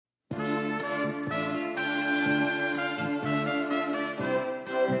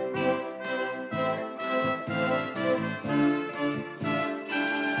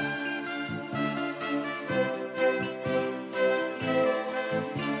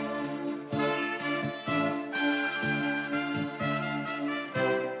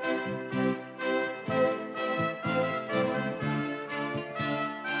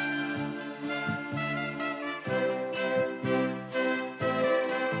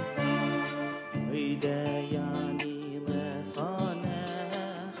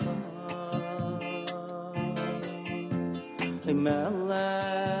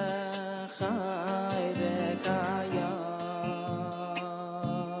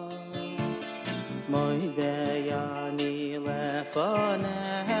Moideyani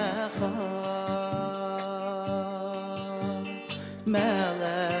lefanecha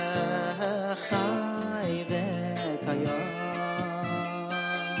Melech chai v'kayam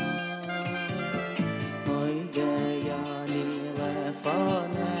Moideyani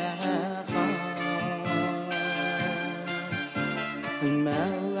lefanecha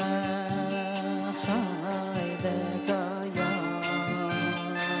Melech chai v'kayam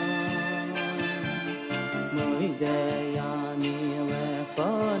Moideyani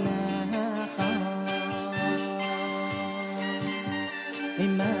lefanecha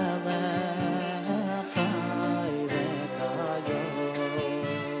Melech chai v'kayam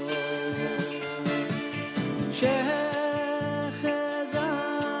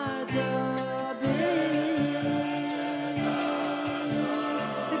Shechazarta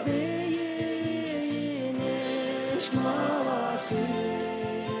b'nishmasi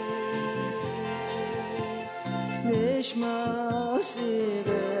Nishmasi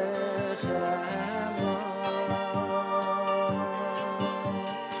b'chama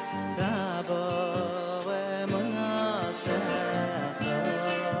Rabbo emunasecha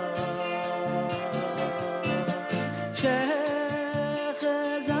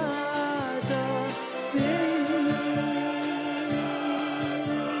Shechazarta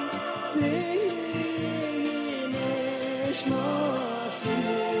b'nishmasi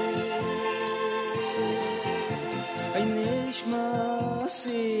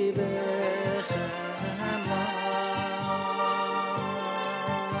Nishmasi b'chama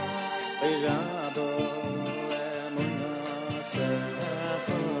Rabbo emunasecha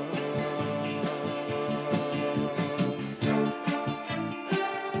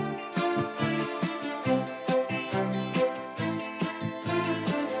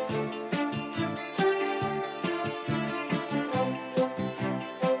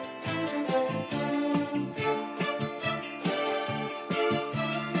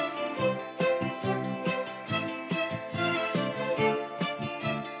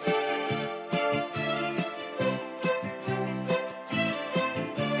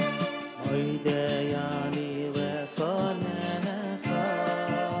Moideyani lefanecha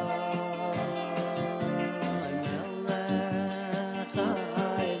Melech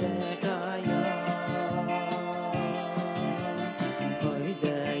chai v'kayam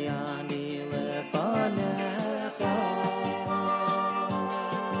Moideyani lefanecha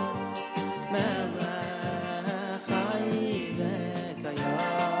Melech chai v'kayam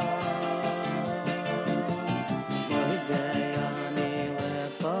Moideyani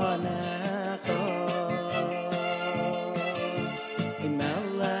lefanecha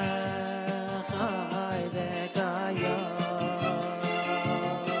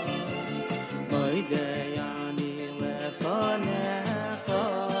Moideyani lefanecha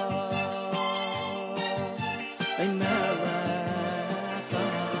Melech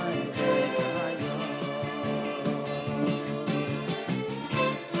chai v'kayam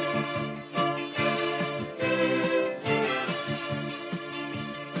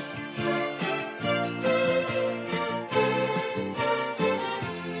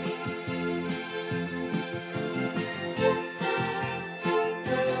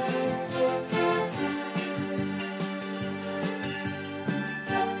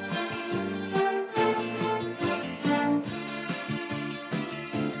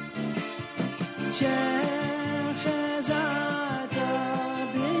Shechazarta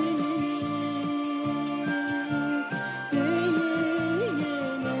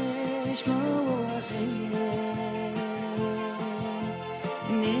b'nishmasi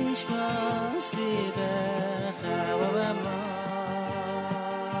Nishmasi b'chama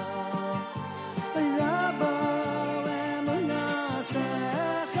Rabbo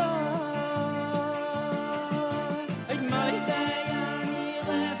emunasecha Moideyani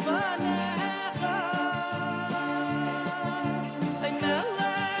lefanecha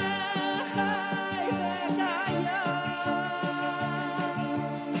Melech chai v'kayam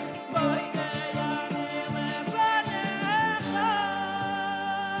Moideyani lefanecha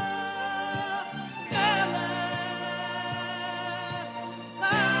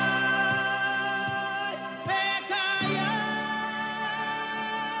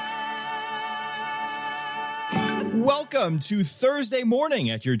Welcome to Thursday morning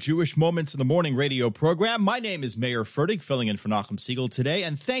at your Jewish Moments in the Morning radio program. My name is Mayor Fertig, filling in for Nachum Siegel today,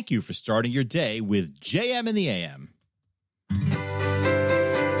 and thank you for starting your day with JM in the AM.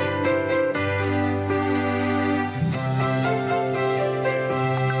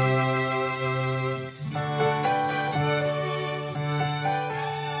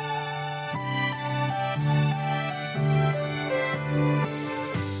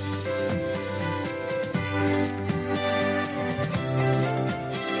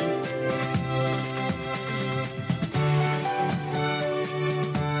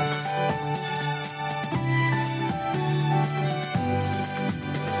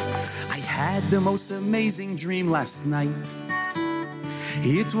 had the most amazing dream last night.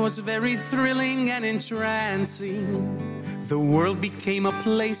 It was very thrilling and entrancing. The world became a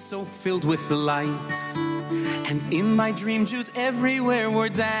place so filled with light. And in my dream, Jews everywhere were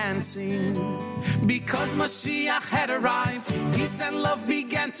dancing. Because Mashiach had arrived, peace and love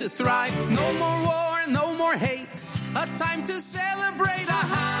began to thrive. No more war, no more hate, a time to celebrate.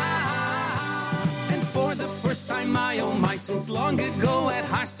 And for the first time, my oh my, since long ago at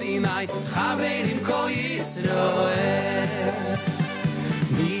Har Sinai, Chaverim Kol Yisroel.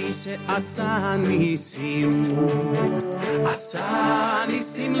 מי שעשה ניסים, עשה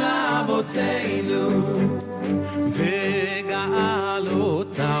ניסים לאבותינו, וגאל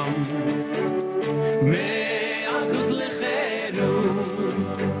אותם מעבדות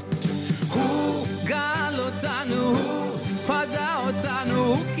לחירות. הוא גאל אותנו, הוא פדה אותנו,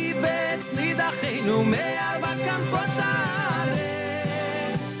 הוא קיבץ נידחינו מארבע כנפות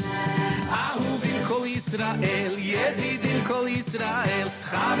הארץ. אהובים כל ישראל, ידידים כל ישראל,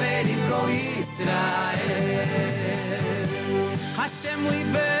 חברים כל ישראל. Hashem, we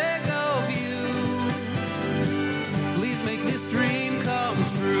beg of you, please make this dream come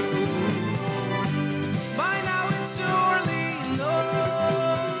true. By now it's surely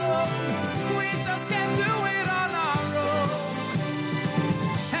known, we just can't do it on our own.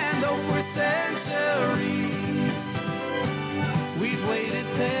 And though for centuries we've waited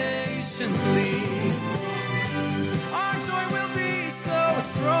patiently, our joy will be so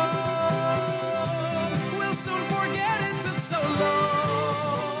strong, we'll soon forget it took so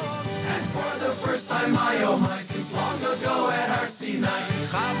long. And for the first time, my oh my, since long ago at Har Sinai,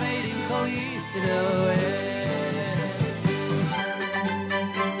 Chaverim Kol Yisroel.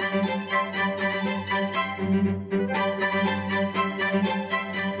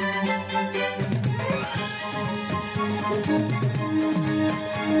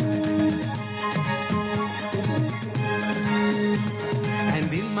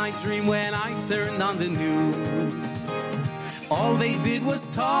 And in my dream when I turned on the news, all they did was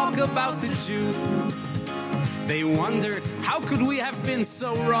talk about the Jews. They wondered, how could we have been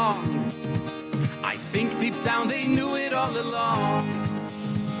so wrong? I think deep down they knew it all along.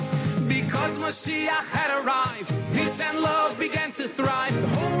 Because Mashiach had arrived, peace and love began to thrive. The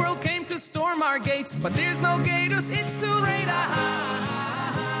whole world came to storm our gates, but there's no gators, it's too late.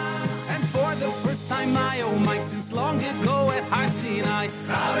 And for the first time, my oh my, since long ago at Har Sinai,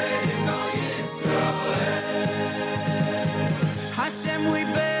 Chaverim Kol Yisroel. Hashem, we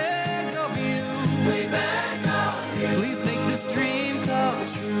beg of you, We beg of you, please make this dream come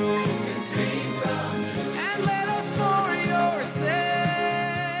true. this dream come true. And let us for your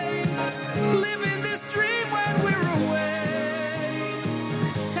sake live in this dream when we're away.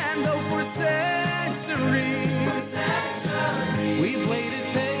 And though for centuries we've waited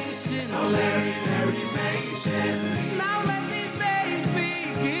patiently, Very patiently. now let these days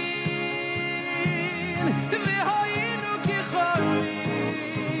begin. V'hoyinu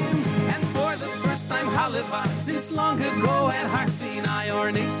kicholim. And for the first time, Halevi, since long ago at Har Sinai,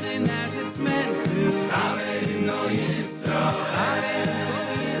 our nation as it's meant to. Chaverim Kol Yisroel.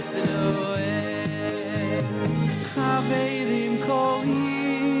 Chaverim Kol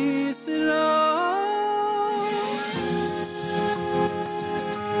Yisroel.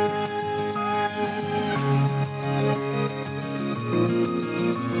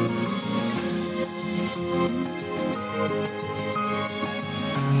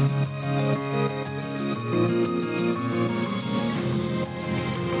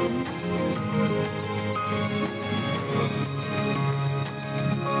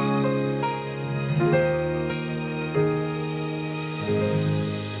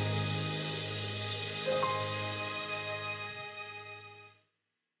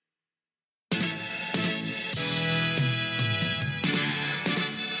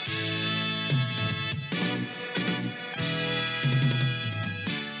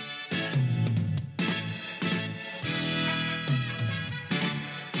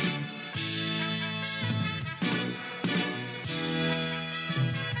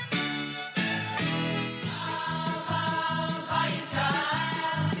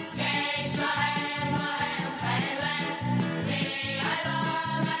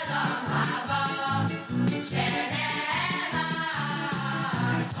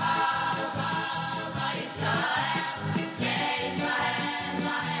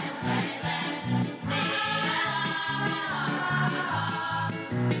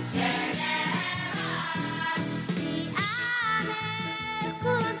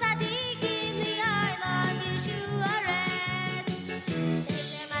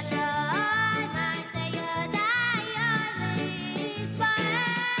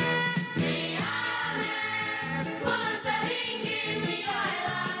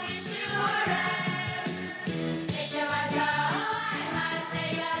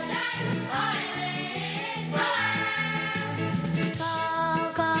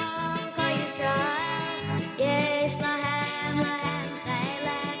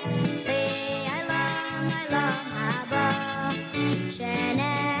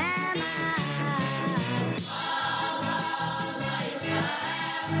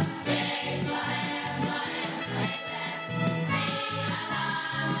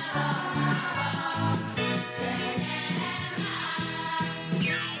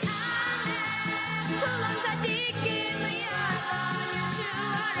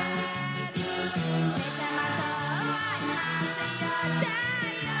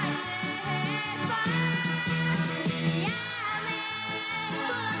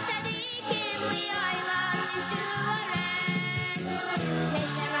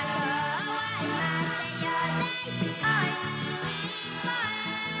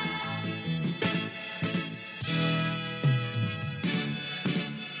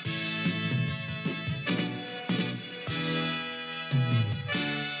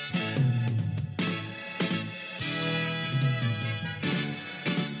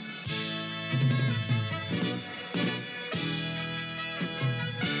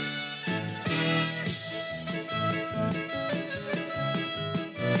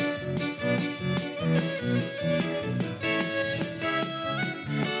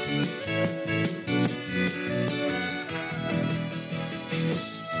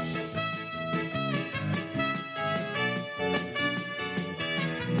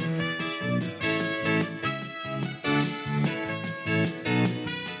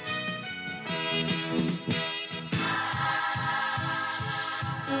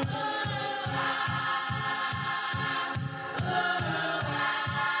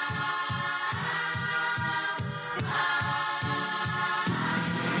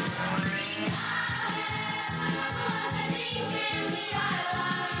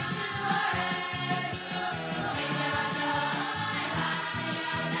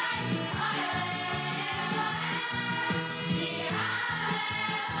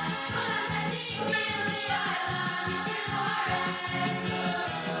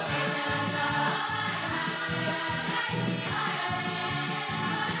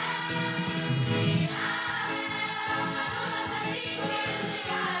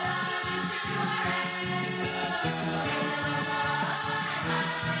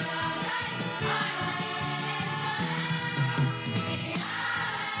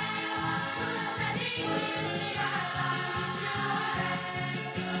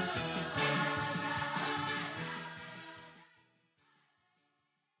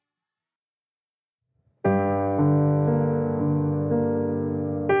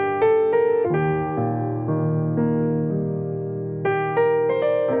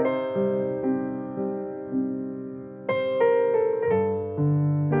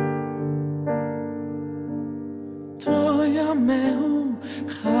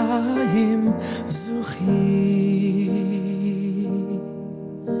 חיים זוכי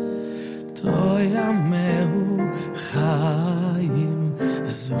תוימהו חיים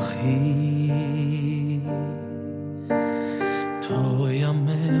זוכי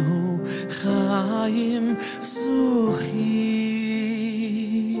תוימהו חיים זוכי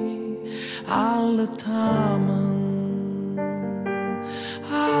alle tamen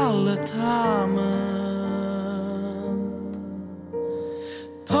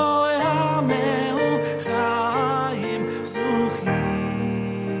תוימהו חיים זוכי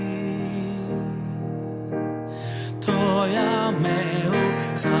תוימהו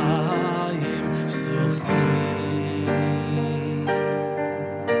חיים זוכי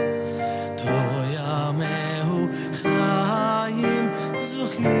תוימהו חיים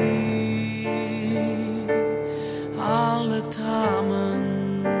זוכי alle tamen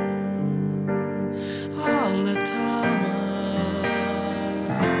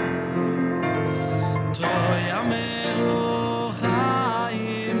תוימהו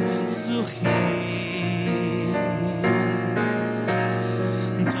חיים זוכי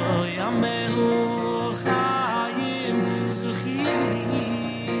תוימהו חיים זוכי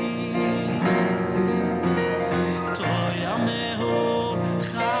תוימהו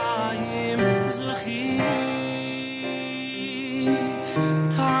חיים זוכי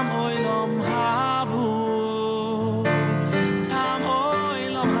תם אוילום הבו תם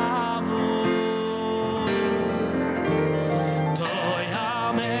אוילום הבו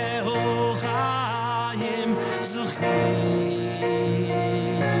תוימהו חיים זוכי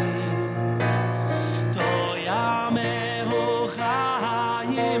תוימהו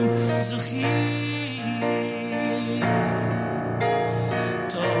חיים זוכי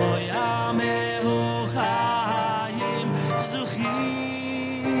תוימהו חיים זוכי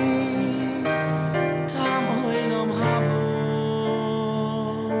תם אוילום הבו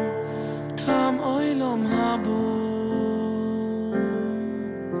תם אוילום הבו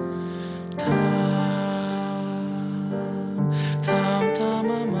תם תם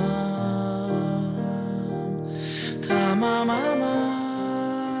אוילום הבו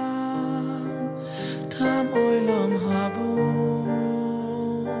תם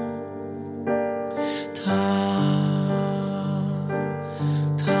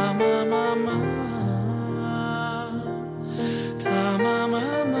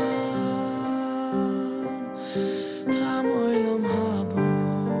אוילום הבו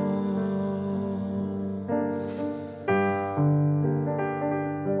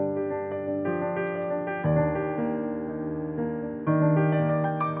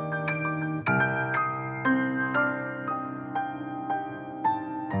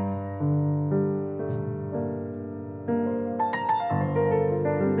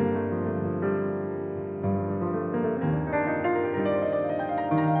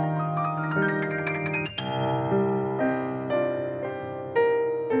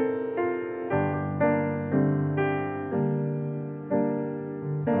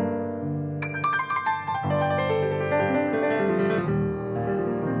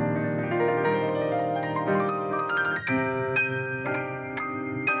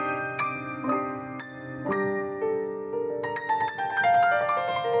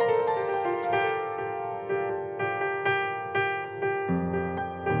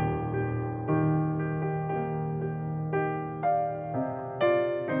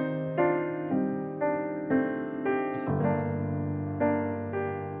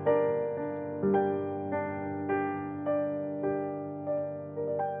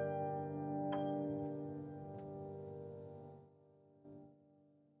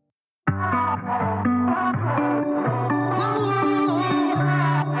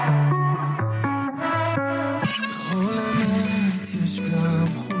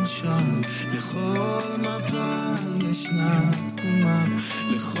לכל מבט ישנה תקומה,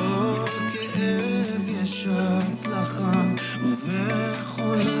 לכל כאב יש הצלחה,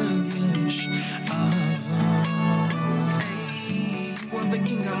 ובכל לב יש אהבה. Well, the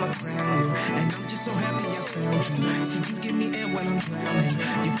king, I'm a crown, and I'm just so happy I found you. See, you give me air when I'm drowning.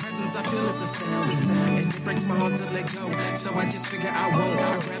 Your presence, I feel is astounding, and it breaks my heart to let go. So I just figure I won't.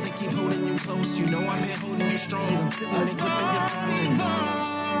 I'd rather keep holding you close. You know I'm here holding you strong. I'm sitting there gripping your throne.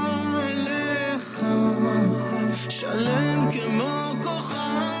 שלם כמו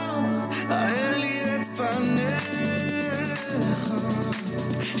כוכב, האל לי את פניך,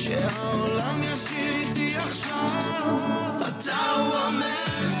 שהעולם ישיר איתי עכשיו. אתה הוא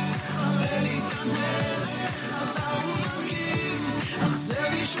המלך, הרי לי את הדרך, אתה הוא מרכיב, אך זה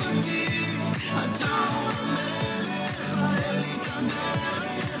נשמתי. אתה הוא המלך, הרי לי את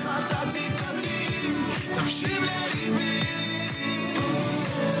הדרך, אתה תתעתיב, תקשיב לליבי.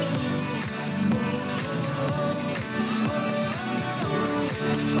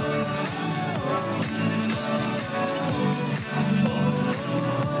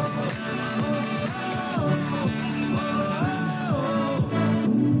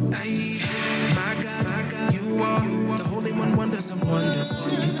 wonders of wonders. You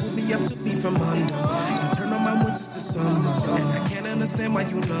pulled me up, took me from under. You turned all my winters to summer. And I can't understand why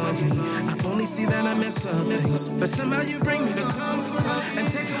you love me. I only see that I mess up things. But somehow you bring me to comfort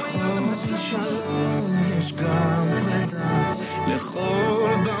and take away all of my struggles. יש גם פרידה,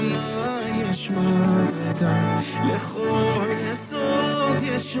 לכל במה יש מדרגה, לכל יסוד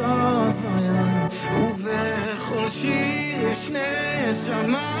יש הוויה, ובכל שיר יש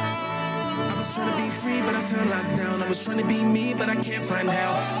נשמה. I was trying to be free, but I felt locked down. I was trying to be me, but I can't find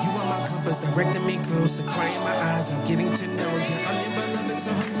how. You are my compass, directing me closer, crying my eyes out, getting to know you. I'm your beloved,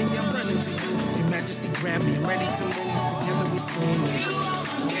 so hug me, I'm running to you. Your majesty grab me, I'm ready to move. Together we scream. You are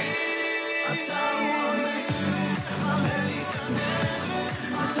my king, אתה הוא המלך, חבר לי את הדרך,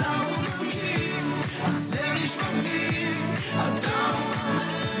 אתה הוא מלכים, אך זה נשמתי, אתה הוא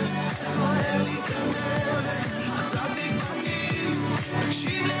המלך, חבר לי את הדרך, אתה תקוותי,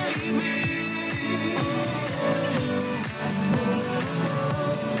 תקשיב לליבי.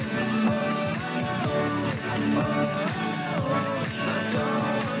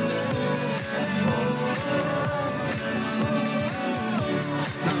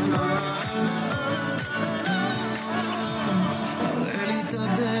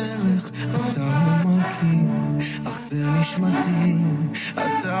 אך זה נשמתי,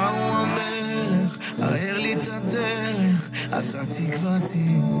 אתה הוא המלך, הראה לי את הדרך, אתה תקוותי,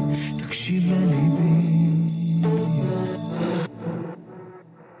 תקשיב לליבי.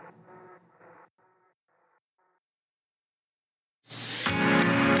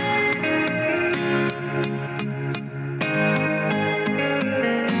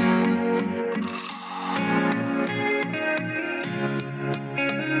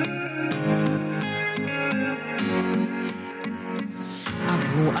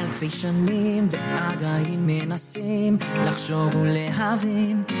 אלפי שנים ועדיין מנסים לחשוב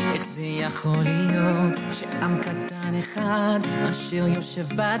ולהבין איך זה יכול להיות שעם קטן אחד אשר יושב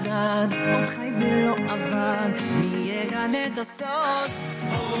בדד עוד חי ולא עבד מי יגלה את הסוד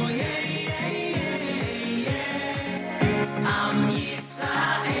עם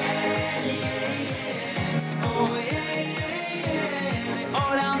ישראל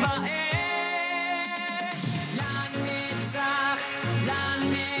לעולם ועד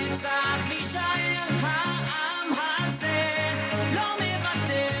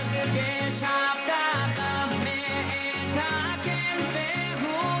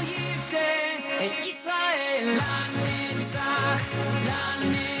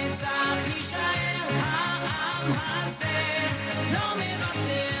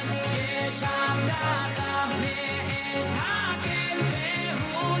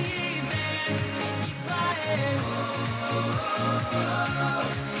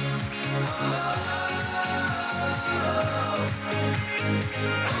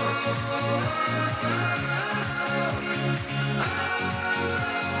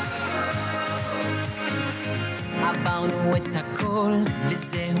עברנו את הכל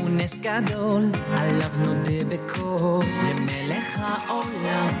וזהו נס גדול עליו נודה בקול למלך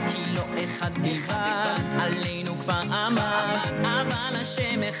העולם כי לא אחד בלבד עלינו כבר עמד אבל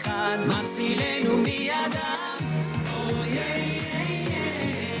השם אחד מצילנו בידם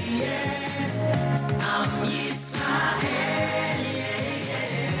עם ישראל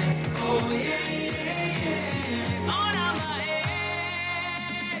עולם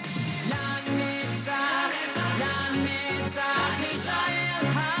ועד לנצח יישאר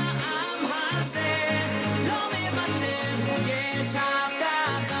העם הזה לא מוותר יש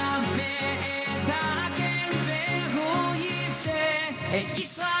הבטחה מתקן והוא יפתה את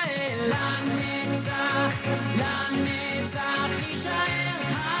ישראל לנצח יישאר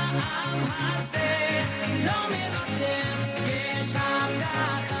העם הזה לא מוותר יש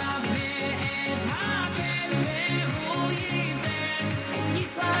הבטחה מתקן והוא יפתה את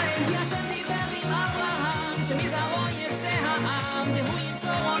ישראל ישן דיבר עם אברהם שמזרעו יצא העם והוא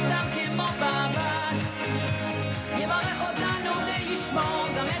ייצור אותם כמו בבת יברך אותנו וישמור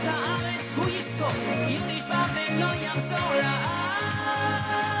גם את הארץ הוא יזכור כי הוא נשבע ולא יחזור לעם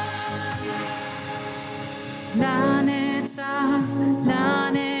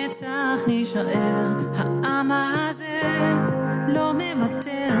לנצח נשאר העם הזה לא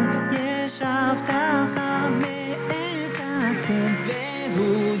מוותר יש הבטחה מתקן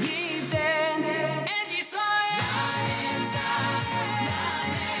והוא ייתן את ישראל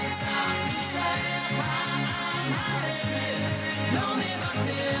לנצח נשאר העם הזה לא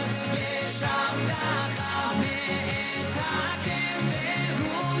מוותר יש הבטחה מתקן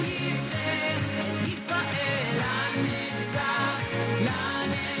והוא ייתן את ישראל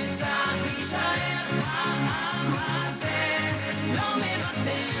לנצח נשאר העם הזה לא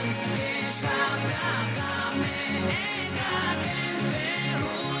מוותר יש הבטחה מתקן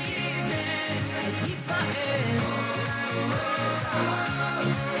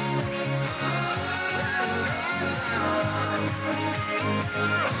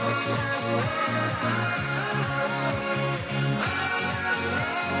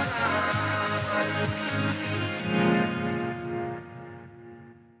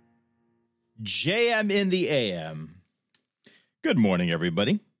JM in the AM. Good morning,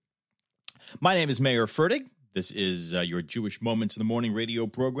 everybody. My name is Mayor Fertig. This is your Jewish Moments in the Morning radio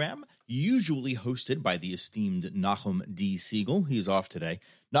program, usually hosted by the esteemed Nachum D. Siegel. He's off today.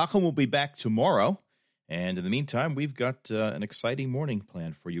 Nachum will be back tomorrow. And in the meantime, we've got an exciting morning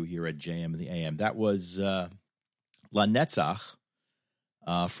planned for you here at JM in the AM. That was La Netzach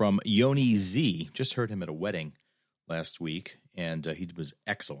from Yoni Z. Just heard him at a wedding last week, and he was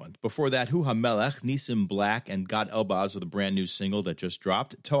excellent. Before that, Hu HaMelech, Nisim Black, and God Elbaz with a brand new single that just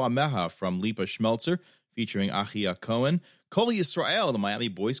dropped. Toameha from Lipa Schmelzer, featuring Achia Cohen. Kol Yisrael, the Miami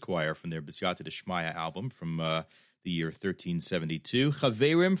Boys Choir from their B'siyata D'Shmaya album from the year 1372.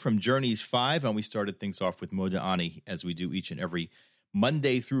 Chaverim from Journeys 5, and we started things off with Moda Ani, as we do each and every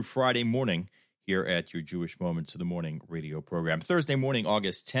Monday through Friday morning here at your Jewish Moments of the Morning radio program. Thursday morning,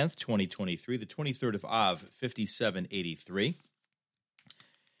 August 10th, 2023, the 23rd of Av, 5783.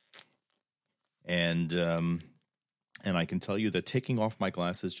 And I can tell you that taking off my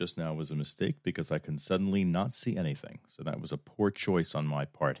glasses just now was a mistake because I can suddenly not see anything. So that was a poor choice on my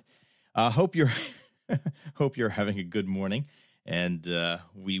part. Hope you're having a good morning, and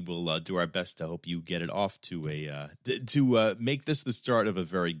we will do our best to help you get it off to make this the start of a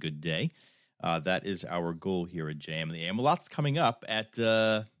very good day. That is our goal here at JM and the AM. A lot's coming up at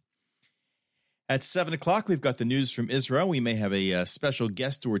 7 o'clock. We've got the news from Israel. We may have a special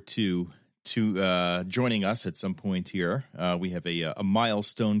guest or two joining us at some point here. We have a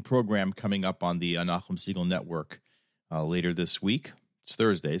milestone program coming up on the Nachum Siegel Network later this week. It's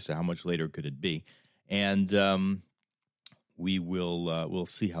Thursday, so how much later could it be? And we will we'll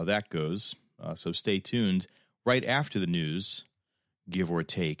see how that goes. So stay tuned. Right after the news, give or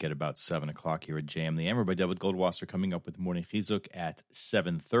take, at about 7 o'clock here at JM the Amber by David Goldwasser, coming up with Morning Chizuk at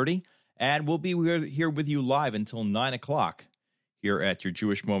 7:30. And we'll be here with you live until 9 o'clock here at your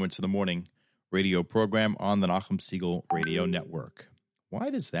Jewish Moments of the Morning radio program on the Nachum Siegel Radio Network. Why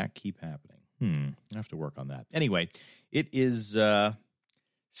does that keep happening? I have to work on that. Anyway, it is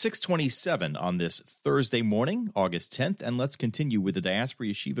 6:27 on this Thursday morning, August 10th, and let's continue with the Diaspora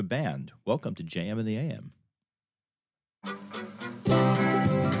Yeshiva Band. Welcome to JM in the AM.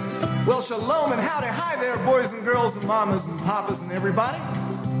 Well, shalom and howdy. Hi there, boys and girls and mamas and papas and everybody.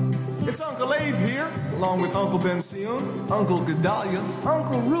 It's Uncle Abe here, along with Uncle Ben Sion, Uncle Gedalia,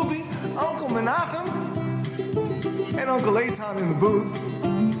 Uncle Ruby, Uncle Menachem, and Uncle Eitan in the booth.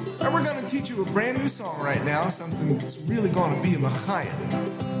 And we're going to teach you a brand new song right now, something that's really going to be a machaya.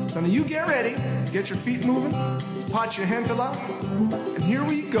 So now you get ready, get your feet moving, pot your hentelach, and here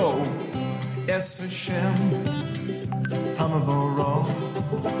we go. Es Hashem Hamavoro,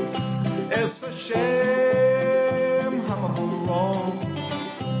 Es Hashem Hamavoro,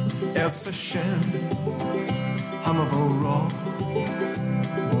 Es Hashem Hamavoro,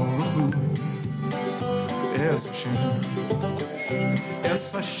 Boruchu, Es Hashem,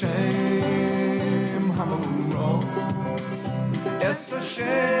 Es Hashem Hamavoro, Es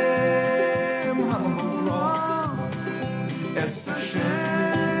Hashem Hamavoro, Es Hashem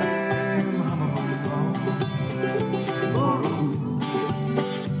Hamavoro, Boruchu,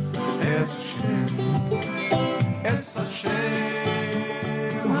 Es Hashem, Es Hashem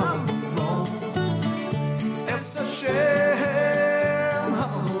Hamavoro, Es Hashem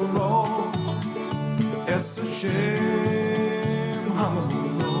Hamavoro, Es Hashem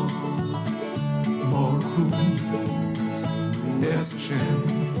Hamavoro, Boruchu, Es Hashem,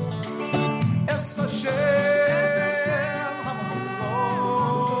 Es Hashem Hamavoro,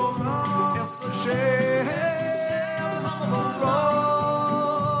 Es Hashem Hamavoro,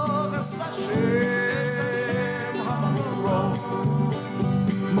 Es Hashem Hamavoro,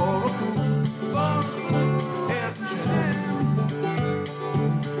 Boruchu, Es Hashem.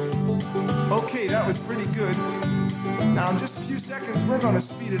 Okay, that was pretty good. Now, in just a few seconds, we're going to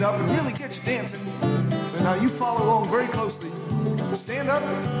speed it up and really get you dancing. So now you follow along very closely. Stand up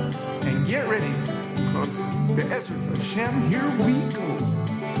and get ready, because the Ezra's Hashem, here we go.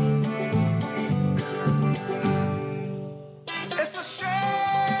 Es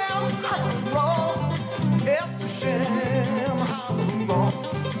Hashem Hamavoro, Es Hashem Hamavoro,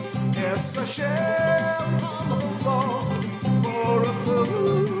 Es Hashem Hamavoro,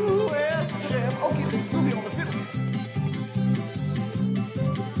 Boruchu, Es Hashem. Okay, this is Ruby on the fiddle.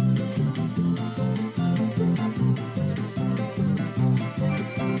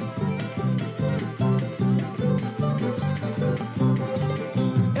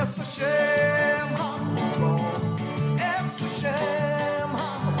 Es Hashem Hamavoro, Es Hashem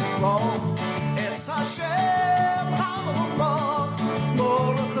Hamavoro, Es Hashem Hamavoro,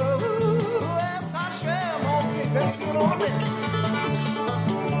 Boruchu, Es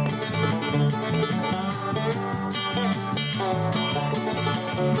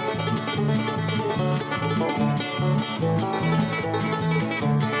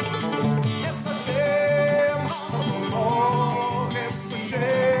It's a shame I'm wrong. It's a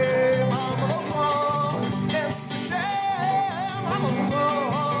shame I'm wrong. It's a shame I'm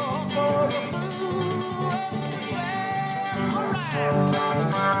wrong for a fool. It's a shame. All right.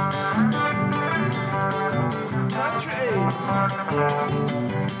 Country.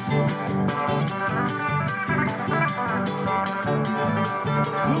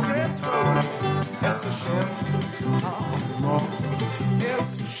 Bluegrass folk. It's a shame I'm wrong.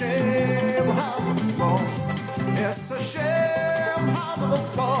 It's a shame I'm wrong. It's a shame I'm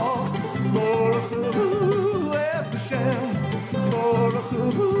wrong. For a fool, it's a shame. For a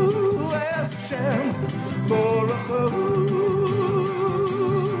fool, it's a shame. For a fool,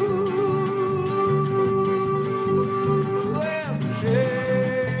 it's a shame.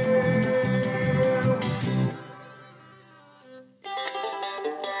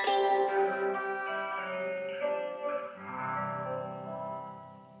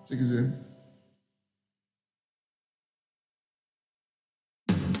 Take it in.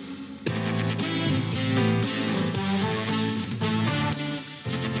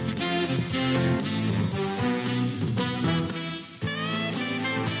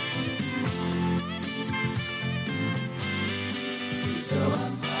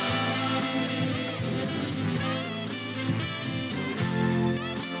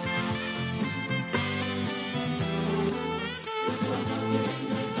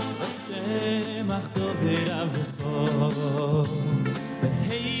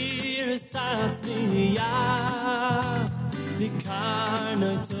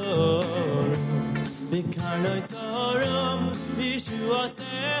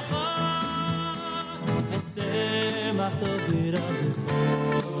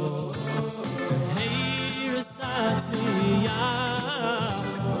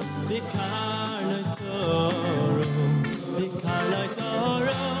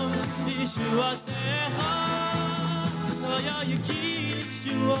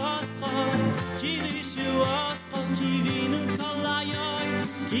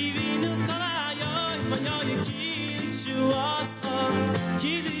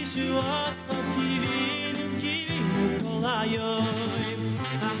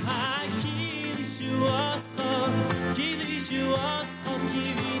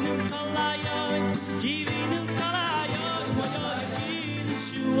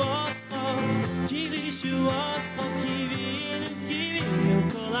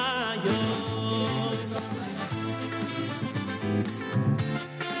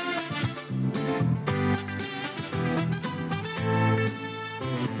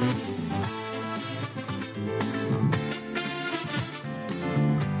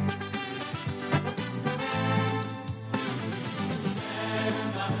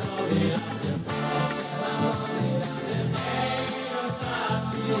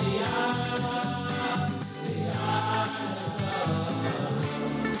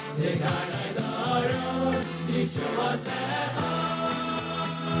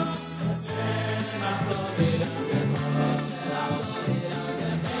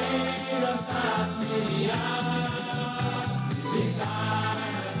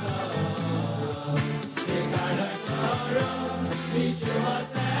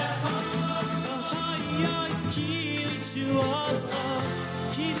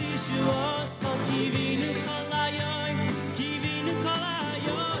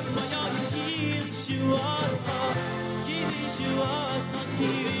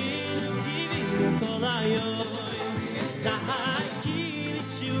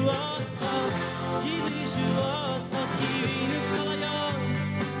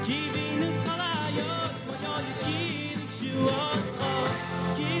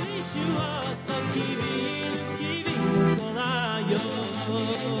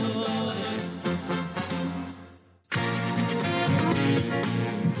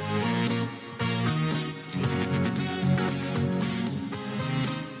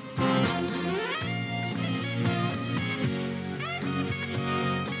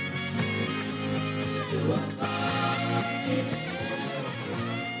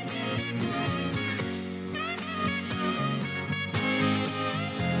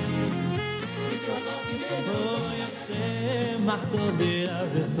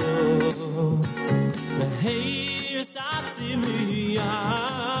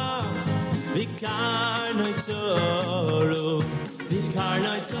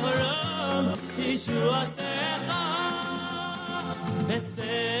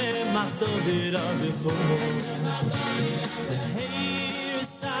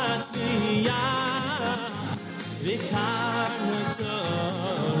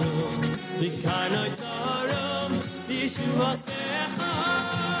 Vikarnoitoro,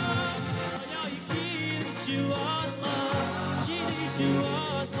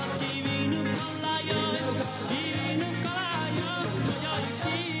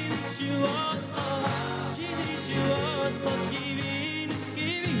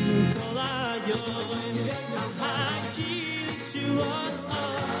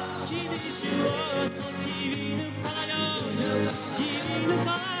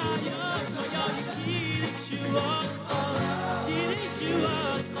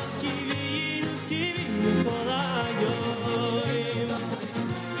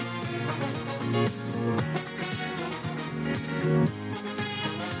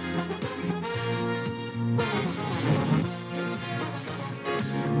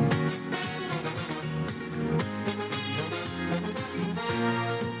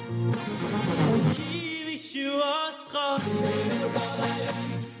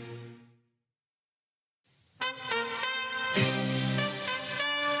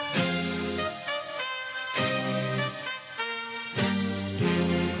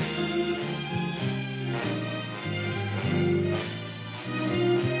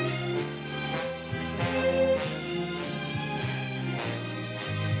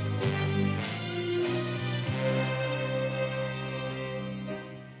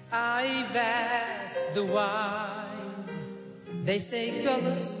 I've asked the wise. They say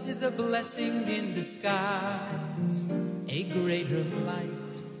Gullus is a blessing in disguise. A greater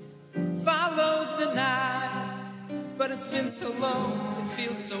light follows the night. But it's been so long, it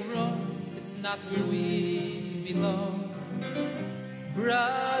feels so wrong. It's not where we belong.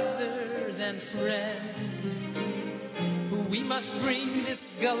 Brothers and friends, we must bring this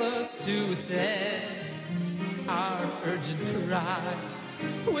Gullus to its end. Our urgent cry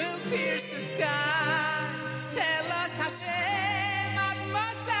will pierce the skies. Tell us, Hashem, what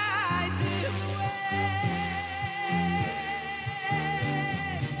must I do?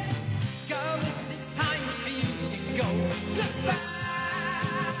 Gullus, it's time for you to go. Goodbye.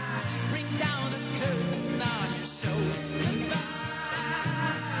 Bring down the curtain on your show. Goodbye.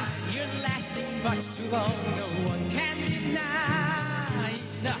 You're lasting much too long. No one can deny.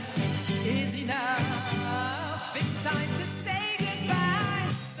 Enough is enough. It's time to say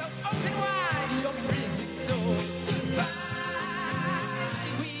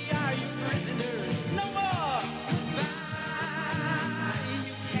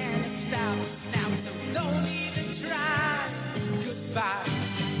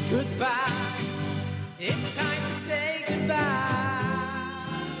goodbye. It's time to say goodbye.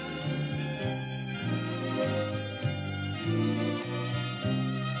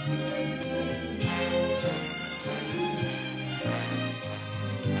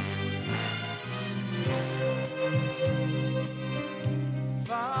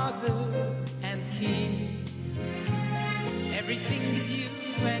 Father and King, everything is you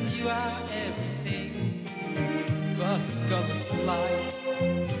and you are everything. But Gullus lies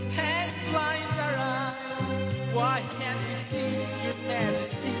and blinds our eyes. Why can't we see your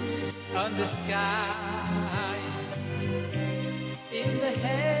majesty undisguised? In the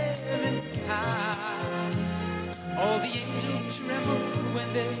heavens high, all the angels tremble when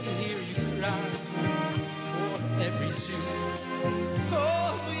they hear you cry. For every Jew,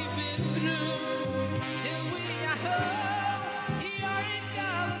 all we've been through, till we are home, you're in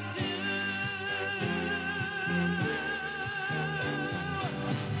Gullus too.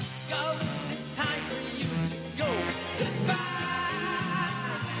 Gullus, it's time for you to go. Goodbye.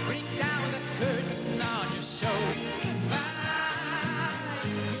 Bring down the curtain on your show. Goodbye.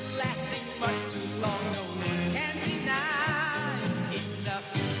 Lasting much too long, no one can deny. Enough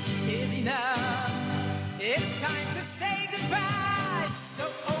is enough. It's time to say goodbye. So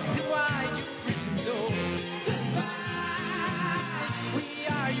open wide your prison door. Goodbye. We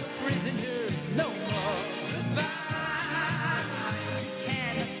are your prisoners no more. Goodbye. You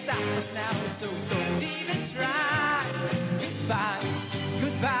cannot stop us now, so don't even try. Goodbye,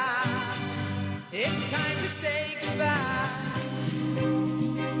 goodbye. It's time to say goodbye.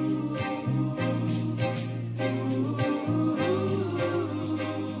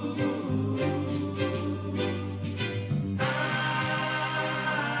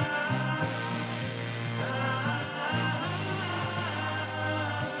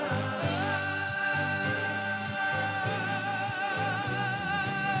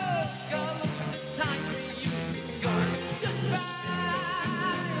 Goodbye.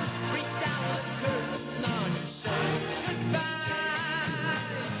 Bring down the curtain on your show.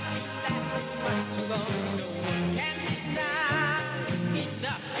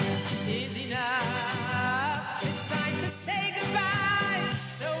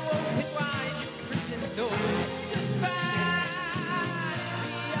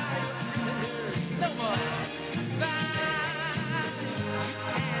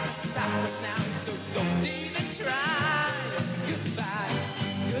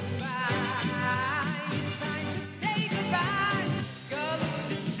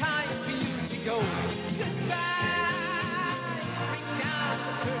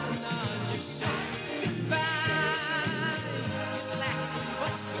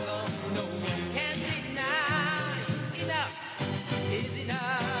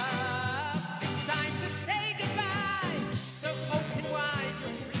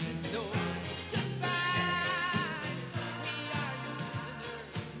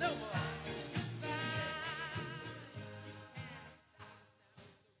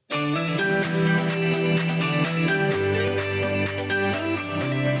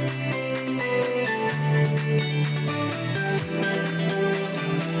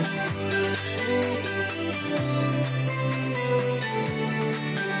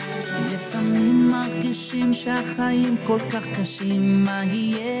 שהחיים כל כך קשים, מה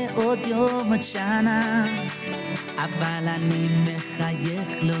יהיה עוד יום עד שנה? אבל אני מחייך,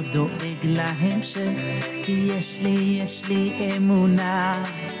 לא דואג להמשך, כי יש לי אמונה.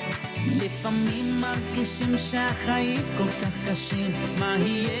 לפעמים מרגישים שהחיים כל כך קשים, מה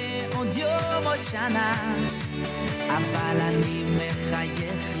יהיה עוד יום עוד שנה? אבל אני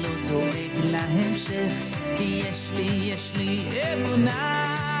מחייך, לא דואג להמשך, כי יש לי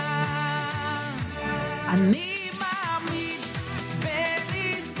אמונה. אני מאמין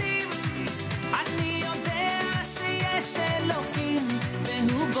בניסים, אני יודע שיש אלוקים,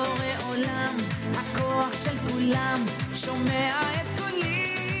 והוא בורא עולם, הכוח של כולם, שומע את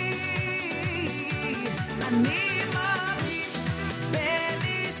קולי. אני מאמין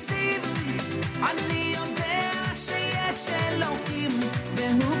בניסים, אני יודע שיש אלוקים,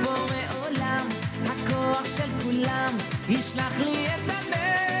 והוא בורא עולם, הכוח של כולם, ישלח לי את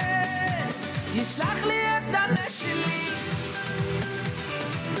הנס, ישלח לי את הנס שלי.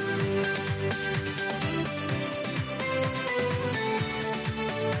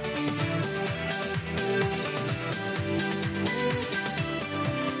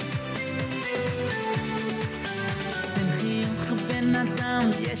 אדם,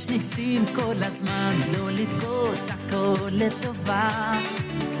 יש ניסים כל הזמן, לא לבכות, הכל לטובה.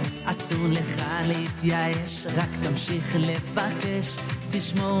 אסור לך להתייאש, רק תמשיך לבקש,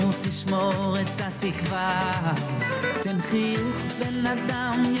 תשמור את התקווה. תן חיוך בן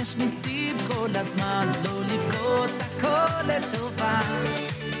אדם, יש ניסים כל הזמן, לא לבכות, הכל לטובה.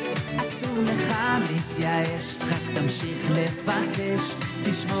 אסור לך להתייאש, רק תמשיך לבקש,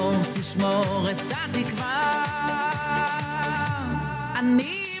 תשמור את התקווה.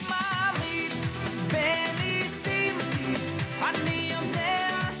 אני מאמין בניסים, אני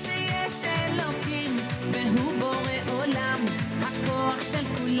יודע שיש אלוקים, והוא בורא עולם, הכוח של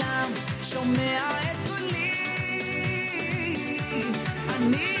כולם, שומע את קולי.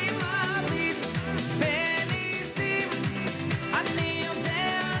 אני מאמין בניסים, אני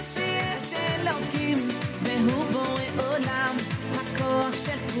יודע שיש אלוקים, והוא בורא עולם, הכוח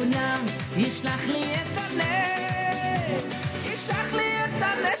של כולם, ישלח לי את הנס, ישלח לי את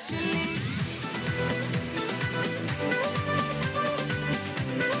הנס שלי.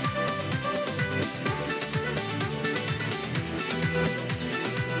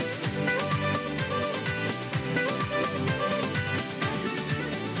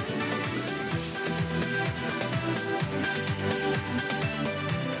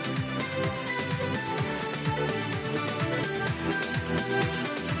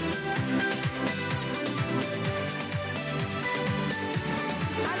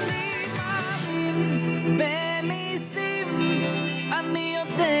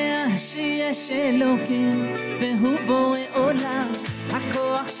 שיש אלוקים, והוא בורא עולם,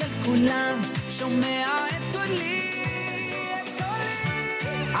 הכוח של כולם, שומע את קולי, את קולי.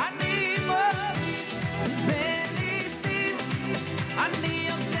 אני מאמין בניסים, אני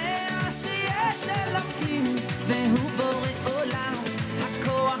יודע שיש אלוקים, והוא בורא עולם,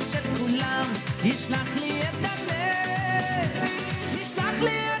 הכוח של כולם, ישלח לי את הנס, ישלח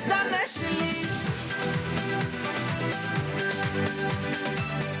לי את הנס שלי.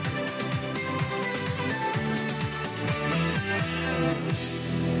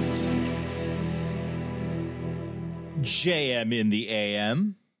 JM in the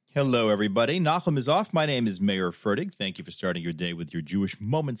AM. Hello, everybody. Nachum is off. My name is Mayor Fertig. Thank you for starting your day with your Jewish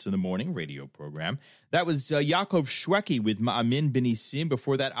Moments in the Morning radio program. That was Yaakov Shweki with Ma'amin Benisim.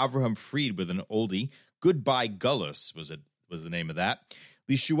 Before that, Avraham Fried with an oldie. Goodbye Gullus was the name of that.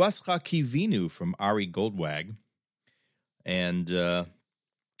 Lishuascha Kivinu from Ari Goldwag. And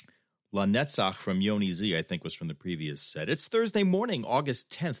La Netzach from Yoni Z, I think, was from the previous set. It's Thursday morning, August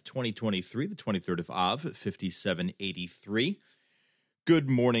 10th, 2023, the 23rd of Av, 5783. Good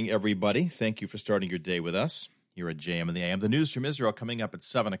morning, everybody. Thank you for starting your day with us here at JM in the AM. The news from Israel coming up at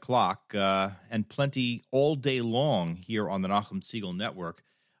 7 o'clock, and plenty all day long here on the Nachum Segal Network.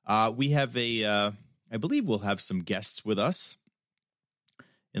 We have I believe we'll have some guests with us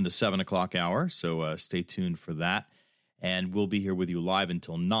in the 7 o'clock hour, so stay tuned for that. And we'll be here with you live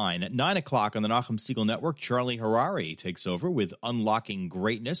until 9. At 9 o'clock on the Nachum Segal Network, Charlie Harari takes over with Unlocking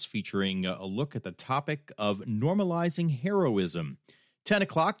Greatness, featuring a look at the topic of normalizing heroism. 10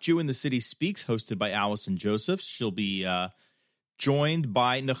 o'clock, Jew in the City Speaks, hosted by Allison Josephs. She'll be joined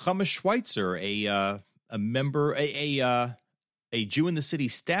by Nechama Schweitzer, a member, a Jew in the City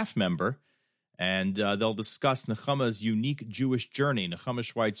staff member, and they'll discuss Nechama's unique Jewish journey. Nechama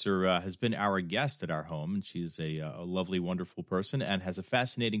Schweitzer has been our guest at our home, and she's a lovely, wonderful person and has a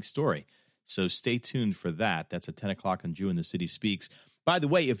fascinating story. So stay tuned for that. That's at 10 o'clock on Jew in the City Speaks. By the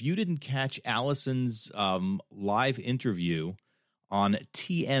way, if you didn't catch Allison's live interview on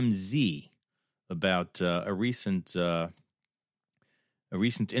TMZ about a recent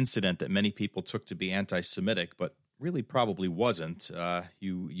incident that many people took to be anti-Semitic, but really probably wasn't,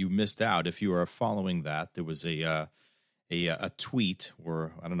 you missed out. If you are following that, there was a tweet,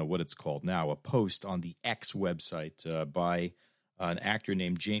 or I don't know what it's called now, a post on the X website by an actor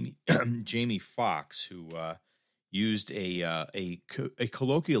named Jamie Foxx, who used a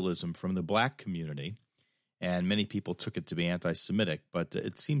colloquialism from the black community, and many people took it to be anti-Semitic. But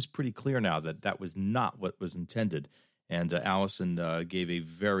it seems pretty clear now that that was not what was intended. And Allison gave a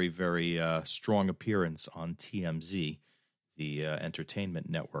very, very strong appearance on TMZ, the entertainment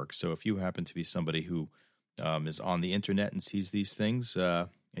network. So if you happen to be somebody who is on the internet and sees these things, and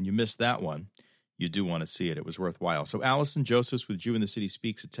you missed that one, you do want to see it. It was worthwhile. So Allison Josephs with Jew in the City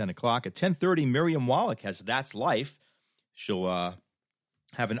Speaks at 10 o'clock. At 10:30, Miriam Wallach has That's Life. She'll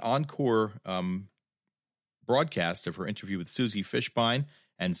have an encore broadcast of her interview with Susie Fishbein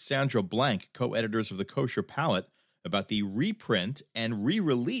and Sandra Blank, co-editors of the Kosher Palette, about the reprint and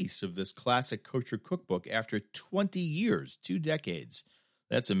re-release of this classic kosher cookbook after 20 years, 2 decades.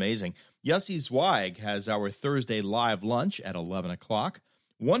 That's amazing. Yossi Zweig has our Thursday live lunch at 11 o'clock.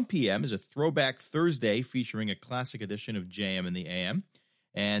 1 p.m. is a Throwback Thursday featuring a classic edition of JM in the AM.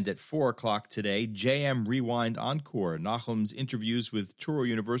 And at 4 o'clock today, JM Rewind Encore, Nachum's interviews with Touro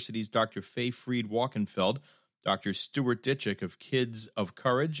University's Dr. Faye Fried Walkenfeld, Dr. Stuart Ditchick of Kids of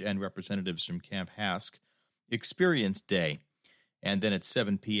Courage, and representatives from Camp Hask. Experience Day. And then at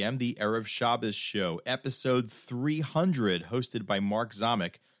 7 p.m., the Erev Shabbos Show, episode 300, hosted by Mark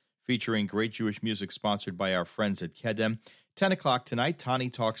Zamek, featuring great Jewish music sponsored by our friends at Kedem. 10 o'clock tonight, Tani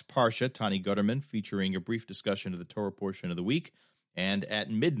Talks Parsha, Tani Gutterman, featuring a brief discussion of the Torah portion of the week. And at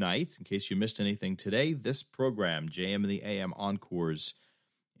midnight, in case you missed anything today, this program, JM and the AM Encores.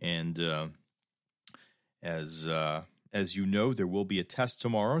 And as you know, there will be a test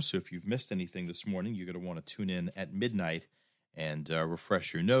tomorrow, so if you've missed anything this morning, you're going to want to tune in at midnight and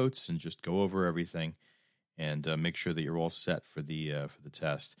refresh your notes and just go over everything and make sure that you're all set for the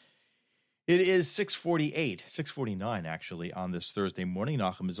test. It is 6:49 actually on this Thursday morning.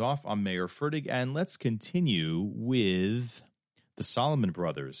 Nachum is off. I'm Mayor Fertig, and let's continue with the Solomon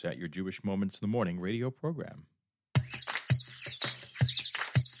Brothers at your Jewish Moments in the Morning radio program.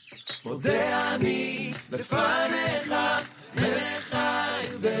 מודה אני לפניך, מלך חי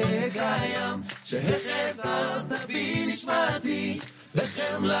וקיים, שהחסרת בי נשמתי,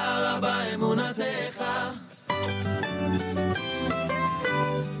 בחמלה רבה אמונתך.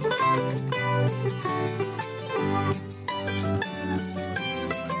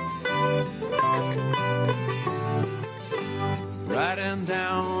 Writing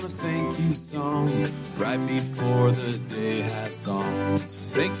down a thank you song right before the day has dawned.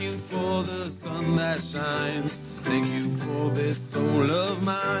 Thank you for the sun that shines. Thank you for this soul of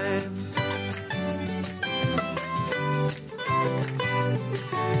mine.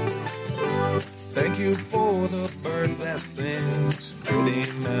 Thank you for the birds that sing,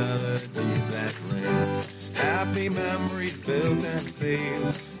 pretty melodies that ring. Happy memories built and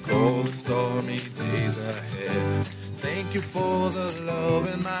sealed for the stormy days ahead. Thank you for the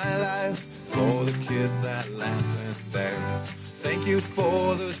love in my life, for the kids that laugh and dance. Thank you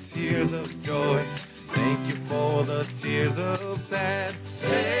for the tears of joy. Thank you for the tears of sad.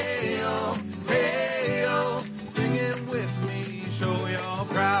 Hey yo, sing it with me, show you're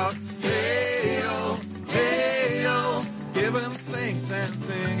proud. Hey yo, give him thanks and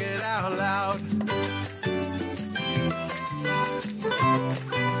sing it out loud.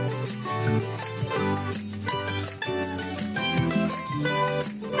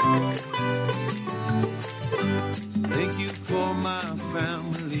 Thank you for my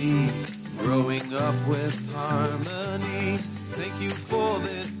family, growing up with harmony. Thank you for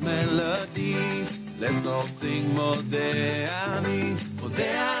this melody. Let's all sing Modeh Ani.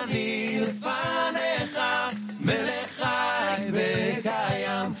 Modeh Ani lefanecha, melech chai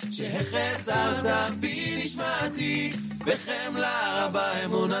vekayam, שהחסרת בי נשמתי, בחמלה רבה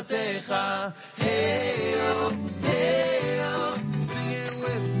אמונתך. Hey yo, sing it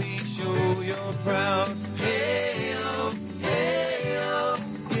with me, show you're proud. Hey yo,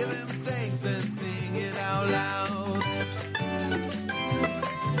 give him thanks and sing it out loud.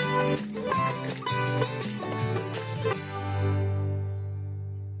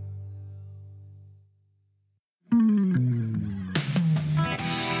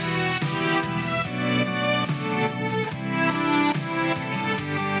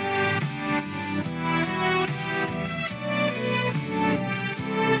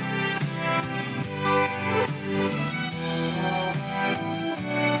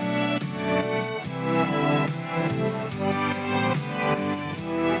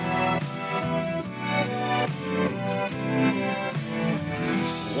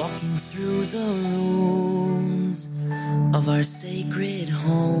 walking through the ruins of our sacred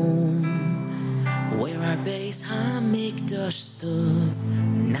home, where our base Hamikdash stood.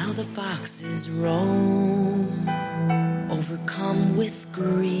 Now the foxes roam, overcome with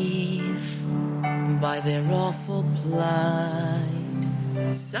grief by their awful plight.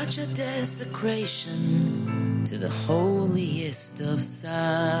 Such a desecration to the holiest of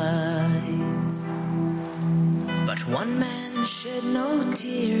sights. But one man shed no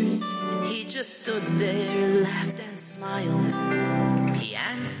tears. He just stood there, laughed and smiled. He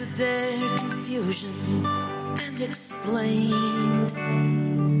answered their confusion and explained.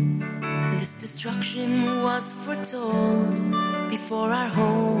 This destruction was foretold before our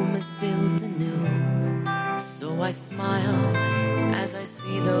home is built anew. So I smile as I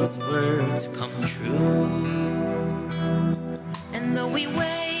see those words come true. And though we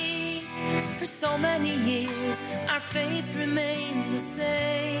wait for so many years, our faith remains the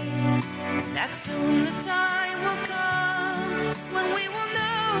same. That soon the time will come when we will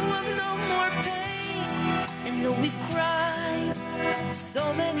know of no more pain. And though we've cried so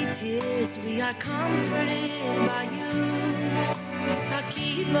many tears, we are comforted by you.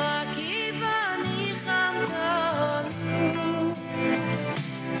 Akiva, Akiva, nichamtanu.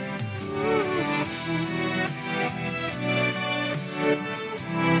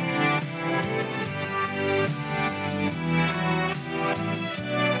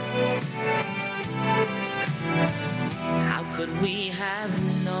 How could we have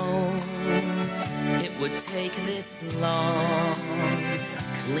known it would take this long?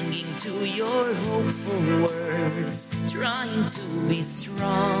 Clinging to your hopeful words, trying to be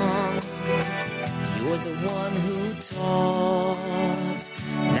strong. You're the one who taught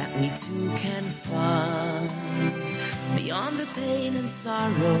that we too can find. Beyond the pain and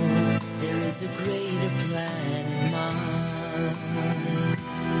sorrow, there is a greater plan in mind.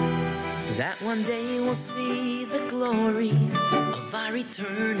 That one day we'll see the glory of our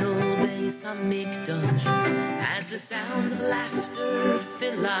eternal Beis Hamikdash, as the sounds of laughter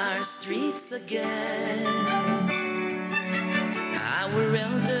fill our streets again. Our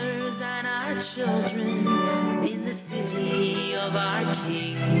elders and our children in the city of our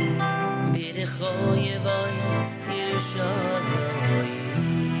King. B'recho yevoyos Yerushalayim.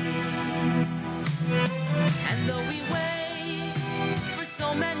 And though we wait for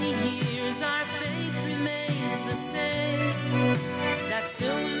so many years, our faith remains the same. That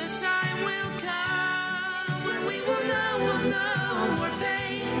soon the time will come when we will know of no more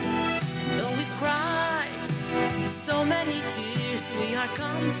pain. Though we've cried so many tears, we are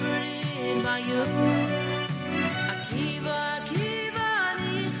comforted by you. Akiva, Akiva,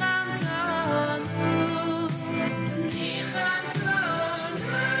 nichamtanu, nichamtanu.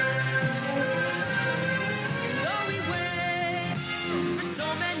 Though we wait for so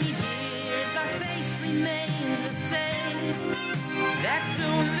many years, our faith remains the same. That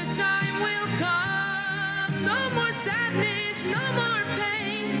soon the time will come, no more sadness, no more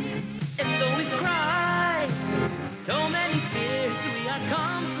pain. And though we've cried so many tears, we are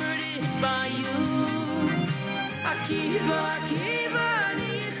comforted by you. Akiva, Akiva,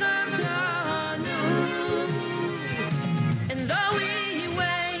 nichamtanu. And though we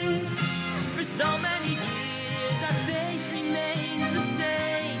wait for so many years, our faith remains the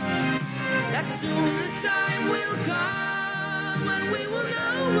same. That soon the time will come when we will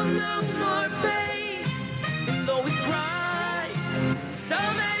know of no more pain. And though we cry so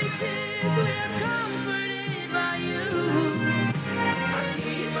many tears, we are comforted by you.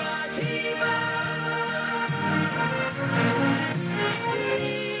 Akiva, Akiva,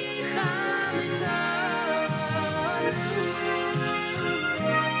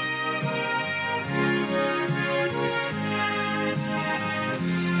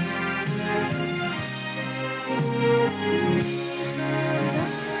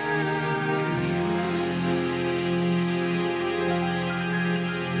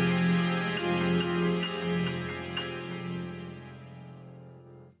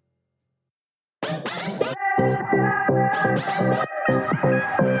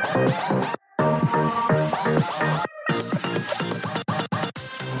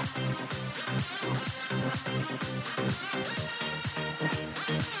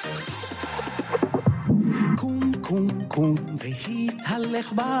 קום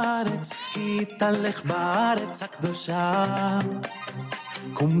והתהלך בארץ הקדושה.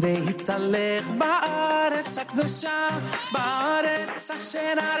 קום והתהלך בארץ הקדושה, בארץ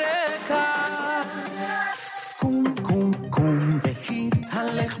אשר הרקע. קום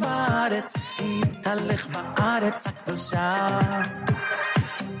והתהלך בארץ, התהלך בארץ הקדושה.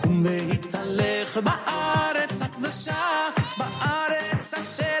 קום והתהלך בארץ הקדושה, בארץ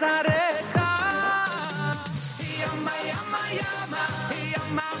אשר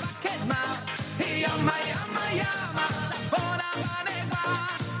ימה צפונה ונגבה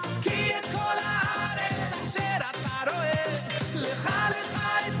כי את כל הארץ אשר אתה רואה לך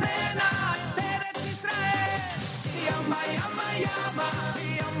אתננה את ארץ ישראל ימה ימה ימה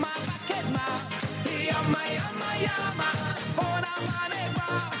ימה בקדמה ימה ימה ימה צפונה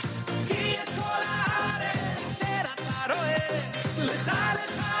ונגבה כי את כל הארץ אשר אתה רואה לך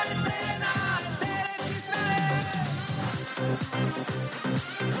אתננה את ארץ ישראל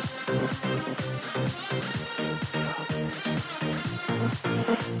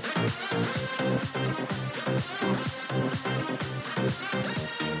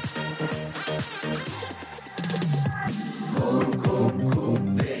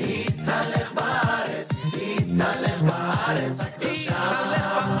והתהלך בארץ הקדושה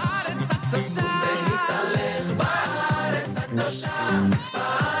והתהלך בארץ הקדושה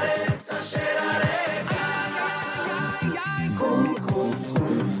בארץ אשר הרקע קום קום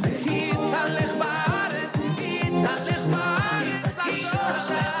קום והתהלך בארץ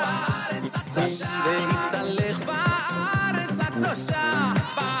הקדושה והתהלך בארץ הקדושה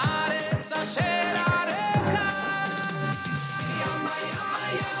בארץ אשר הרקע ימה ימה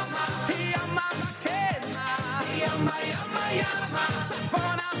ימה ימה בקדמה ימה ימה ימה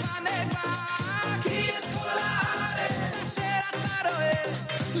צפונה ונגבה כי את כל הארץ אשר אתה רואה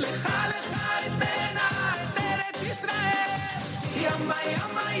לך אתננה את ארץ ישראל ימה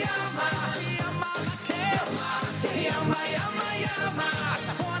ימה ימה ימה בקדמה ימה ימה ימה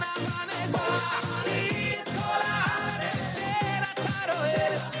צפונה ונגבה כי את כל הארץ אשר אתה רואה לך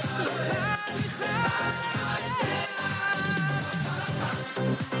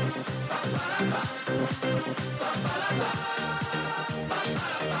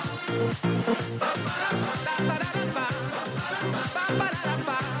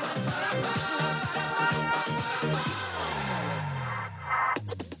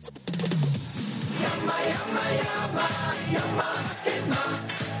ימה ימה ימה ימה בקדמה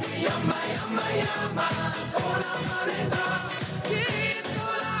ימה ימה ימה צפונה ונגבה כי את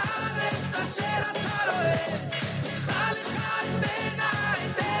כל הארץ אשר אתה רואה לך אתננה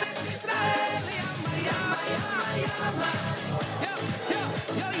את ארץ ישראל ימה ימה ימה ימה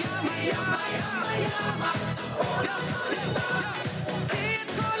ימה ימה ימה ימה צפונה ונגבה כי את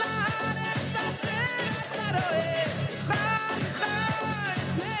כל הארץ אשר אתה רואה לך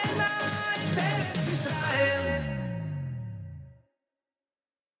אתננה את ארץ ישראל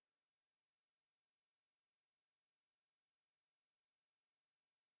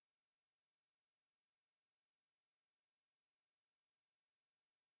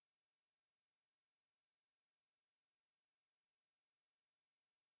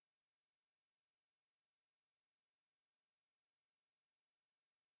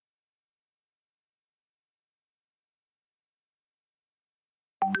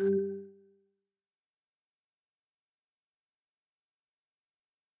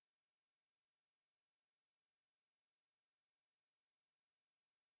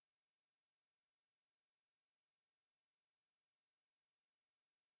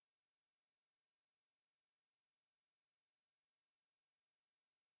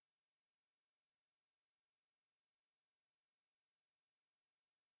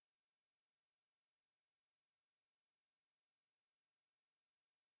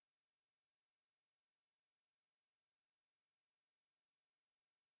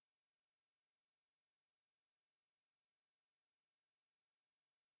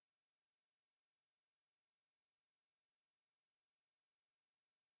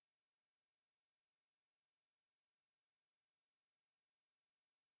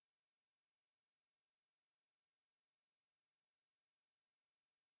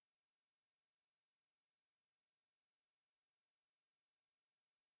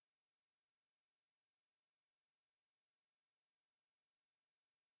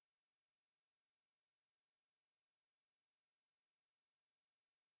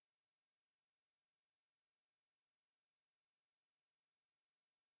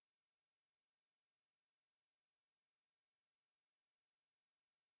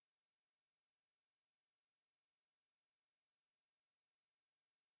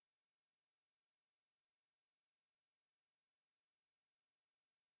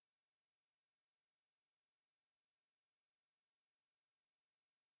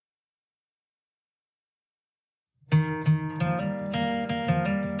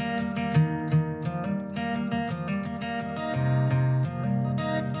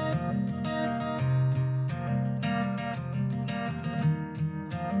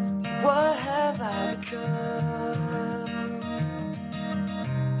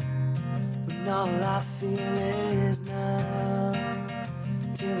all I feel is numb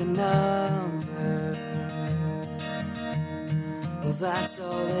to the numbers. that's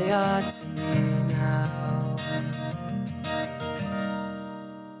all they are to me now.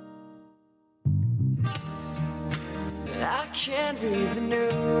 I can't read the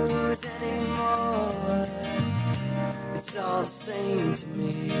news anymore. It's all the same to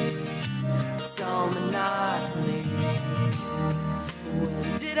me. It's all monotony.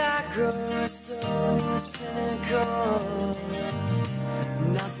 When did I grow so cynical?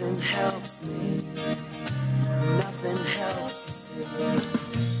 Nothing helps me. Nothing helps to see.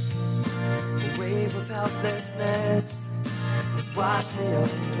 The wave of helplessness has washed me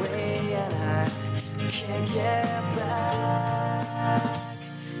away, and I can't get back.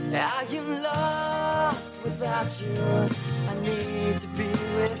 I am lost without you. I need to be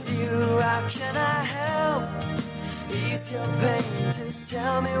with you. How can I help ease your pain? Just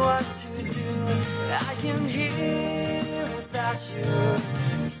tell me what to do. I am here without you,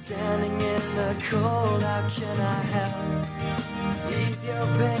 standing in the cold. How can I help ease your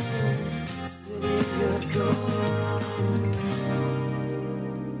pain? City of gold.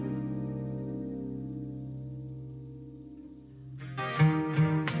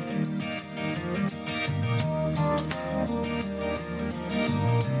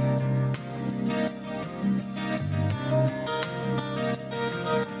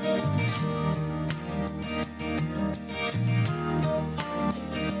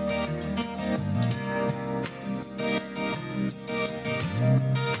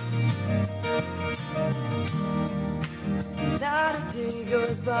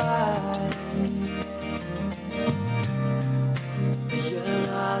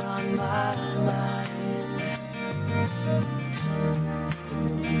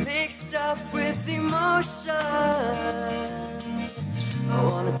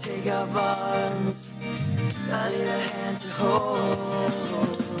 Take up arms, I need a hand to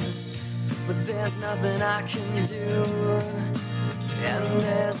hold, but there's nothing I can do, and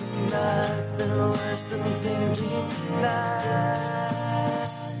there's nothing worse than thinking that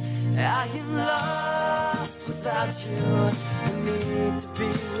I am lost without you. I need to be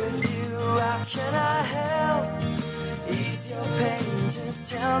with you. How can I help ease your pain? Just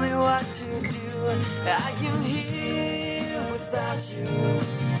tell me what to do. I am here without you,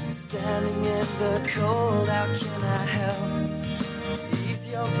 standing in the cold. How can I help ease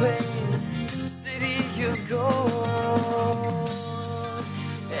your pain? City of gold.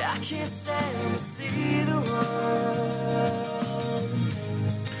 I can't stand to see the world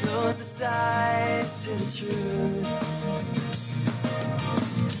close its eyes to the truth.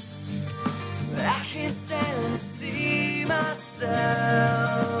 I can't stand to see myself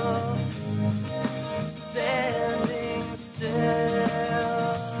standing still.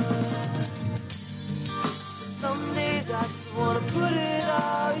 Some days I just wanna put it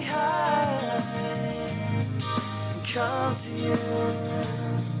all behind and come to you,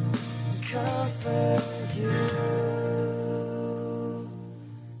 comfort you.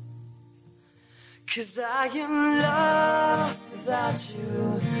 'Cause I am lost without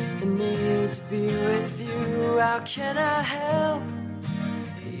you. I need to be with you. How can I help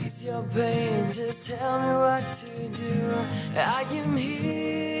ease your pain? Just tell me what to do. I am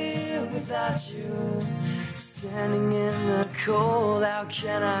here without you, standing in the cold. How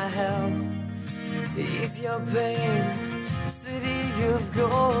can I help ease your pain? City of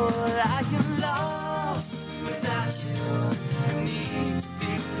gold. I am lost without you. I need to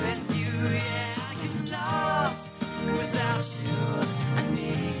be with you. Yeah, I am lost without you. I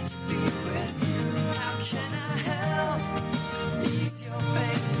need to be with you. How can I help ease your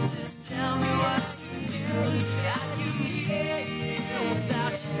pain? Just tell me what to do. I am here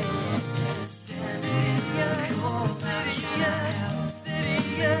without you, standing in your cold.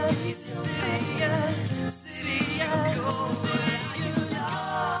 City of ease your pain. City of gold. I am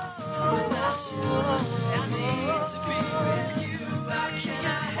lost without you. I need to be with you. I can't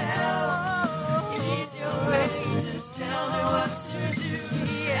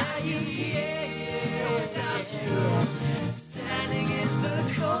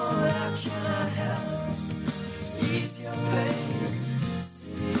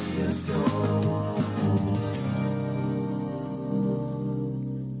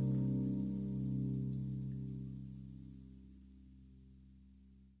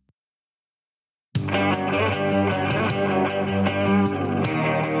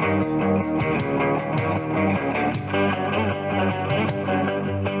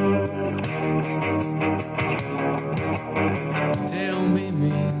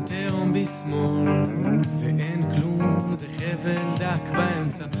דק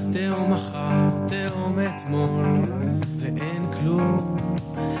באמצע, תהום מחר, תהום אתמול, ואין כלום,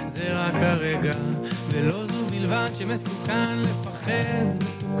 זה רק הרגע, ולא זו בלבד שמסוכן לפחד,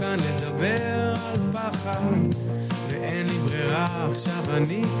 מסוכן לדבר על פחד, ואין לי ברירה, עכשיו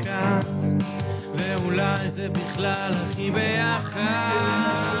אני כאן, ואולי זה בכלל הכי ביחד.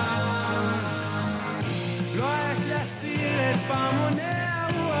 לא עת להסיר את פעמוני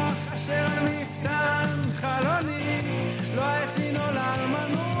הרוח אשר על מפתן חלוני, לא עת לנעול על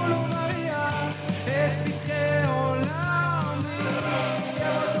מנעול ובריח את פתחי עולמי.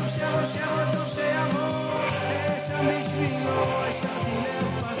 שבו טוב, שבו, שבו טוב שיבוא, שם בשבילו השארתי לב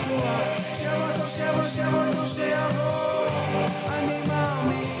פתוח. שבו טוב, שבו, שבו טוב שיבוא, אני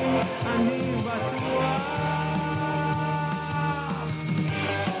מאמין, אני בטוח.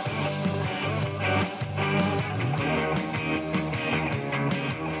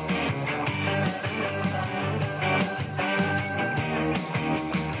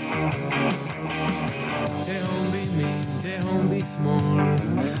 תהום בימין, תהום בשמאל,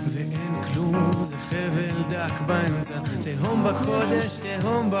 ואין כלום, זה חבל דק באמצע. תהום בקודש,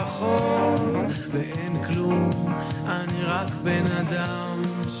 תהום בחול, ואין כלום, אני רק בן אדם,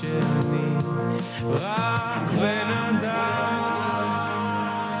 שאני רק בן אדם.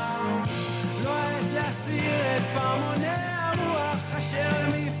 לא עת להסיר את פעמוני הרוח אשר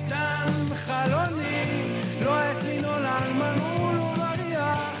מפתן חלוני, לא עת לנעול על מנעול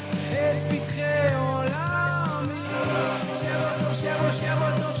ובריח את פתחי עולמי. שבו טוב, שבו, שבו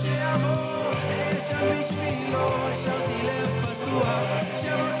טוב שיבוא, שם בשבילו השארתי לב פתוח.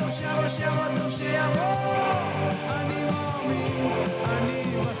 שבו טוב, שבו, שבו טוב שיבוא, אני מאמין, אני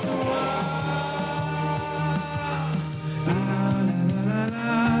בטוח.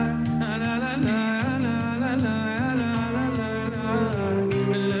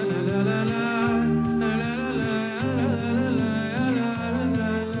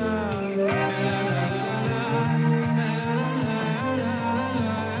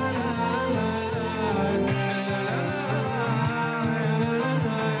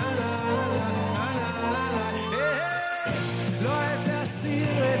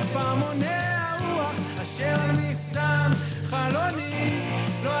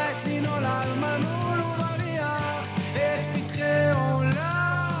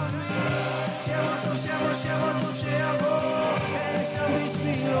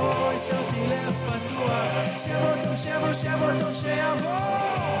 שבו, שבו טוב שיבוא,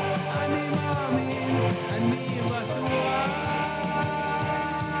 אני מאמין, אני בטוח.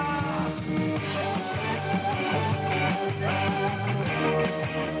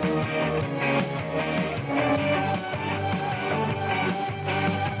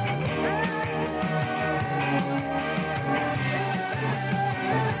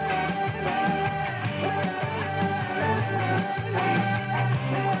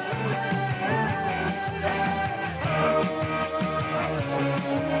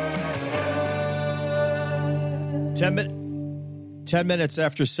 Ten minutes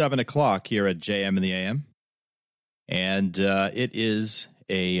after 7 o'clock here at JM in the AM. And it is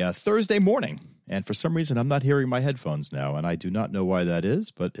a Thursday morning. And for some reason, I'm not hearing my headphones now. And I do not know why that is,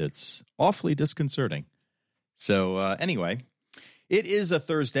 but it's awfully disconcerting. So anyway, it is a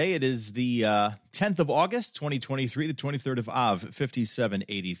Thursday. It is the 10th of August, 2023, the 23rd of Av,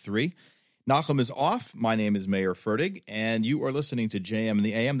 5783. Nachum is off. My name is Meir Fertig, and you are listening to JM in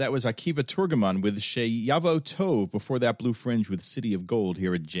the AM. That was Akiva Turgaman with Sheyavo Tov. Before that, Blue Fringe with City of Gold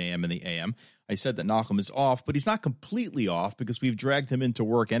here at JM in the AM. I said that Nachum is off, but he's not completely off because we've dragged him into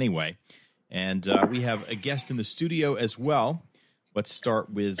work anyway. And we have a guest in the studio as well. Let's start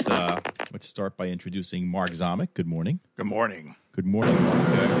by introducing Mark Zamek. Good morning. Good morning. Good morning, Mark.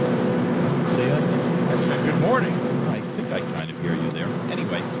 Say that again. I said good morning. I think I kind of hear you there.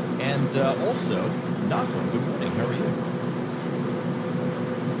 Anyway, and also, Nachum, good morning. How are you?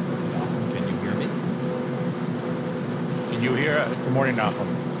 Nachum, can you hear me? Can you hear? Good morning, Nachum.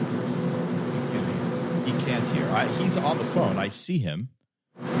 He can't hear. He's on the phone. I see him.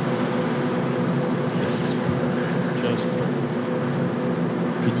 This is just perfect.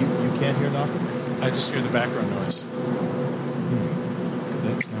 You can't hear Nachum? I just hear the background noise.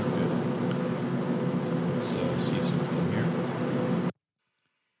 That's not good. Let's see something here.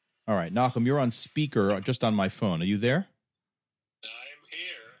 All right, Nachum, you're on speaker just on my phone. Are you there? I'm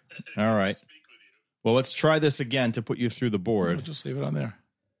here. All right. Well, let's try this again to put you through the board. I'll just leave it on there.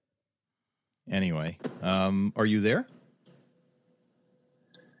 Anyway, are you there?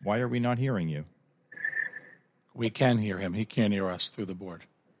 Why are we not hearing you? We can hear him. He can't hear us through the board.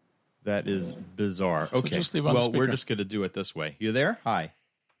 That is bizarre. So Okay. just leave on the well, we're speaker. just going to do it this way. You there? Hi.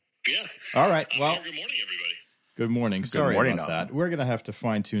 Yeah. All right. Well, good morning, everybody. Good morning. Sorry morning, about that. We're going to have to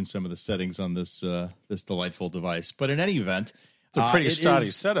fine-tune some of the settings on this this delightful device. But in any event, It's a pretty shoddy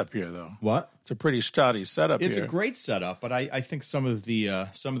setup here, though. What? It's a pretty shoddy setup It's here. a great setup, but I think some of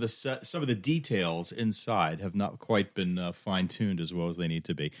the details inside have not quite been fine-tuned as well as they need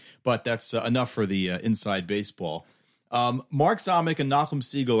to be. But that's enough for the inside baseball. Mark Zamek and Nachum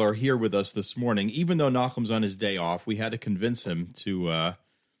Siegel are here with us this morning. Even though Nachum's on his day off, we had to convince him to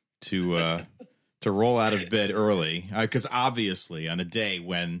roll out of bed early, because obviously on a day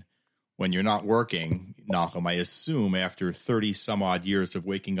when you're not working, Nachum, I assume after 30 some odd years of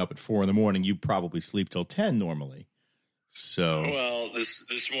waking up at 4 a.m, you probably sleep till 10 normally. So well,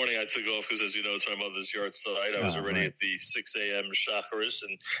 this morning I took off because, as you know, it's my mother's yard side. I was already at the 6 a.m. shacharis,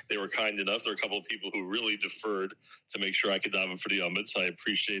 and they were kind enough. There were a couple of people who really deferred to make sure I could daven for the Yomid, so I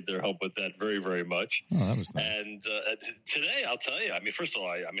appreciate their help with that very, very much. Oh, that was nice. And today, I'll tell you, first of all,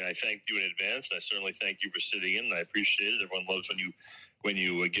 I thank you in advance, and I certainly thank you for sitting in, and I appreciate it. Everyone loves when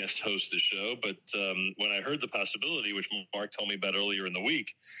you guest host the show. But when I heard the possibility, which Mark told me about earlier in the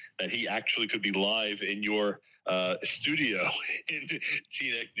week, that he actually could be live in your studio in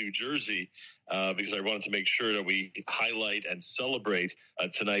Teaneck, New Jersey, because I wanted to make sure that we highlight and celebrate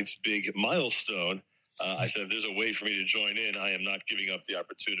tonight's big milestone. I said, if there's a way for me to join in, I am not giving up the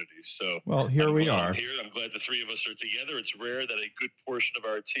opportunity. So, well, here we are. I'm here. I'm glad the three of us are together. It's rare that a good portion of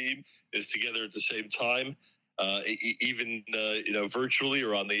our team is together at the same time. Even virtually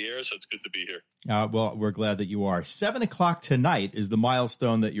or on the air, so it's good to be here. Well, we're glad that you are. 7 o'clock tonight is the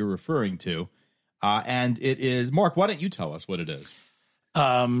milestone that you're referring to, and it is. Mark, why don't you tell us what it is?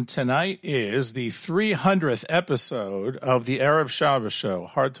 Tonight is the 300th episode of the Erev Shabbos show.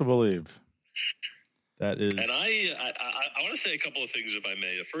 Hard to believe. That is. And I want to say a couple of things, if I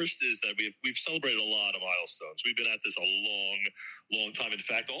may. The first is that we've celebrated a lot of milestones. We've been at this a long time. In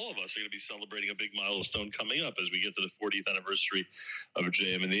fact, all of us are going to be celebrating a big milestone coming up as we get to the 40th anniversary of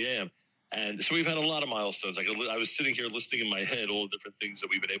JM and the AM. And so we've had a lot of milestones. I was sitting here listening in my head all the different things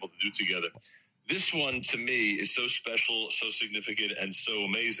that we've been able to do together. This one, to me, is so special, so significant, and so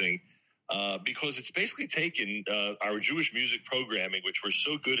amazing. Because it's basically taken our Jewish music programming, which we're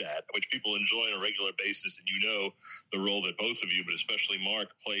so good at, which people enjoy on a regular basis, and you know the role that both of you, but especially Mark,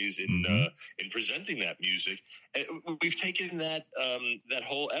 plays in presenting that music. And we've taken that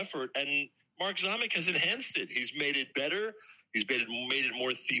whole effort, and Mark Zamek has enhanced it. He's made it better. He's made it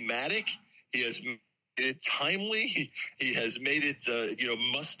more thematic. He has made it timely. He has made it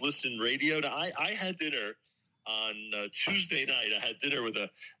must-listen radio. Now, I had dinner on Tuesday night. I had dinner with a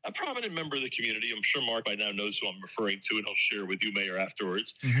prominent member of the community. I'm sure Mark by now knows who I'm referring to, and he'll share with you, Mayor,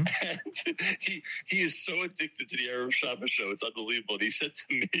 afterwards. Mm-hmm. And he is so addicted to the Erev Shabbos show. It's unbelievable. And he said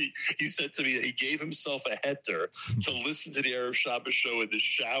to me that he gave himself a heter to listen to the Erev Shabbos show in the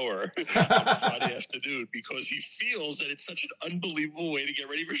shower on Friday afternoon because he feels that it's such an unbelievable way to get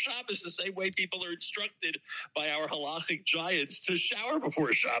ready for Shabbos, the same way people are instructed by our halachic giants to shower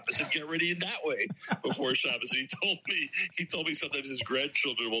before Shabbos and get ready in that way before Shabbos. And he told me sometimes his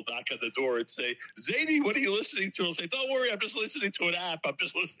grandchildren will knock on the door and say, Zadie, what are you listening to? I'll say, don't worry, I'm just listening to an app.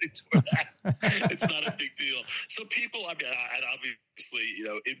 It's not a big deal. So people, and obviously,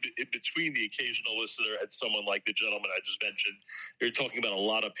 in between the occasional listener and someone like the gentleman I just mentioned, you're talking about a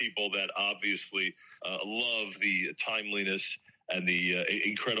lot of people that obviously love the timeliness and the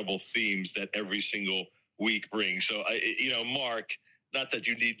incredible themes that every single week brings. So, Mark, not that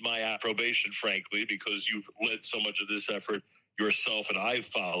you need my approbation, frankly, because you've led so much of this effort yourself and I've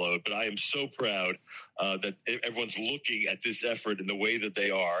followed, but I am so proud that everyone's looking at this effort in the way that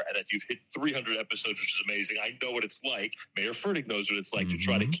they are and that you've hit 300 episodes, which is amazing. I know what it's like. Mayor Fertig knows what it's like to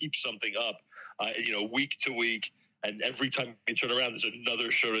try to keep something up, week to week. And every time you turn around, there's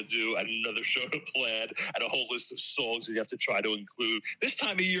another show to do, and another show to plan, and a whole list of songs that you have to try to include. This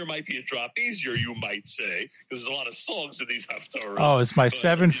time of year might be a drop easier, you might say, because there's a lot of songs in these haftarahs. Oh, it's my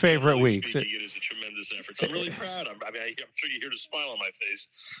 7 favorite weeks. It is a tremendous effort. So I'm really proud. I'm sure you hear the smile on my face.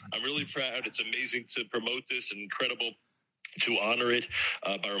 I'm really proud. It's amazing to promote this and incredible to honor it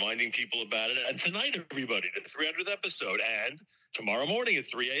by reminding people about it. And tonight, everybody, the 300th episode, and tomorrow morning at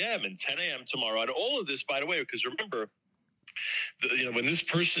 3 a.m. and 10 a.m. tomorrow. And all of this, by the way, because remember, when this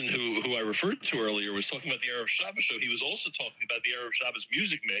person who I referred to earlier was talking about the Erev Shabbos show, he was also talking about the Erev Shabbos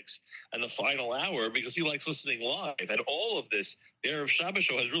music mix and the final hour because he likes listening live. And all of this, the Erev Shabbos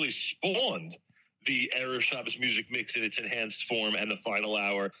show has really spawned the Erev Shabbos music mix in its enhanced form and the final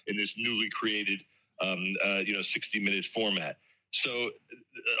hour in this newly created 60-minute format. So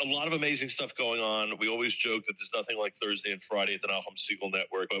a lot of amazing stuff going on. We always joke that there's nothing like Thursday and Friday at the Nachum Siegel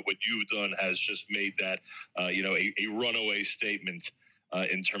Network, but what you've done has just made that, a runaway statement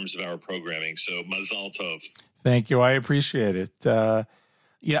in terms of our programming. So Mazal Tov. Thank you. I appreciate it. Yeah,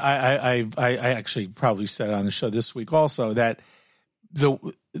 I actually probably said on the show this week also that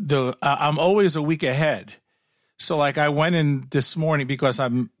I'm always a week ahead. So like I went in this morning because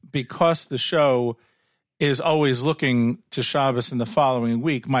the show is always looking to Shabbos in the following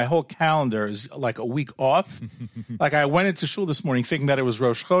week. My whole calendar is like a week off. Like I went into shul this morning thinking that it was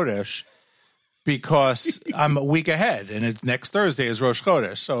Rosh Chodesh because I'm a week ahead and next Thursday is Rosh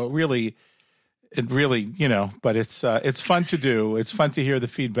Chodesh. So it really, but it's fun to do. It's fun to hear the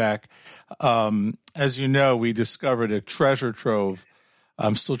feedback. As you know, we discovered a treasure trove.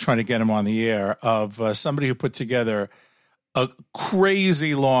 I'm still trying to get him on the air of somebody who put together a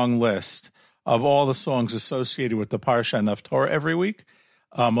crazy long list of all the songs associated with the Parsha and the Torah every week.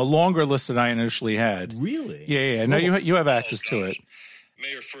 A longer list than I initially had. Really? Yeah. No, you have access to it.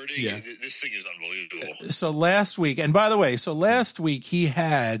 Mayor Fertig, this thing is unbelievable. So last week, and by the way, he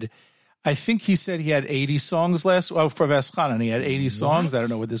had, I think he said he had 80 songs for Veschanan. He had 80 songs. I don't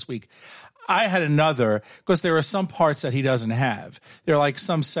know what this week. I had another, because there are some parts that he doesn't have. There are like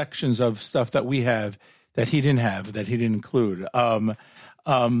some sections of stuff that we have that he didn't have, that he didn't include.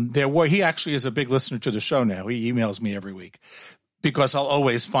 He actually is a big listener to the show now. He emails me every week because I'll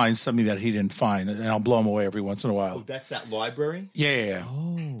always find something that he didn't find, and I'll blow him away every once in a while. Oh, that's that library? Yeah.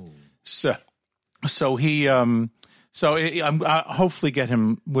 Oh. So he, I'm hopefully get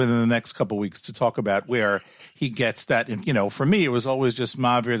him within the next couple of weeks to talk about where he gets that. And, for me, it was always just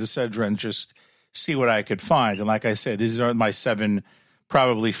Mavir the Sedra and just see what I could find. And like I said, these are my 7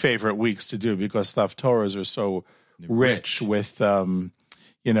 probably favorite weeks to do because the Torahs are so rich with, with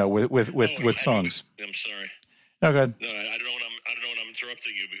songs. I'm sorry. No, good. No, I don't know when I'm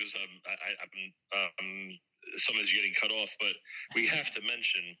interrupting you because somebody's getting cut off. But we have to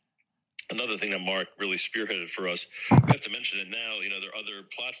mention another thing that Mark really spearheaded for us. We have to mention that now. There are other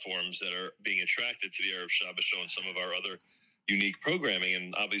platforms that are being attracted to the Erev Shabbos show and some of our other unique programming.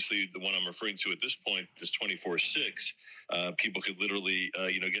 And obviously, the one I'm referring to at this point is 24/6. People could literally,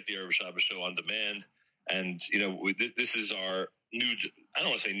 get the Erev Shabbos show on demand. And this is our new, I don't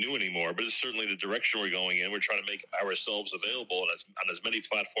want to say new anymore, but it's certainly the direction we're going in. We're trying to make ourselves available on as many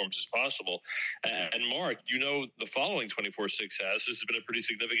platforms as possible. And Mark, the following 24/6 this has been a pretty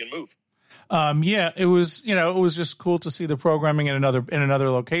significant move. It was just cool to see the programming in another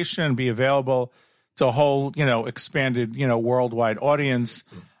location and be available to a whole, expanded, worldwide audience.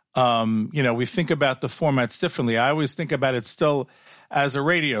 We think about the formats differently. I always think about it still as a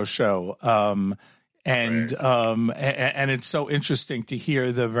radio show. And it's so interesting to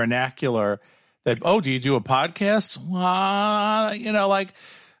hear the vernacular that, do you do a podcast?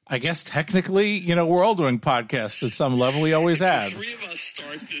 I guess technically, we're all doing podcasts at some level. We always have. The 3 of us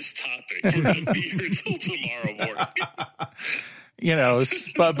start this topic. We're going to be here until tomorrow morning.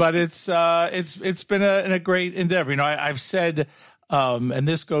 But it's been a great endeavor. I've said, and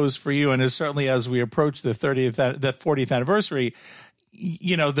this goes for you, and certainly as we approach the 40th anniversary,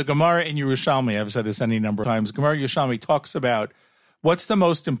 the Gemara in Yerushalmi, I've said this any number of times, Gemara Yerushalmi talks about what's the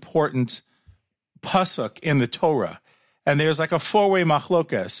most important pasuk in the Torah. And there's like a 4-way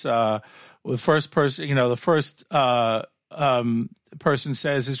machlokes. The first person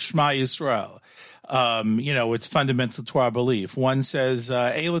says it's Shema Yisrael. It's fundamental to our belief. One says,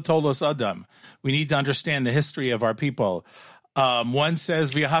 Eila tolos Adam. We need to understand the history of our people. One says,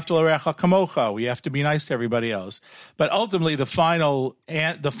 V'yahavta l'recha kamocha. We have to be nice to everybody else. But ultimately, the final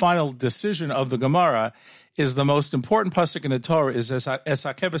decision of the Gemara is the most important pasuk in the Torah is es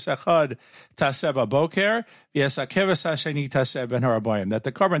hakeves echad taseh b'boker v'es hakeves hasheni taseh ben harabayim. That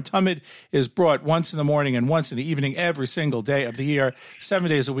the korban tamid is brought once in the morning and once in the evening every single day of the year, 7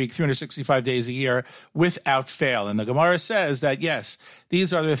 days a week, 365 days a year, without fail. And the Gemara says that yes,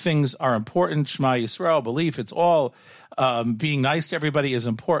 these other things are important. Shema Yisrael, belief, it's all being nice to everybody is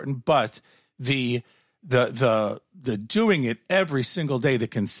important, but the doing it every single day, the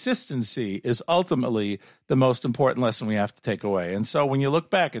consistency is ultimately the most important lesson we have to take away. And so when you look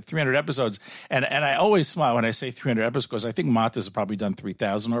back at 300 episodes, and I always smile when I say 300 episodes because I think Mott has probably done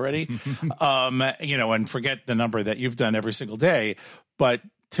 3,000 already, and forget the number that you've done every single day. But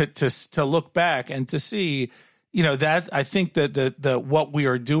to look back and to see, that I think that the what we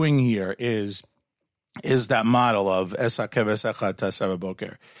are doing here is that model of es hakeves echad taseh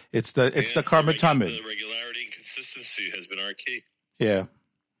b'boker. It's the korban tamid. The regularity and consistency has been our key. Yeah.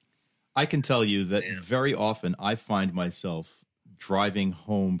 I can tell you that very often I find myself driving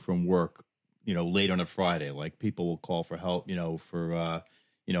home from work, late on a Friday. Like people will call for help, for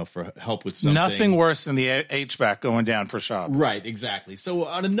help with something. Nothing worse than the HVAC going down for Shabbos. Right, exactly. So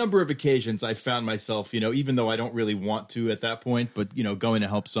on a number of occasions, I found myself, even though I don't really want to at that point, but, going to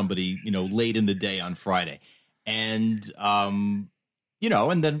help somebody, late in the day on Friday. And, and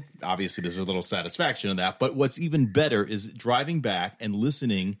then obviously there's a little satisfaction in that. But what's even better is driving back and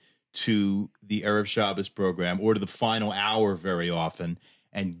listening to the Erev Shabbos program or to the final hour very often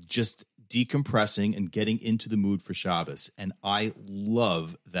and just decompressing and getting into the mood for Shabbos. And I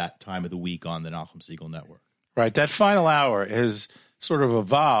love that time of the week on the Nachum Segal Network. Right. That final hour is sort of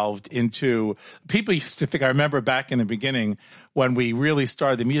evolved into, people used to think, I remember back in the beginning when we really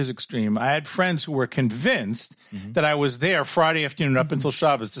started the music stream, I had friends who were convinced that I was there Friday afternoon up until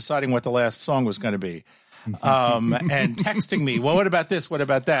Shabbos deciding what the last song was going to be. And texting me, well, what about this? What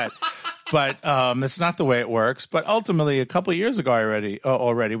about that? But that's not the way it works. But ultimately, a couple of years ago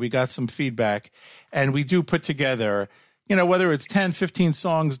already, we got some feedback, and we do put together, whether it's 10, 15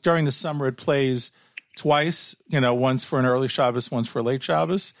 songs during the summer, it plays twice, once for an early Shabbos, once for a late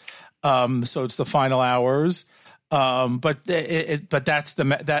Shabbos. So it's the final hours. But that's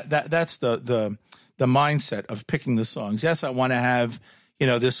the mindset of picking the songs. Yes, I want to have,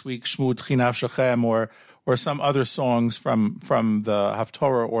 this week Shmu Tchinav Shechem or some other songs from the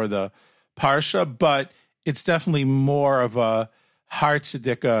Haftorah or the Parsha, but it's definitely more of a Har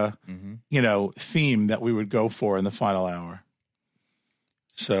Tzedekah, theme that we would go for in the final hour.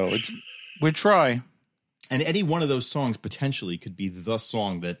 So we try. And any one of those songs potentially could be the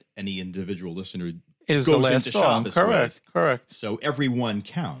song that any individual listener is goes the last into song. Shabbos with. Correct. So every one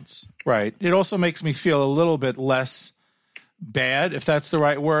counts. Right. It also makes me feel a little bit less bad, if that's the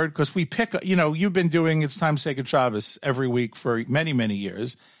right word, because we pick, you've been doing It's Time to Say Good Shabbos every week for many, many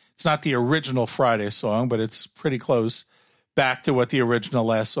years. It's not the original Friday song, but it's pretty close back to what the original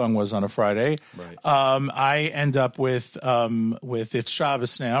last song was on a Friday. Right. I end up with It's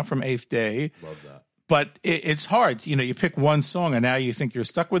Shabbos Now from Eighth Day. Love that. But it's hard. You pick one song and now you think you're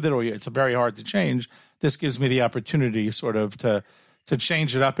stuck with it, or it's very hard to change. This gives me the opportunity sort of to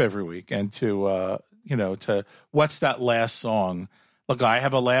change it up every week and to what's that last song? Look, I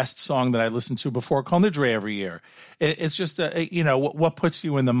have a last song that I listen to before Kol Nidre every year. It's just, what puts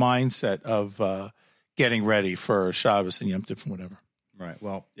you in the mindset of getting ready for Shabbos and Yom Tov and whatever. Right.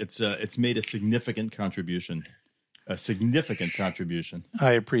 Well, it's made a significant contribution.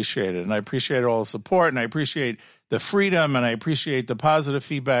 I appreciate it. And I appreciate all the support, and I appreciate the freedom, and I appreciate the positive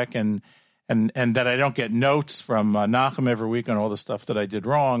feedback, and that I don't get notes from Nachum every week on all the stuff that I did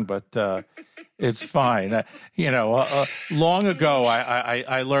wrong, but it's fine. Long ago,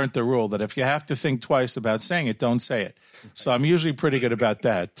 I learned the rule that if you have to think twice about saying it, don't say it. So I'm usually pretty good about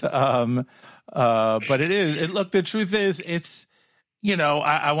that. But look, the truth is, it's,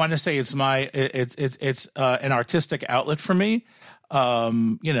 I want to say it's it's an artistic outlet for me.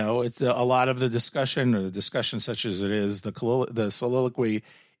 It's a lot of the discussion such as it is, the soliloquy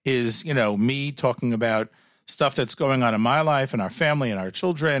is, me talking about stuff that's going on in my life and our family and our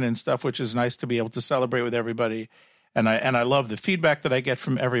children and stuff, which is nice to be able to celebrate with everybody. And I love the feedback that I get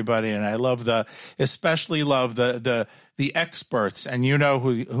from everybody, and I especially love the experts. And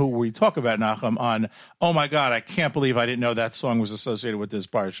who we talk about, Nachum, on, oh my God, I can't believe I didn't know that song was associated with this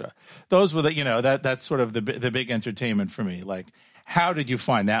parsha. Those were that's sort of the big entertainment for me. Like, how did you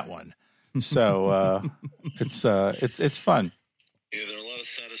find that one? So it's fun. Yeah, there are a lot of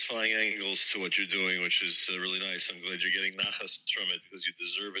satisfying angles to what you're doing, which is really nice. I'm glad you're getting nachas from it because you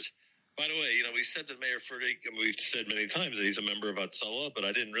deserve it. By the way, we said that Mayor Fertig, and we've said many times that he's a member of Hatzalah, but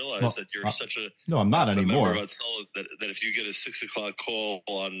I didn't realize that you're such a no, I'm not anymore. Member of Hatzalah that if you get a 6 o'clock call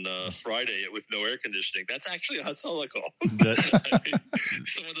on Friday with no air conditioning, that's actually a Hatzalah call.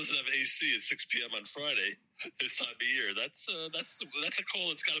 Someone doesn't have AC at 6 p.m. on Friday this time of year. That's a call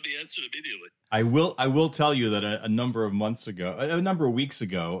that's got to be answered immediately. I will tell you that a number of weeks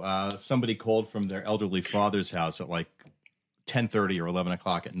ago, somebody called from their elderly father's house at like 10:30 or 11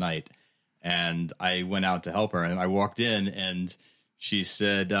 o'clock at night. And I went out to help her, and I walked in, and she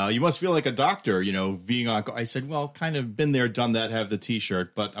said, you must feel like a doctor, being on. I said, well, kind of been there, done that, have the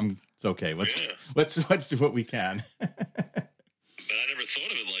T-shirt, but it's okay. Let's do what we can. But I never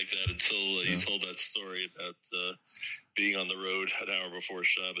thought of it like that until you told that story about being on the road an hour before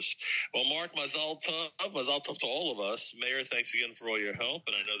Shabbos. Well, Mark, Mazal Tov to all of us. Mayor, thanks again for all your help.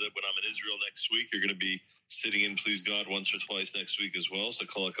 And I know that when I'm in Israel next week, you're going to be sitting in, please God, once or twice next week as well. So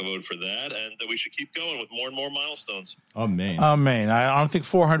kol hakavod for that. And we should keep going with more and more milestones. Amen. I don't think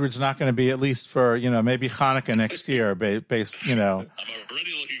 400 is not going to be, at least for, maybe Hanukkah next year, based, I'm already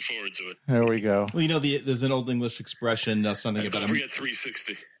looking forward to it. There we go. Well, there's an old English expression, something about... Don't forget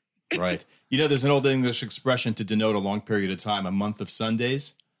 360. Right. There's an old English expression to denote a long period of time, a month of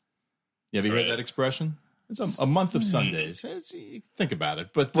Sundays. Have you heard that expression? It's a month of Sundays. Think about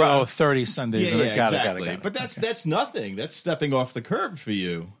it. But 30 Sundays. Yeah, Got exactly. it. But that's nothing. That's stepping off the curb for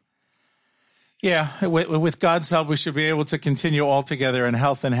you. Yeah, with God's help, we should be able to continue all together in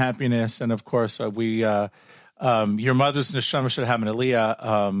health and happiness. And of course, your mother's neshama should have an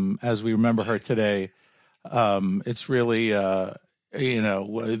aliyah as we remember her today. It's really,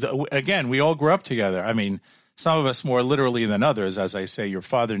 again, we all grew up together. I mean, some of us more literally than others. As I say, your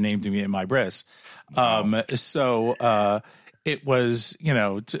father named me in my bris. It was,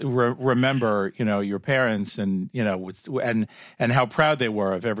 to remember, your parents and, and how proud they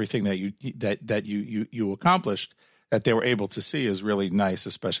were of everything that you accomplished, that they were able to see is really nice,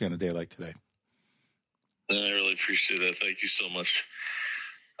 especially on a day like today. I really appreciate that. Thank you so much.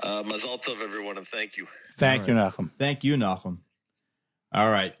 Mazal tov, everyone, and thank you. Thank you, Nachum. Thank you, Nachum.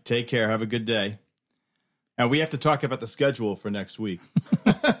 All right. Take care. Have a good day. And we have to talk about the schedule for next week.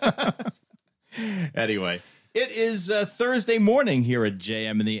 Anyway. It is Thursday morning here at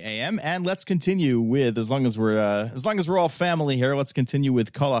JM in the AM, and let's continue with, as long as we're all family here, let's continue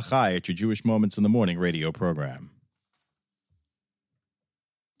with Kol Achai at your Jewish Moments in the Morning radio program.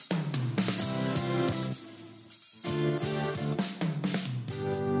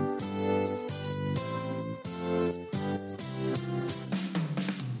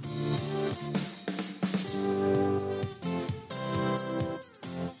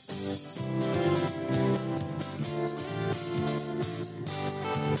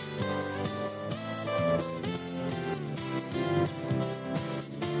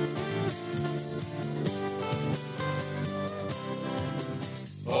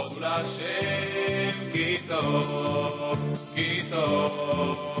 Hashem ki tov, ki tov,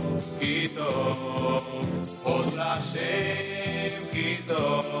 ki tov. Od Hashem ki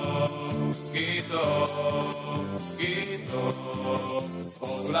tov, ki tov, ki tov.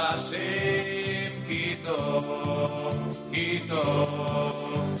 Od Hashem ki tov, ki tov,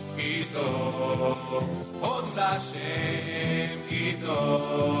 ki tov. Od Hashem ki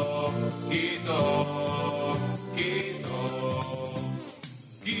tov, ki tov, ki tov.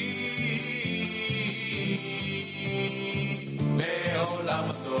 לעולם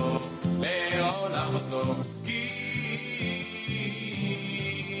טוב, לעולם טוב, כי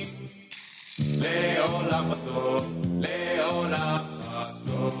לעולם טוב, לעולם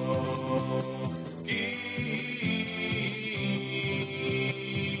טוב, כי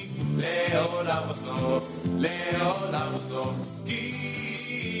לעולם טוב, לעולם טוב, כי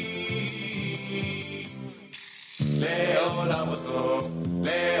לעולם טוב,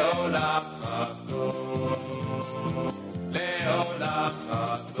 לעולם טוב. לעולם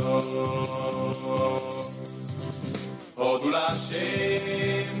חסדו הודו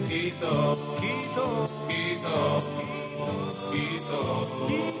להשם כי טוב, כי טוב, כי טוב, כי טוב,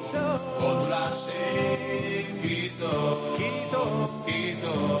 הודו להשם כי טוב, כי טוב, כי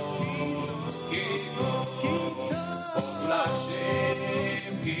טוב, כי טוב, הודו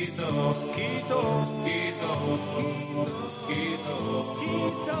להשם כי טוב, כי טוב, כי טוב, כי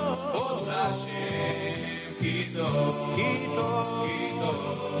טוב, הודו להשם Quito, Quito, Quito,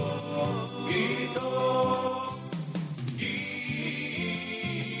 Quito,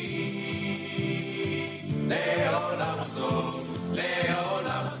 לעולם טוב,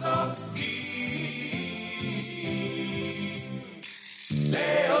 לעולם טוב,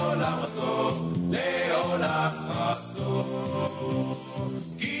 לעולם טוב, לעולם חסדו,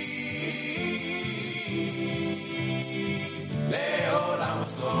 לעולם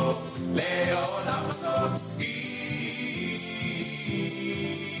טוב, לעולם טוב.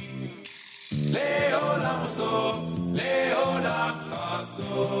 לעולם טוב, לעולם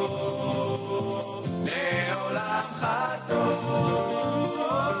חסדו, לעולם חסדו.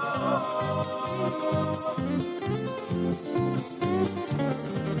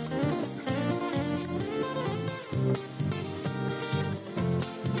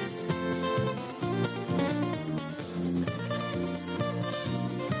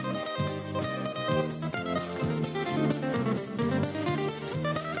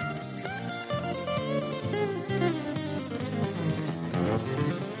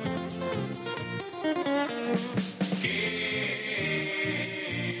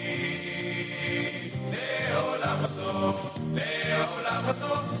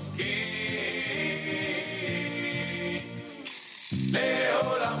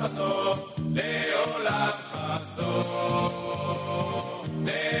 לעולם טוב, לעולם חסדו,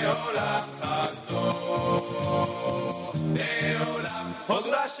 לעולם חסדו, לעולם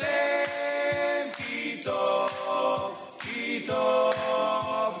הודו להשם כי טוב, כי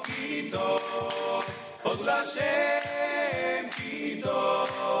טוב, כי טוב, הודו להשם כי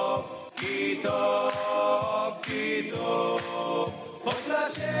טוב, כי טוב, כי טוב, הודו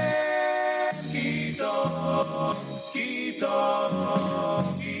להשם כי טוב, כי טוב,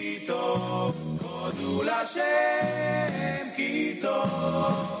 כי טוב,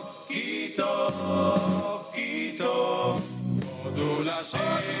 כי טוב, כי טוב, הודו לשם,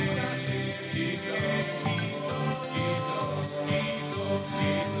 כי טוב, כי טוב, כי טוב,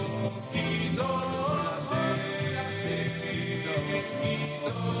 כי טוב, כי טוב,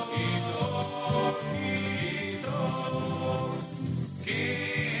 כי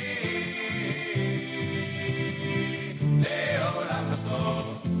טוב,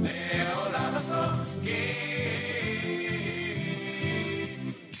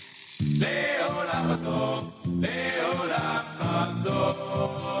 לעולם הטוב, לעולם חסדו,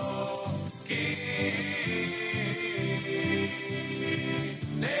 כי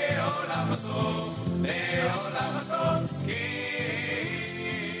לעולם הטוב, לעולם הטוב, כי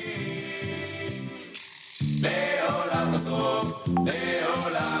לעולם הטוב,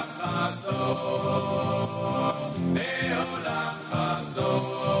 לעולם חסדו, לעולם חסדו.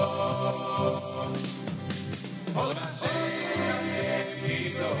 עוד השם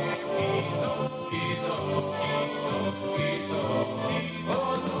כי טוב, כי טוב, כי טוב, כי טוב, כי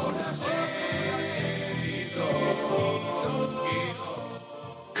טוב, עוד השם כי טוב, כי טוב.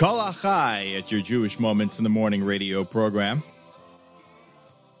 Kol Achai at your Jewish Moments in the Morning radio program.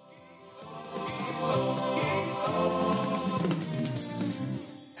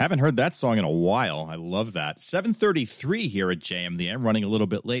 Haven't heard that song in a while. I love that. 7:33 here at JM the AM, running a little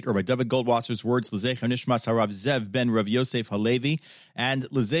bit late. Or by David Goldwasser's words, L'zecher Nishmas Harav Zev ben Rav Yosef Halevi, and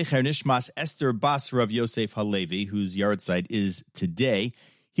L'zecher Nishmas Esther Bas Rav Yosef Halevi, whose yahrzeit is today.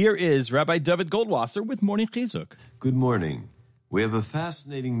 Here is Rabbi David Goldwasser with Morning Chizuk. Good morning. We have a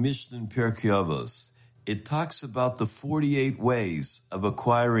fascinating Mishnah in Pirkei Avos. It talks about the 48 ways of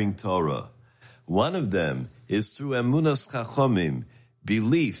acquiring Torah. One of them is through Emunas Chachomim,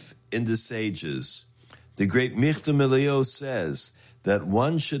 belief in the sages. The great Michtam Elio says that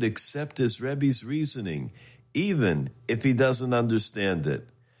one should accept his Rebbe's reasoning, even if he doesn't understand it.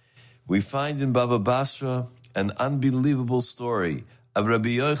 We find in Bava Basra an unbelievable story of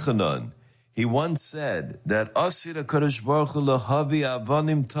Rabbi Yochanan. He once said that Asir HaKadosh Baruch Hu lahavi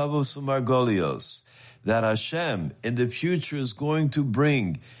avanim tavos umargolios, that Hashem in the future is going to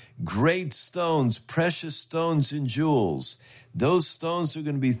bring great stones, precious stones and jewels. Those stones are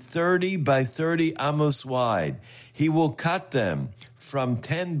going to be 30 by 30 amos wide. He will cut them from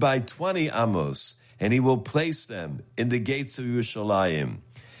 10 by 20 amos, and he will place them in the gates of Yerushalayim.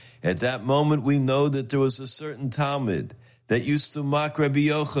 At that moment, we know that there was a certain Talmud that used to mock Rabbi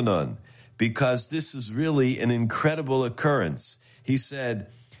Yochanan, because this is really an incredible occurrence. He said,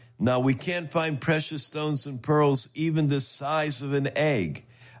 now we can't find precious stones and pearls even the size of an egg,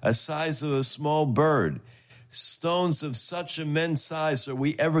 a size of a small bird. Stones of such immense size, are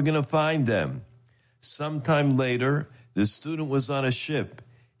we ever going to find them? Sometime later, the student was on a ship.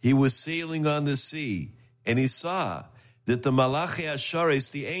 He was sailing on the sea, and he saw that the Malachi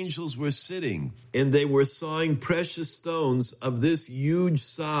Asharis, the angels, were sitting, and they were sawing precious stones of this huge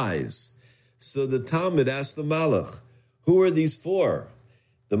size. So the Talmud asked the Malach, who are these for?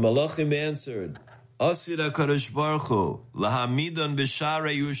 The Malachim answered, Asir HaKadosh Baruch Hu, lahamidon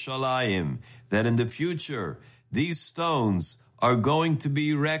b'sharei Yerushalayim, that in the future, these stones are going to be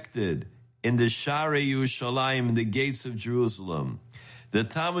erected in the Sharei Yerushalayim, in the gates of Jerusalem. The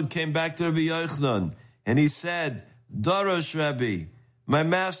Talmud came back to Rabbi Yochanan, and he said, Dorosh Rabbi, my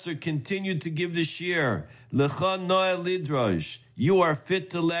master continued to give the shiur, Lecha noah lidrosh, you are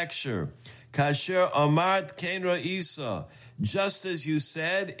fit to lecture. Kasher amart ken ra'isa, just as you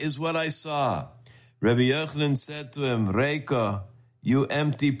said is what I saw. Rabbi Yochanan said to him, Reika, you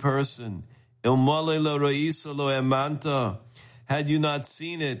empty person, ilmole lo ra'isa lo emanta, had you not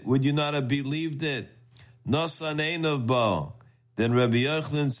seen it, would you not have believed it? Nosan einov bo. Then Rabbi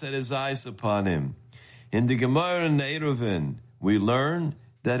Yochanan set his eyes upon him. In the Gemara in Eruvin, we learn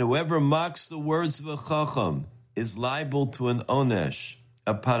that whoever mocks the words of a chacham is liable to an onesh,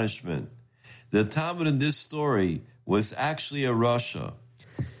 a punishment. The Talmud in this story was actually a rasha.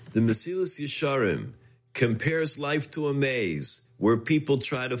 The Mesilas Yesharim compares life to a maze where people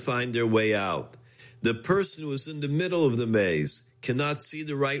try to find their way out. The person who is in the middle of the maze cannot see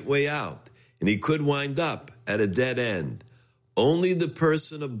the right way out, and he could wind up at a dead end. Only the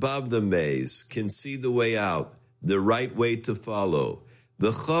person above the maze can see the way out, the right way to follow.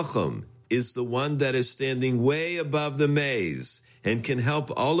 The Chacham is the one that is standing way above the maze and can help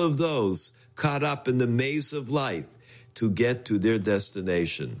all of those caught up in the maze of life to get to their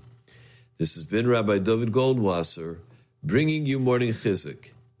destination. This has been Rabbi David Goldwasser bringing you Morning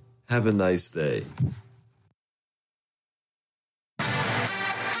Chizuk. Have a nice day.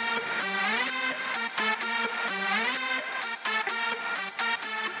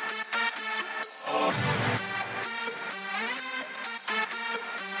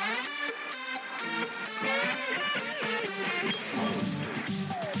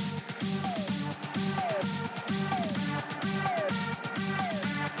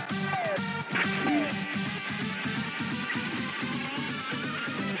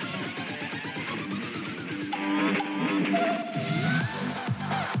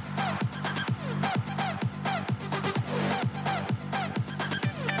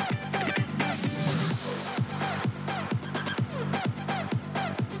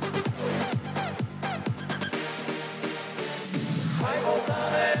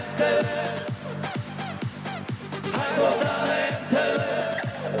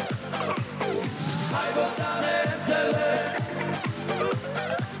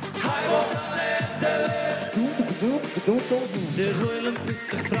 Der Ruhlen tut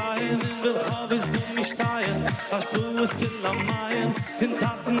sich freien, in Wilchau ist du nicht steien. Hast du es kill am Maien, in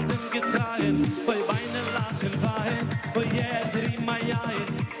Taten dem Getreien. Bei Beinen lachen wein, bei Jäser in Majain.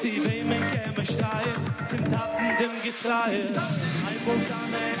 Sie wehmen käme schreien, in Taten dem Getreien. Ein Bund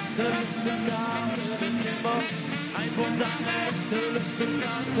an Äxte, zum Garten in Himmel. Ein Bund an Äxte, zum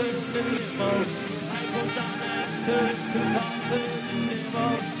Garten in Himmel. Ein Bund an Äxte, zum Garten in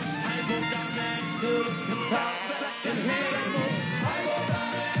Himmel. Ein Bund an Äxte, zum Garten in Himmel. Ein Bund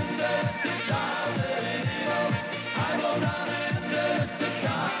an Äxte, zum Garten in Himmel. Ein Bund an Äxte, zum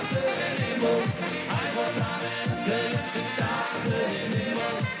Garten in Himmel. Ein Bund an Äxte, zum Garten in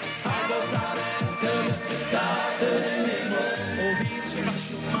Himmel. Ein Bund an Äxte, zum Garten in Himmel. Oh, wie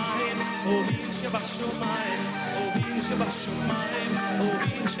Shabashumayim, oh, wie Shabashumayim, oh, wie Shabashumayim, oh,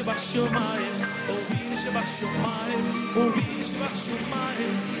 wie Shabashumayim, oh, wie Shabashumayim, oh, wie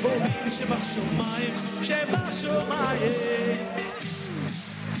Shabashumayim, oh, wie Shabashumayim, Shabashumayim.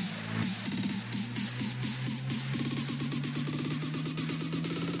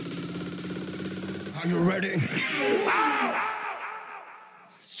 Are you ready?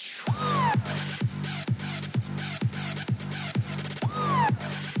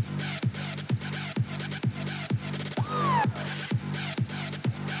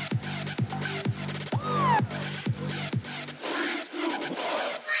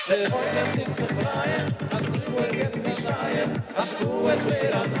 Der Heulen sind zu freien, hast du es jetzt nicht schreien, hast du es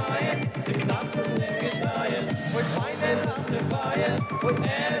wieder nein, zum Daten nicht geschreien, und meine Lachen weihen, und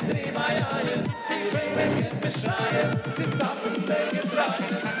es riemaien, sie bringen mit beschreien, zum Daten nicht geschreien.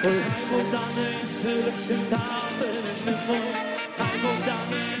 Und ein Modane zurück zum Tafel in Nimmel, ein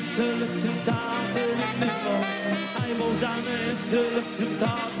Modane zurück zum Tafel in Nimmel, ein Modane zurück zum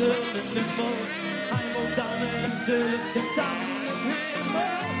Tafel in Nimmel, ein Modane zurück zum Tafel in Nimmel.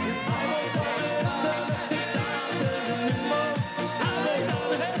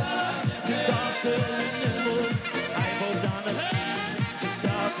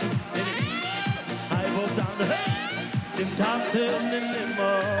 Taten in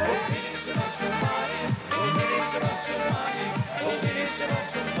Limo.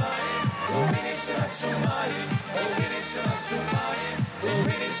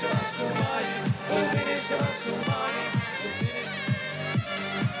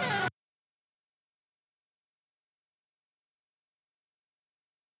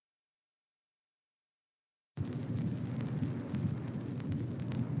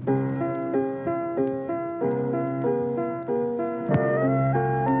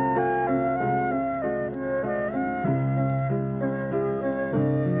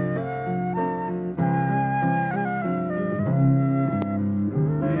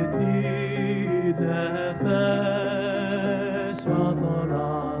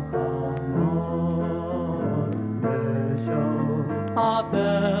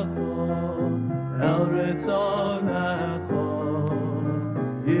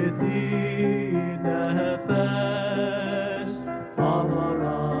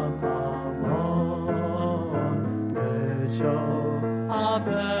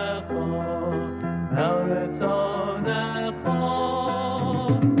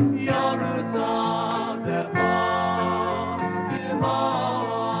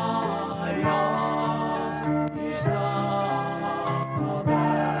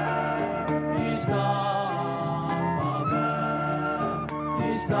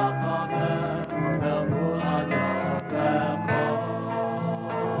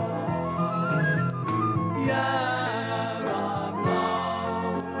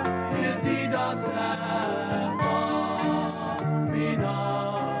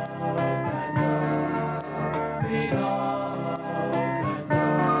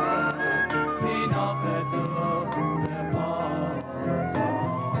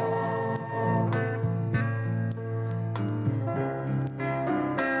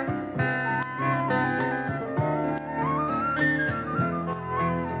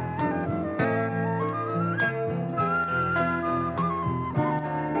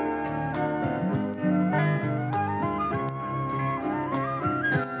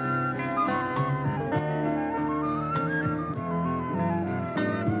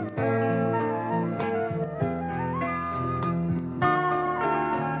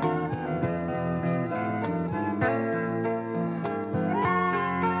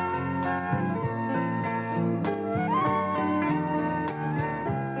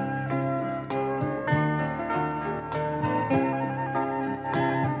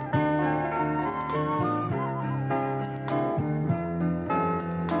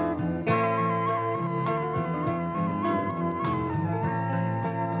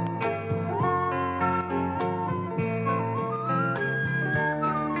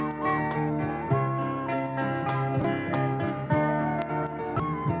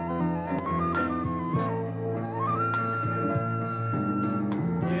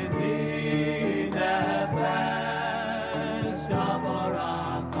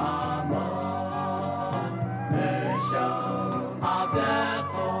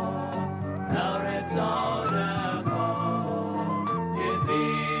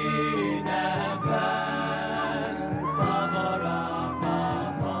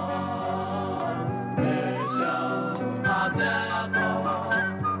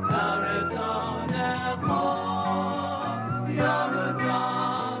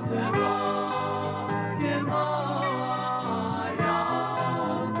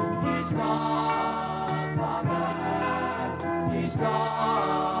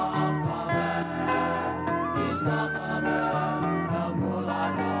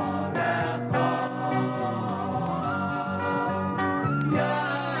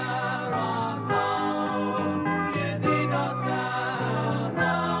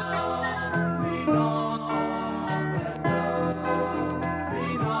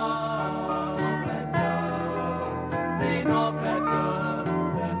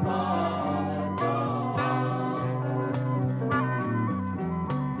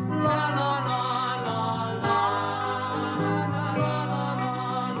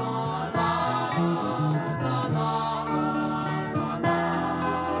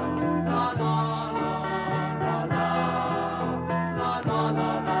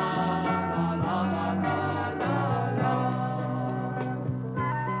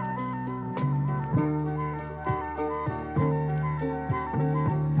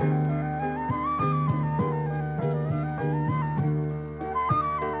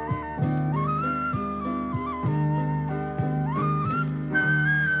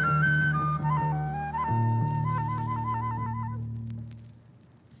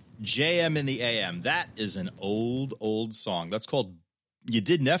 JM in the AM. That is an old song. That's called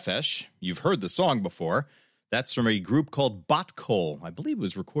Yedid Nefesh. You've heard the song before. That's from a group called Bat Kol. I believe it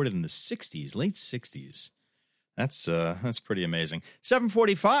was recorded in the 60s, late 60s. That's pretty amazing.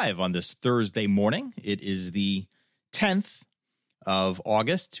 7:45 on this Thursday morning. It is the 10th of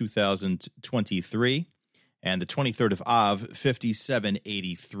August, 2023, and the 23rd of Av,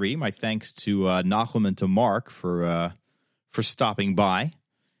 5783. My thanks to Nachum and to Mark for stopping by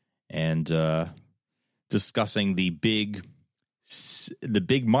and discussing the big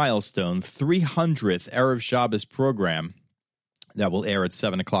milestone 300th Erev Shabbos program that will air at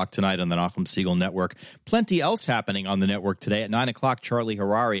 7 o'clock tonight on the Nachum Segal Network. Plenty else happening on the network today. At 9 o'clock, Charlie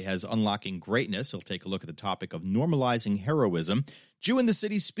Harari has Unlocking Greatness. He'll take a look at the topic of normalizing heroism. Jew in the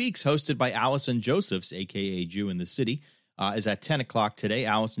City Speaks, hosted by Allison Josephs, a.k.a. Jew in the City, is at 10 o'clock today.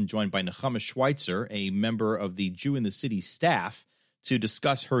 Allison joined by Nechama Schweitzer, a member of the Jew in the City staff, to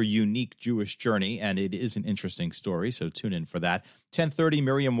discuss her unique Jewish journey, and it is an interesting story, so tune in for that. 10:30,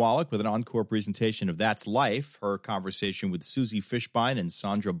 Miriam Wallach with an encore presentation of That's Life, her conversation with Susie Fishbein and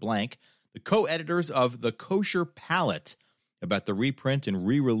Sandra Blank, the co-editors of The Kosher Palette, about the reprint and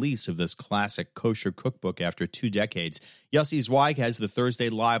re-release of this classic kosher cookbook after 2 decades. Yossi Zweig has the Thursday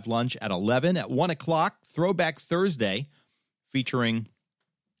live lunch at 11. At 1 o'clock, Throwback Thursday, featuring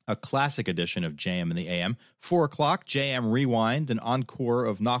a classic edition of JM in the AM. 4 o'clock, JM Rewind, an encore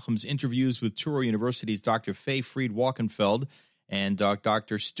of Nachum's interviews with Touro University's Dr. Faye Fried-Walkenfeld and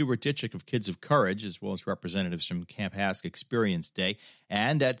Dr. Stuart Ditchik of Kids of Courage, as well as representatives from Camp Hask Experience Day.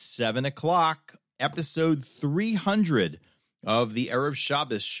 And at 7 o'clock, episode 300 of the Erev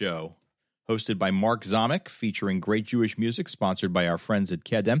Shabbos show, hosted by Mark Zamek, featuring great Jewish music, sponsored by our friends at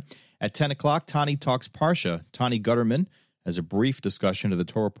Kedem. At 10 o'clock, Tani Talks Parsha. Tani Gutterman has a brief discussion of the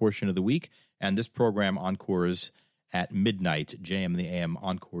Torah portion of the week, and this program encores at midnight. JM in the AM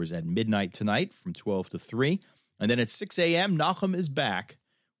encores at midnight tonight from 12 to 3. And then at 6 a.m., Nachum is back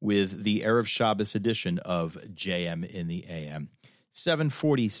with the Erev Shabbos edition of JM in the AM.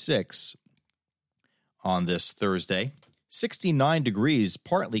 7:46 on this Thursday. 69 degrees,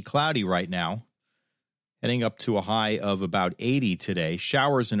 partly cloudy right now, heading up to a high of about 80 today.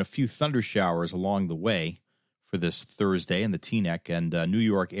 Showers and a few thunder showers along the way for this Thursday in the Teaneck and New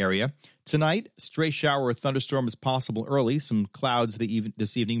York area. Tonight, stray shower or thunderstorm is possible early. Some clouds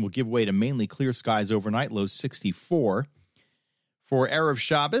this evening will give way to mainly clear skies overnight, low 64. For Erev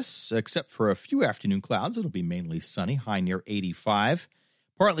Shabbos, except for a few afternoon clouds, it'll be mainly sunny, high near 85.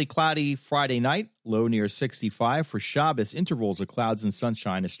 Partly cloudy Friday night, low near 65. For Shabbos, intervals of clouds and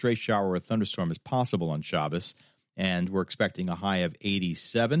sunshine. A stray shower or thunderstorm is possible on Shabbos, and we're expecting a high of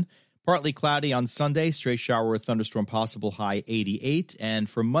 87. Partly cloudy on Sunday, stray shower or thunderstorm possible, high 88. And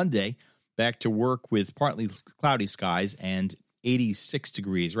for Monday, back to work with partly cloudy skies and 86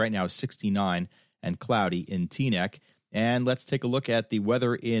 degrees. Right now, 69 and cloudy in Teaneck. And let's take a look at the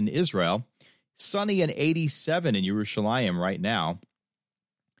weather in Israel. Sunny and 87 in Yerushalayim right now.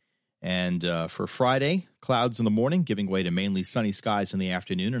 And for Friday, clouds in the morning, giving way to mainly sunny skies in the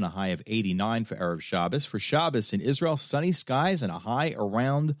afternoon, and a high of 89 for Erev Shabbos. For Shabbos in Israel, sunny skies and a high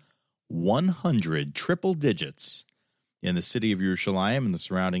around 100, triple digits, in the city of Yerushalayim and the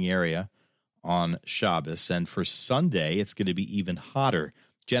surrounding area on Shabbos. And for Sunday, it's going to be even hotter.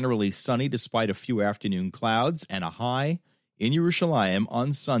 Generally sunny despite a few afternoon clouds, and a high in Yerushalayim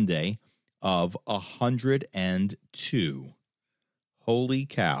on Sunday of 102. Holy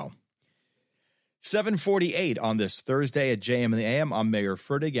cow. 7:48 on this Thursday at JM in the AM. I'm Mayor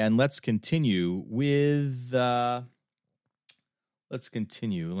Fertig, and let's continue with... Let's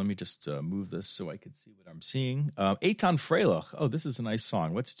continue. Let me just move this so I can see what I'm seeing. Eitan Freilich. Oh, this is a nice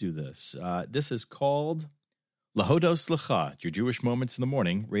song. Let's do this. This is called Lahodos Lecha, your Jewish Moments in the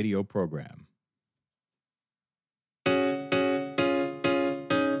Morning radio program.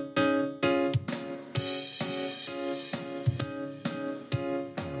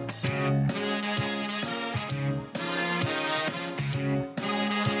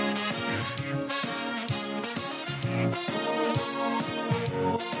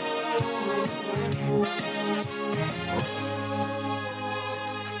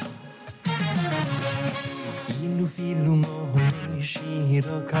 Filu mohli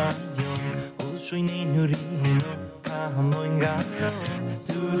shiro kayon Ushoy ninurino kamoin galo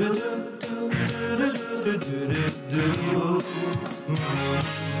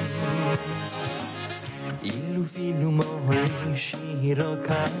Ilu filu mohli shiro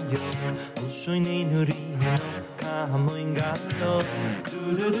kayon Ushoy ninurino kamoin galo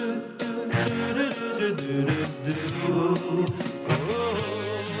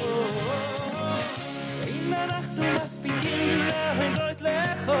אנחנו מספיקים להודות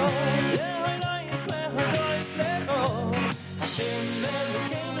לך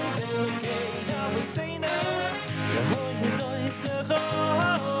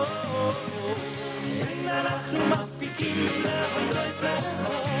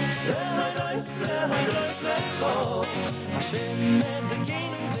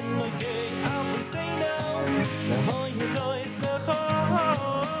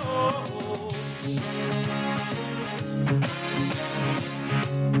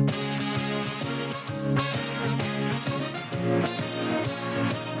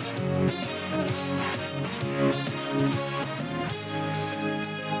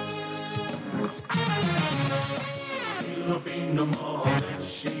fino mole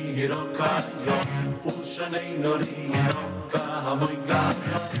shirokayo ushane norino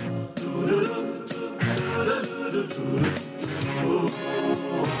kahamoigayo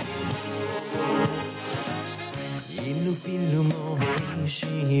Inu fino mole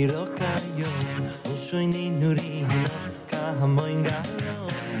shirokayo ushane norino kahamoigayo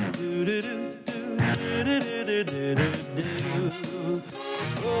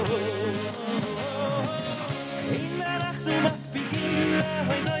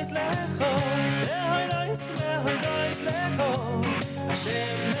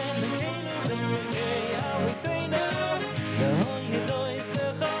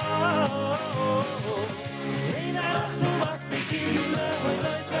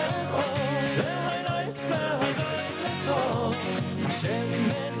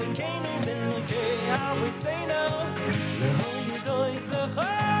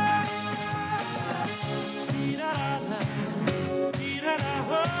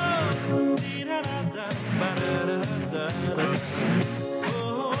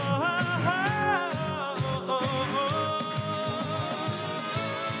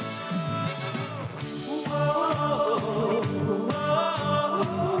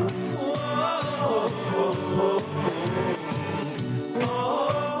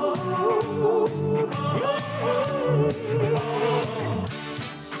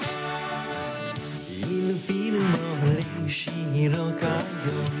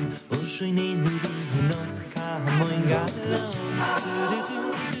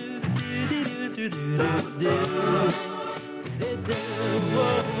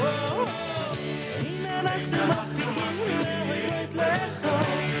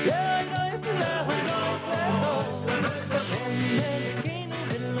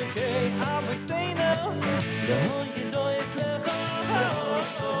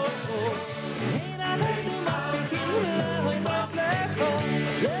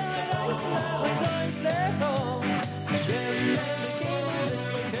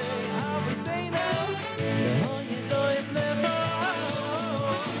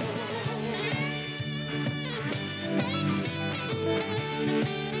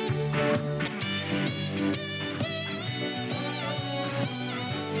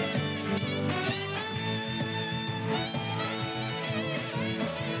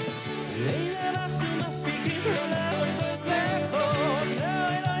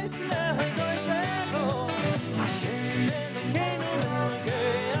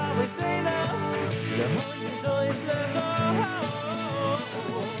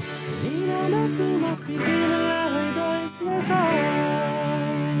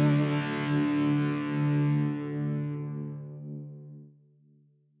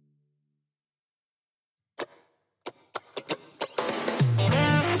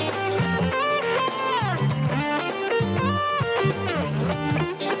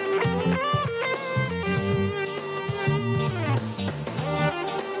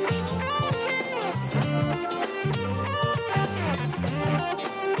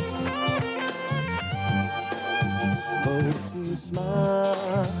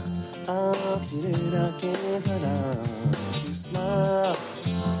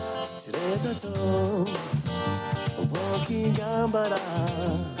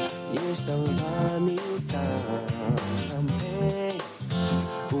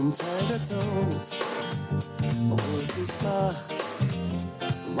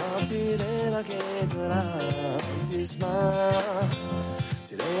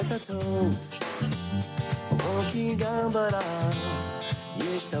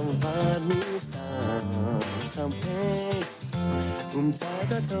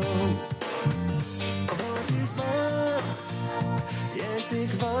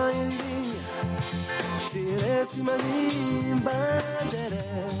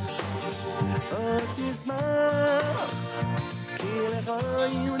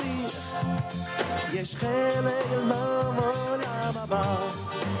יש חלק לא מעולם הבא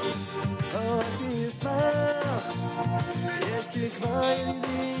עוד תשמח יש תקווה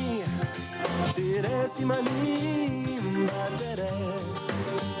ידידי תראה סימנים בדרך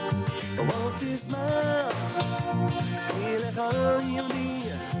עוד תשמח כי לך יהודי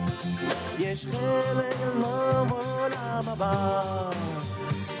יש חלק לא מעולם הבא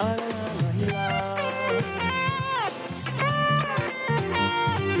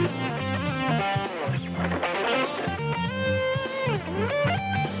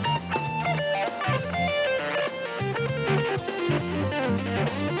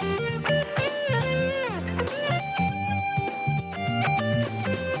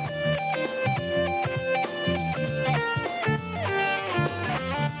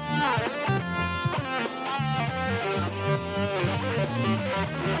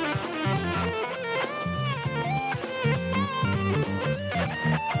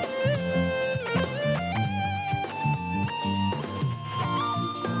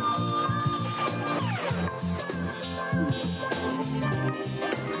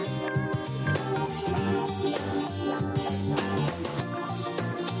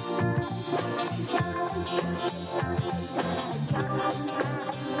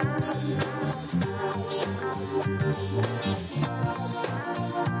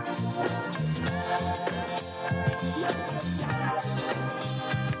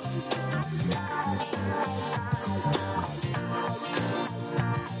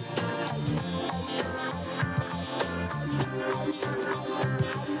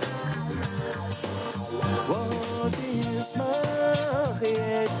תשמח,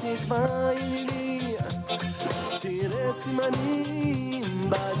 תקווה לי, תראה סימנים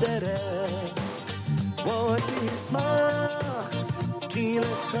בדרך. בוא תשמח, כי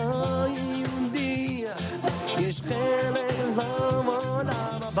לך יהודי, יש חלק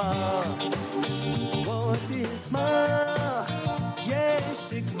בעולם הבא. בוא תשמח, יש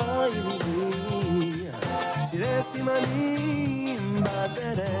תקווה לי, תראה סימנים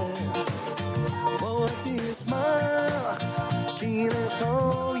בדרך. בוא תשמח, כי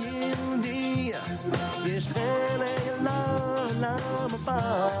לכל יהודי יש חלק לעולם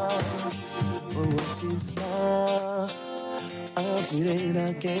הבא. בוא תשמח, אל תראה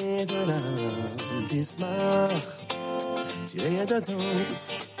רק את הרע, תשמח, תראה את הטוב,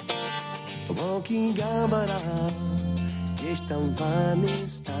 בוא כי גם ברע יש תנועה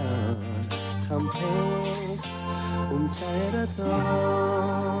נסתר, חפש ומצא את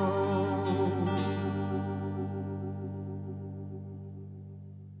הטוב.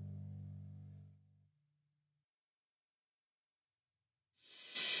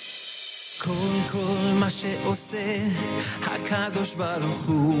 כל מה שעושה הקדוש ברוך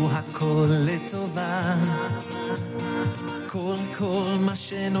הוא הכל לטובה. כל מה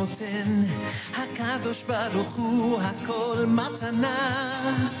שנותן הקדוש ברוך הוא הכל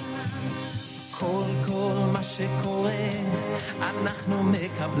מתנה. כל מה שקורה אנחנו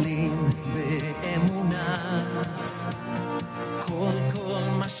מקבלים באמונה. כל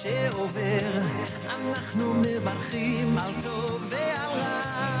מה שעובר אנחנו מברכים על טוב ועל רע.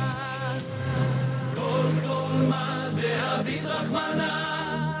 כל מה דאביד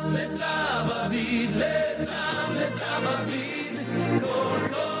רחמנה, לטב אביד, לטב אביד.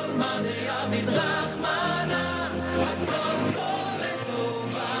 כל מה דאביד רחמנה, הכל כל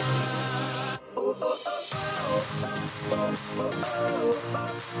לטובה.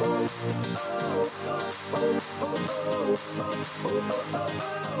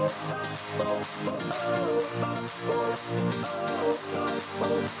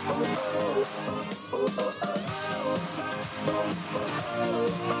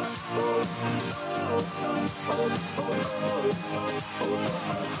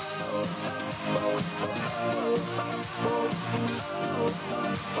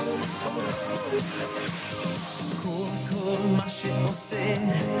 כל מה שעושה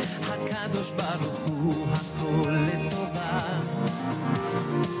הקדוש ברוך הוא הכל לטובה.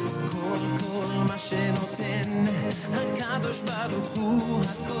 כל מה שנותן הקדוש ברוך הוא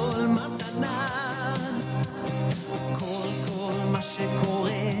הכל מתנה. כל מה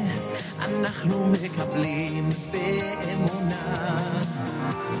שקורה אנחנו מקבלים באמונה.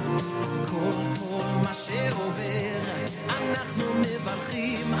 כל מה שעובר אנחנו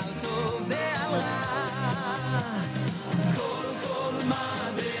מברכים על טוב ועל רע. כל מה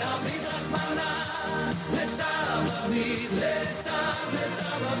דאביד רחמנה, לטב אביד,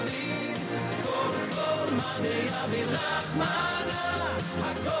 לטב אביד. כל מה דאביד רחמנה,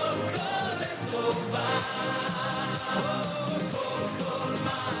 הכל כל לטובה. כל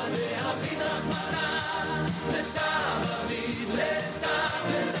מה דאביד רחמנה, לטב אביד,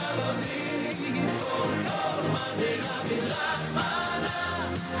 לטב אביד. כל מה דאביד רחמנה,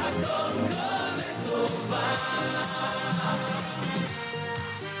 הכל כל לטובה.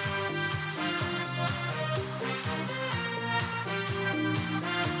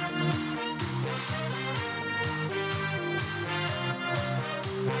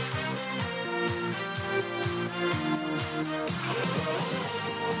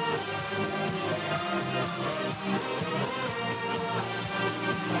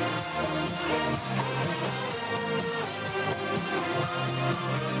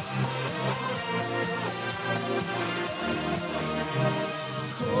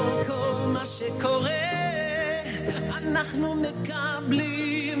 כל מה שקורה אנחנו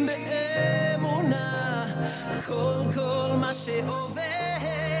מקבלים באמונה. כל מה שעובר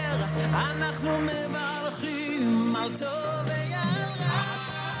אנחנו מברכים על טוב ועל רע.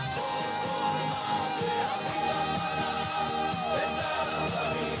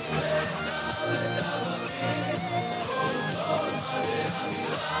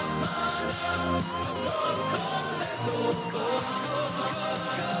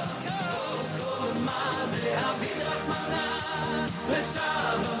 דאביד רחמנה,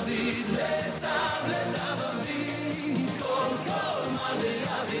 לטב אביד, לטב אביד. כל מה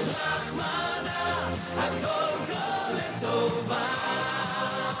דאביד רחמנה, הכל כל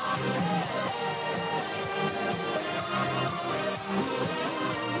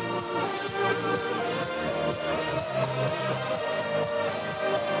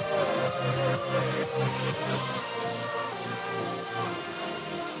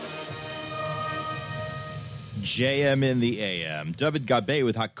JM in the AM. David Gabe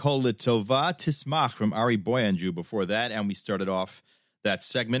with Hakol Tova Tismach from Ari Boyanju before that. And we started off that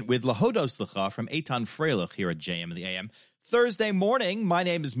segment with Lahodos Lecha from Eitan Freilich here at JM in the AM. Thursday morning, my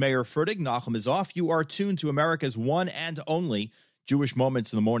name is Mayor Fertig. Nachum is off. You are tuned to America's one and only Jewish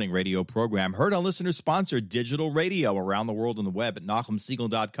Moments in the Morning radio program, heard on listener-sponsored digital radio around the world on the web at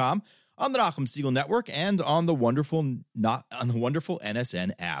NachumSiegel.com, on the Nachum Siegel Network, and on the wonderful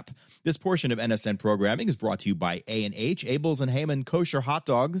NSN app. This portion of NSN programming is brought to you by A&H, Abel's and Heyman Kosher Hot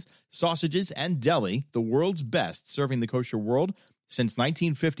Dogs, Sausages, and Deli, the world's best, serving the kosher world since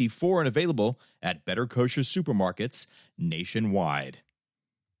 1954 and available at better kosher supermarkets nationwide.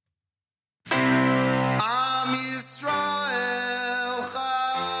 Am Yisrael Chai,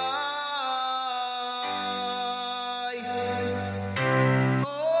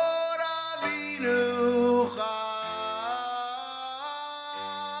 Or Avinu Chai,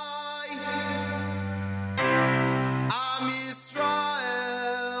 Am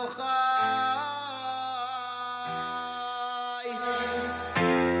Yisrael Chai,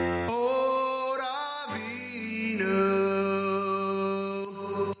 Or Avinu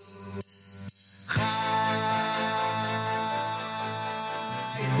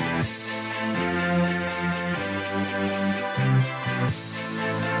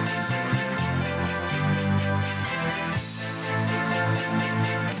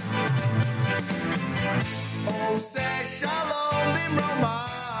Say shalom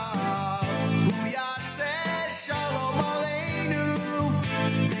bimromav, hu yaseh shalom aleinu,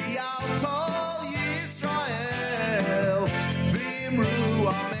 v'al kol Yisrael, v'imru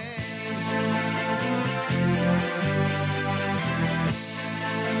amen.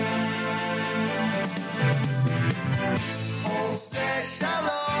 Oh, say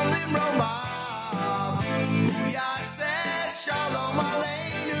shalom bimromav, hu yaseh shalom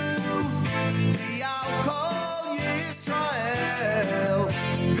aleinu, v'al kol Yisrael,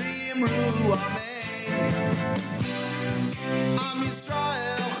 v'imru amen. Am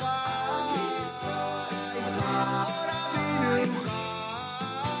Yisrael chai, Or Avinu chai. Am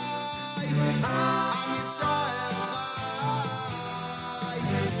Yisrael chai,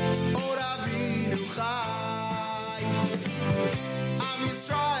 Or Avinu chai. Am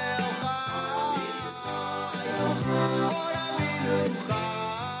Yisrael chai, Or Avinu chai.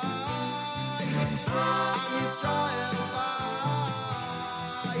 Am Yisrael chai,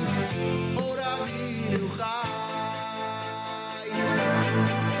 Or Avinu chai.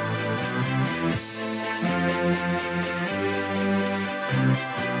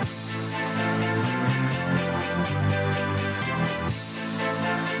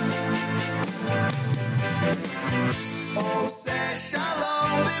 Oh, say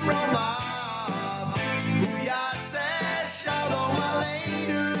shalom bimromav, hu yaseh shalom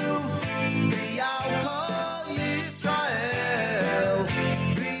aleinu, v'al kol Yisrael,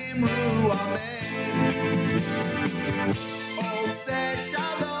 v'imru amen. Oh, say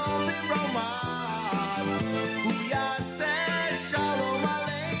shalom bimromav, hu yaseh shalom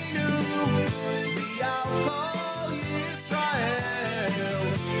aleinu, v'al kol Yisrael,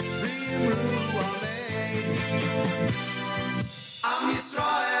 v'imru amen. Am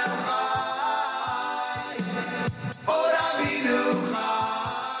Yisrael chai.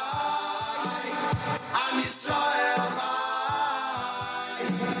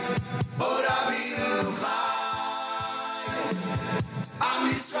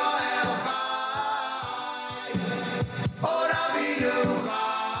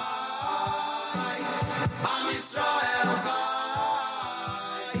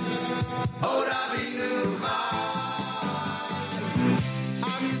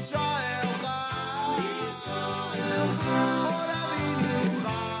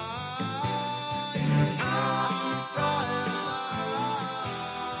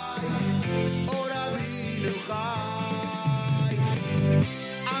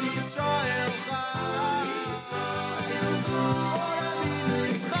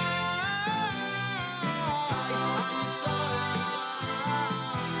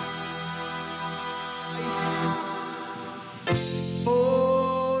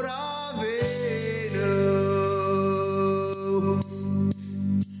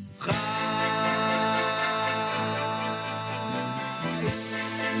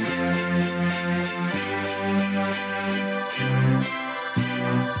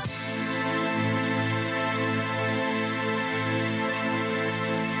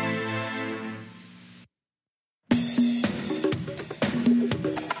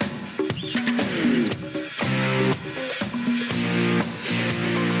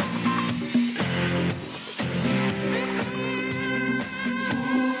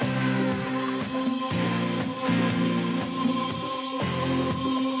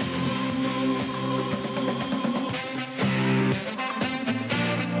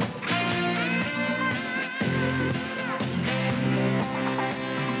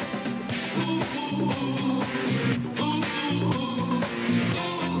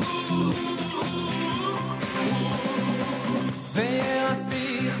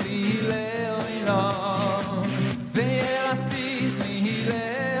 לעולם ויעשתיך לי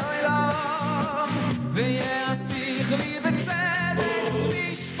לעולם ויעשתיך לי בצדק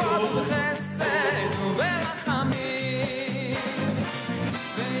ומשפט וחסד וברחמים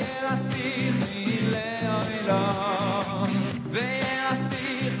ויעשתיך לי לעולם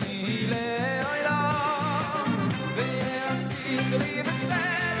ויעשתיך לי לעולם ויעשתיך לי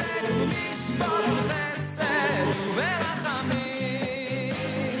בצדק ומשפט וחסד וברחמים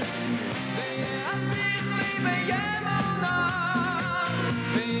ויעשתיך לי באמונה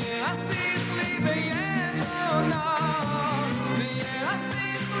ויעשתיך לי באמונה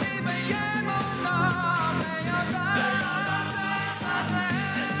ויעשתיך לי באמונה ויודעת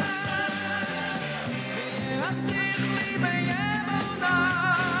ויעשתיך לי באמונה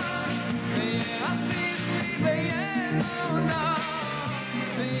ויעשתיך לי באמונה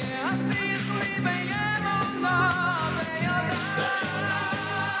ויעשתיך לי באמונה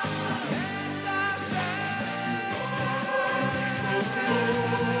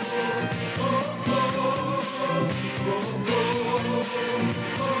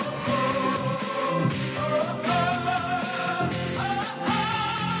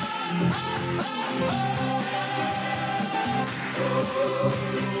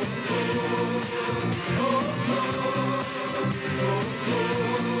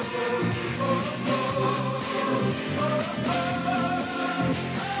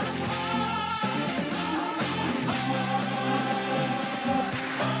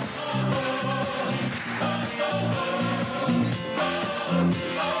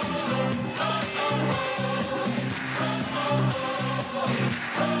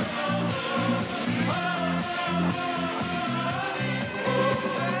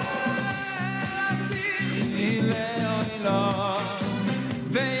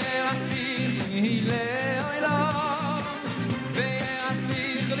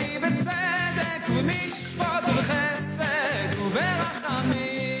ומשפט וחסד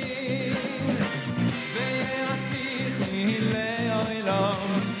וברחמים ויעשתיך לי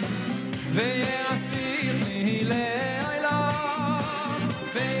לעולם ויעשתיך לי לעולם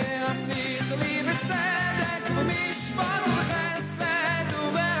ויעשתיך לי בצדק ומשפט וחסד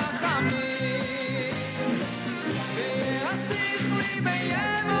וברחמים ויעשתיך לי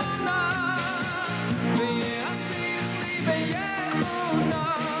באמונה ויעשתיך לי באמונה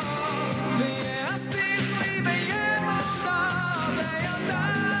ויעשתיך לי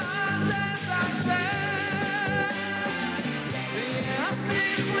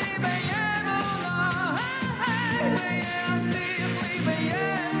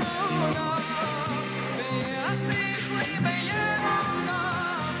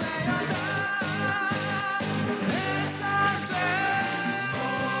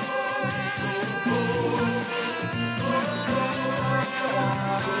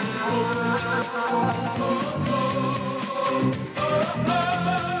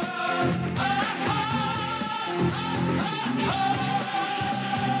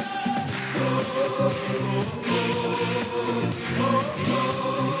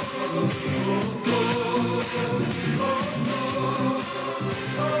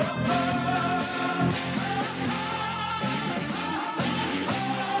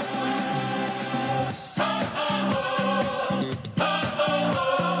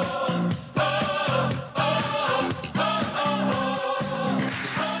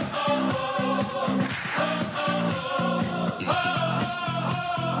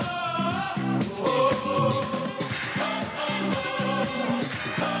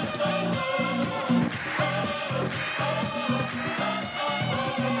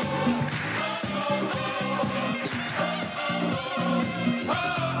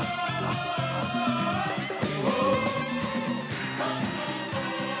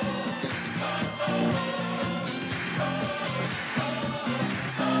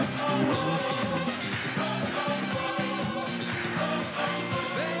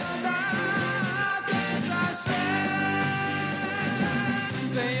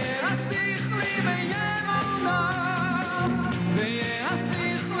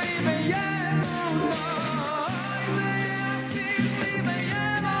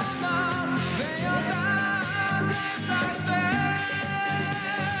באמונה ויודעת אס השם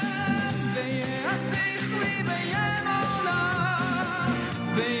ויעשתיך לי באמונה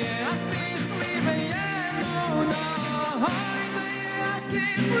ויעשתיך לי באמונה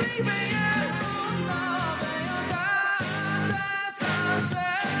ויעשתיך לי באמונה ויודעת אס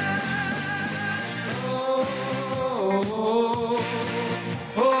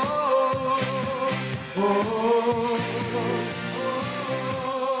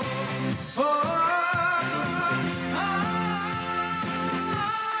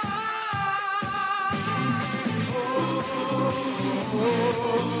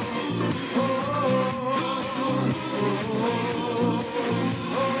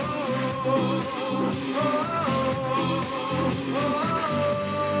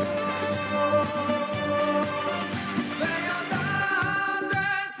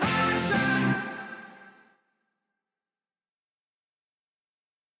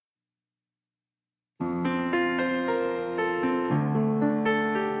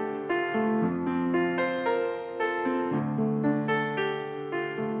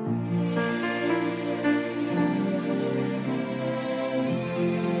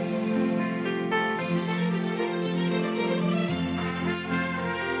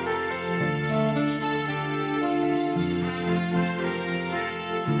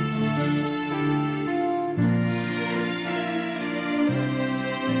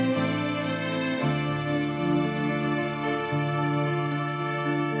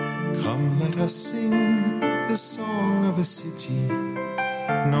us sing the song of a city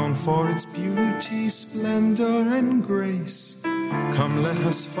known for its beauty, splendor, and grace. Come, let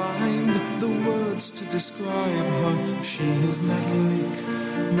us find the words to describe her. She is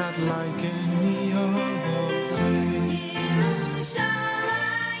not like any other place.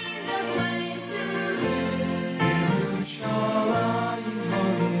 Yerushalayim, the place to live. Yerushalayim,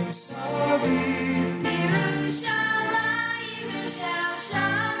 Harim Saviv. Yerushalayim, Yishel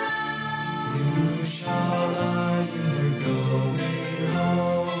Shalom. Yerushalayim, we're going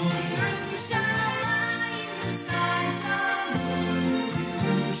home. Yerushalayim, the skies are blue.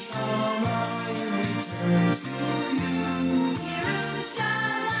 Yerushalayim, we turn to you.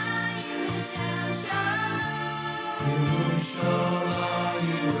 Yerushalayim, Yishel Shalom.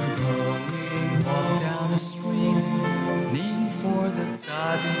 Yerushalayim, we're going home. Down a street named for the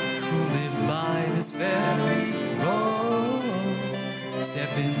tzaddik who lived by this very road.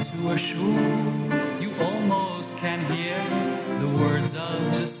 Step into a shul, you almost can hear the words of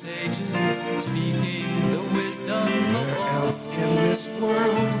the sages speaking the wisdom of Where all. else in this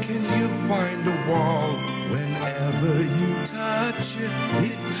world can you find a wall? Whenever you touch it,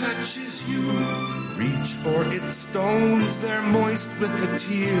 it touches you. Reach for its stones, they're moist with the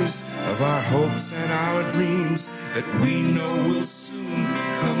tears of our hopes and our dreams that we know will soon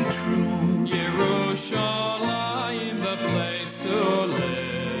come true. Yerushalayim, the place to live.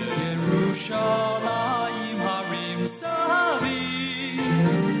 Yerushalayim Harim Savi.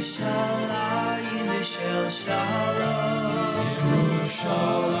 Yerushalayim, Yishel Shalom.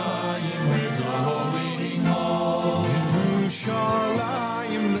 Yerushalayim, we're going home.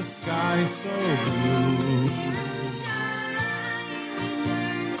 Yerushalayim, the sky so blue. Yerushalayim, we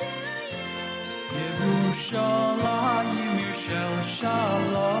turn to you. Yerushalayim Yishel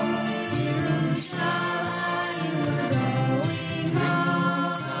Shalom. Yerushalayim, we're going home.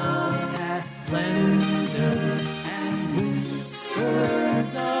 Of past splendor and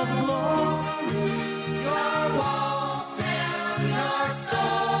whispers of glory. Your walls tell your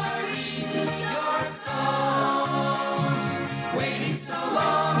story, your song. Waiting so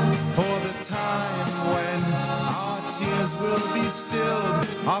long. For the time when our tears will be stilled,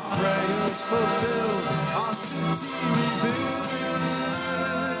 our prayers fulfilled, our city rebuilt.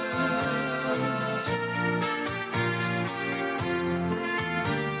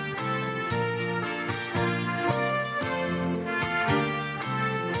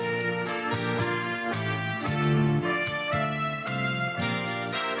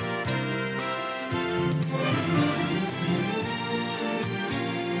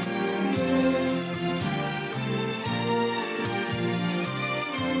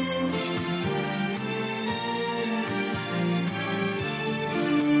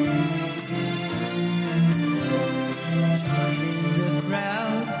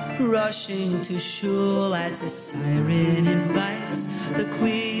 Rushing to shul as the siren invites the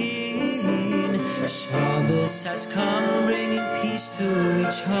queen. Shabbos has come, bringing peace to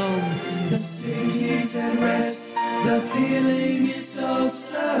each home. The city's at rest, the feeling is so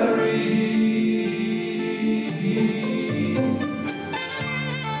serene.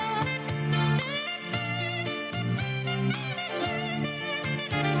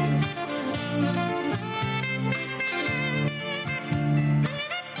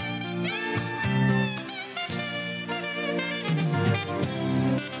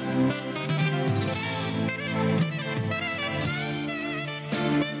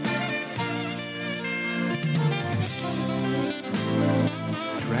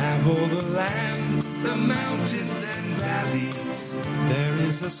 Travel the land, the mountains and valleys. There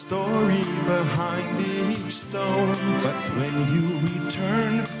is a story behind each stone, But when you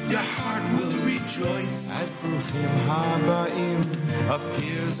return, your heart will rejoice. as Bruchim Habaim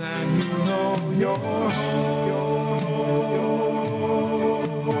appears and you know you're home.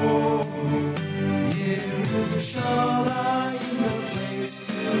 Yerushalayim, the place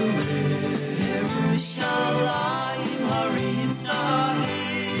to live. Yerushalayim, Harim Savi.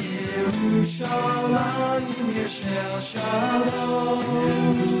 Yerushalayim, Yishel Shalom.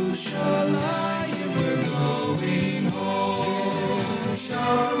 Yerushalayim, we're going home.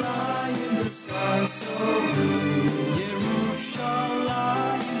 Yerushalayim, the sky so blue.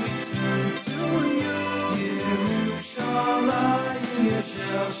 Yerushalayim we turn to you. Yerushalayim,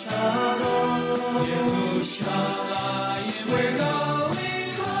 Yishel Shalom. Yerushalayim, we're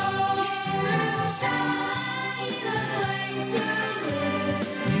going home. Yerushalayim, the place to live.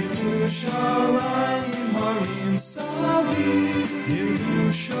 Yerushalayim, Harim Savi.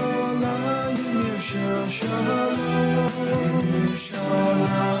 Yerushalayim, Yishel Shalom.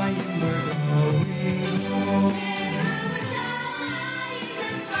 Yerushalayim, we're going home. Yerushalayim, the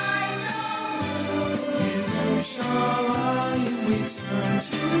skies so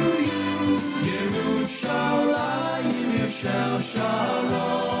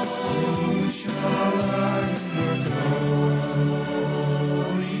shalom, shalom,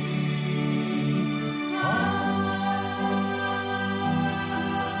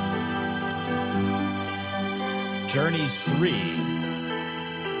 Journeys 3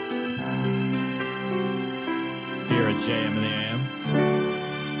 here at JM and the AM.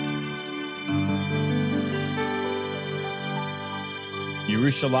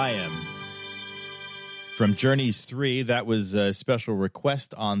 Yerushalayim from Journeys 3. That was a special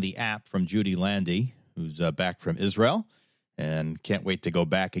request on the app from Judy Landy, who's back from Israel and can't wait to go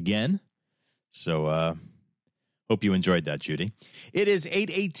back again. So, hope you enjoyed that, Judy. It is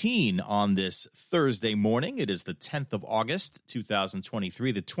 8:18 on this Thursday morning. It is the 10th of August,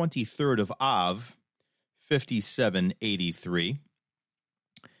 2023, the 23rd of Av, 5783.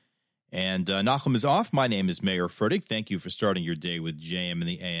 And Nachum is off. My name is Meir Fertig. Thank you for starting your day with JM and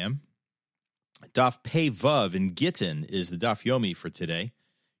the AM. Daf Pei Vav in Gittin is the Daf Yomi for today.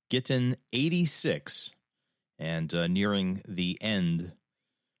 Gittin 86, and nearing the end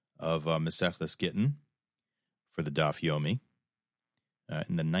of Masechtas Gittin for the Daf Yomi,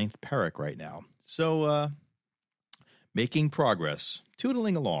 in the 9th parak right now. So, making progress,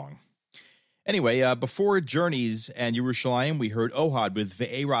 tootling along. Anyway, before Journeys and Yerushalayim, we heard Ohad with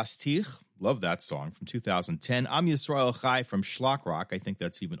Ve'erastich. Love that song from 2010. Am Yisrael Chai from Shlock Rock. I think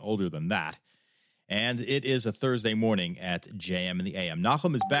that's even older than that. And it is a Thursday morning at JM and the AM.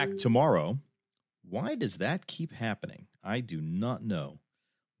 Nachum is back tomorrow. Why does that keep happening? I do not know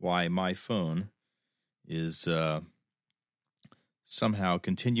why my phone is somehow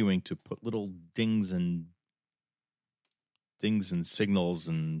continuing to put little dings and signals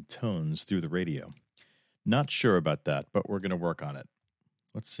and tones through the radio. Not sure about that, but we're going to work on it.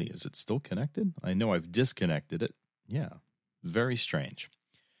 Let's see. Is it still connected? I know I've disconnected it. Yeah. Very strange.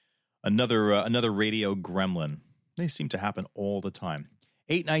 Another radio gremlin. They seem to happen all the time.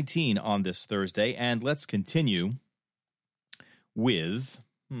 8:19 on this Thursday, and let's continue with,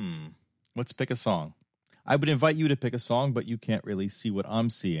 let's pick a song. I would invite you to pick a song, but you can't really see what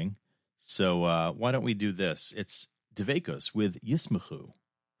I'm seeing. So why don't we do this? It's Devekos with Yismechu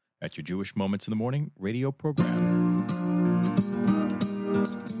at your Jewish Moments in the Morning radio program.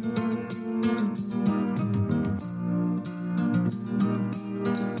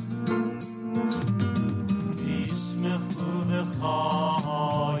 Yismechu v'cha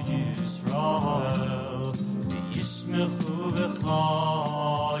Yisrael, Yismechu v'cha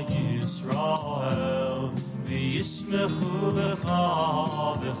Yisrael, Yismechu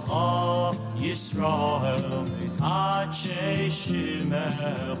v'cha Yisrael, v'kadshei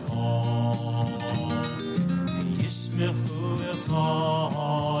shimecha. Yismechu v'cha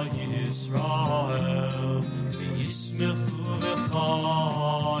Yisrael, Yismechu v'cha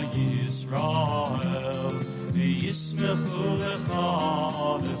Yisrael, Yismechu v'cha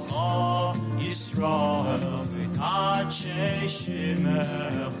Yisrael, v'kadshei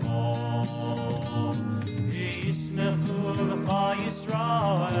shimecha. Yismechu v'cha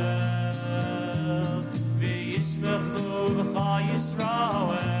Yisrael, v'yismechu v'cha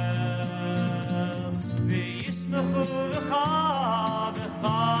Yisrael, v'yismechu v'cha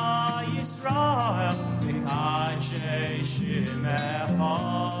Yisrael, v'kadshei shimecha.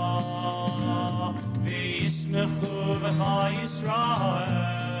 V'yismechu v'cha Yisrael,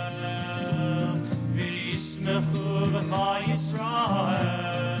 v'yismechu v'cha Yisrael,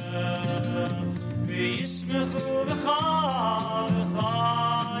 v'yismechu v'cha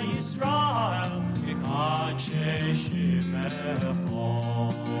Yisrael, v'kadshei shimecha.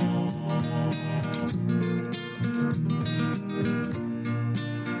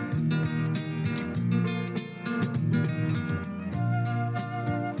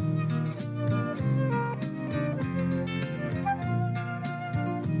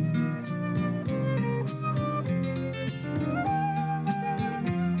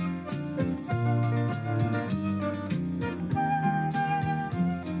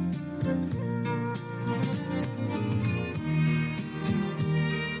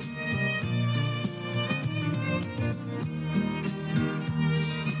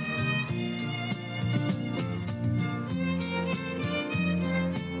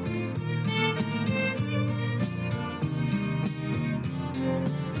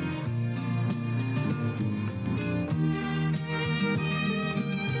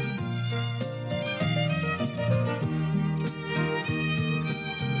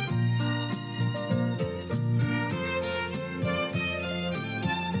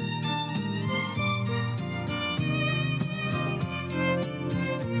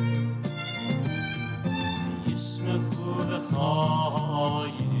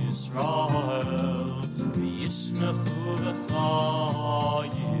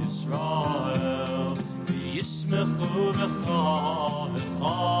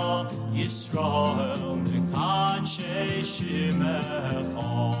 Yisrael mekadshe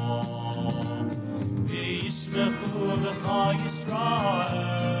shimecha v'yismechu v'cha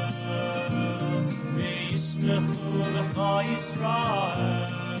Yisrael v'yismechu v'cha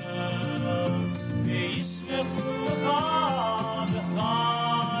Yisrael v'yismechu v'cha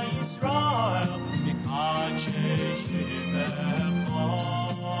Yisrael mekadshe shimecha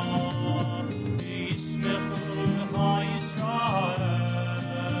v'yismechu v'cha Yisrael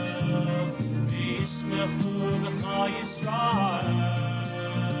v'yismechu v'cha Yisrael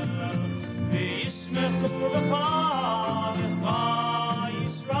v'yismechu v'cha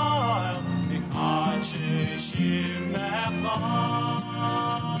Yisrael mekadshe shimecha.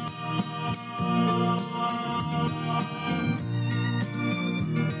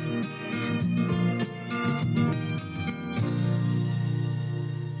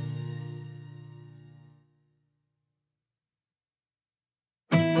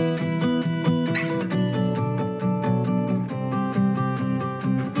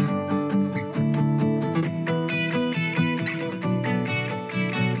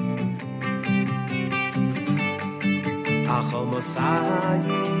 Achol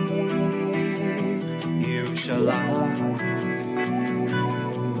Mosayim, Yerushalayim.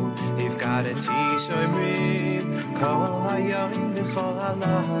 You've got a T-shirt, Kol Hayom V'chol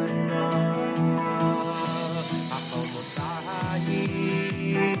Halayla. Achol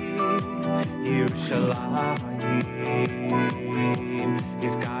Mosayim, Yerushalayim.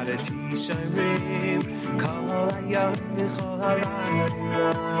 You've got a T-shirt, Kol Hayom V'chol Halayla.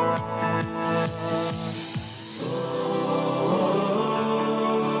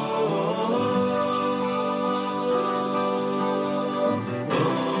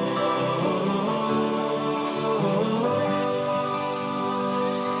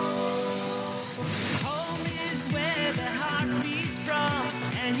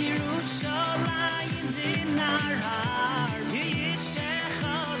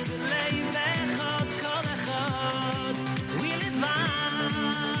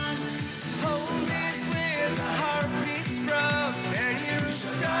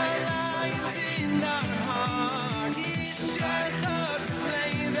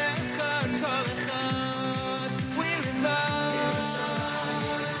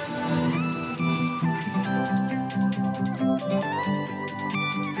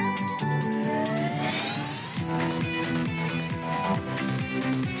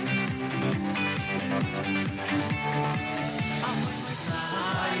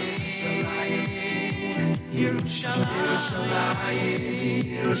 Yerushalayim,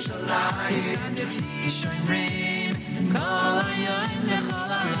 Yerushalayim, and the Kishoyim, Kol Hayom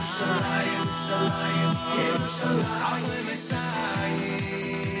V'chol Yerushalayim, Yerushalayim, Yerushalayim,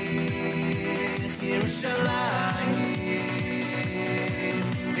 Yerushalayim,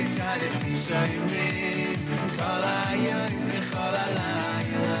 it's got the Kishoyim, Kol Hayom V'chol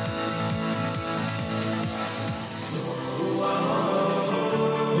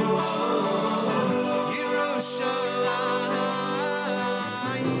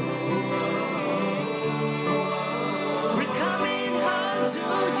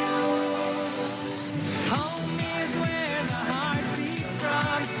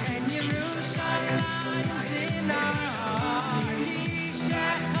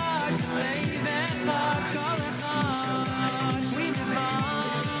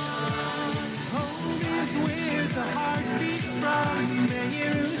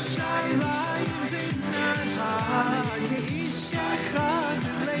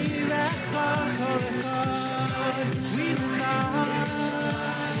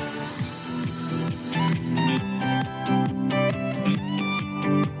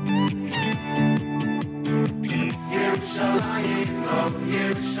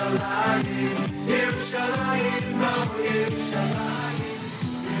Yerushalayim, Yerushalayim, oh Yerushalayim.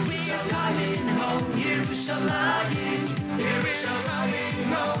 We are coming home, Yerushalayim,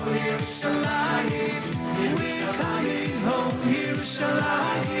 Yerushalayim, oh Yerushalayim. We are coming home,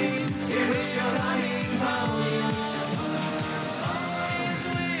 Yerushalayim, Yerushalayim, oh Yerushalayim.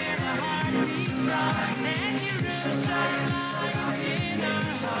 Where the heart beats right, and Yerushalayim in our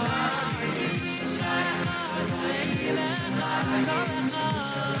heart.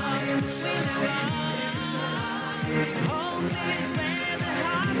 Home is where the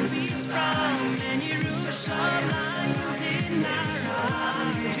heart beats from, and Yerushalayim's in our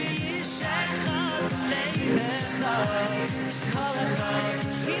heart. Yishachar leilecha, kol echad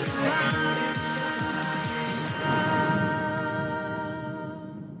yilvah.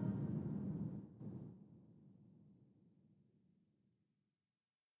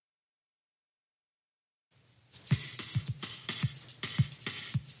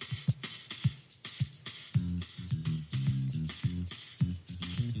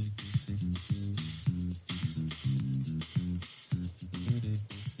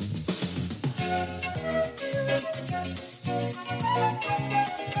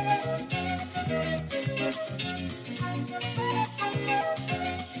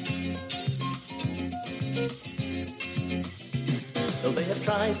 Though they have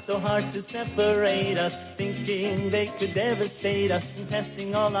tried so hard to separate us, thinking they could devastate us, and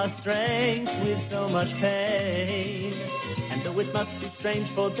testing all our strength with so much pain. And though it must be strange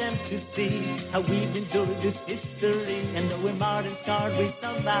for them to see how we've endured this history, and though we're marred and scarred, we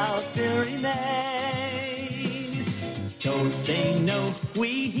somehow still remain. Don't they know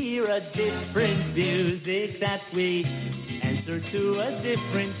we hear a different music, that we answer to a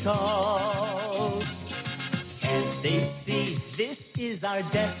different call? And they see this is our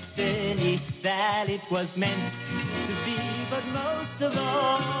destiny, that it was meant to be, but most of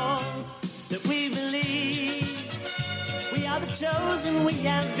all, that we believe we are the chosen, we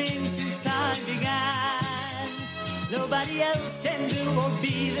have been since time began. Nobody else can do or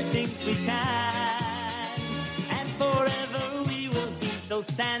be the things we can, and forever we will be, so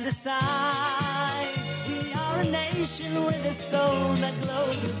stand aside. We are a nation with a soul that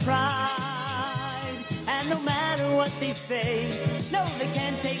glows with pride. And no matter what they say, no, they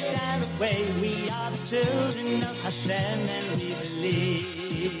can't take that away. We are the children of Hashem, and we believe.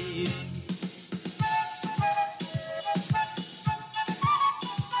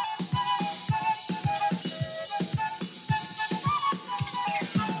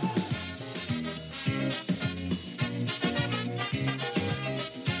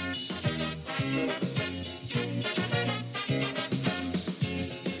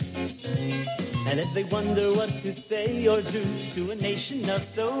 And as they wonder what to say or do to a nation of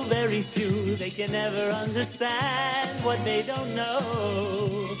so very few, they can never understand what they don't know.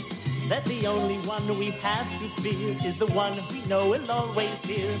 That the only one we have to fear is the one we know will always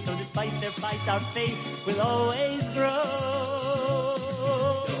hear. So despite their fight, our faith will always grow.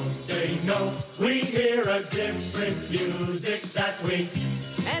 Don't they know we hear a different music, that we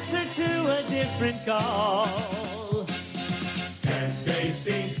answer to a different call? Can't they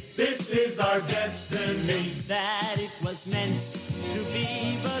see this is our destiny, that it was meant to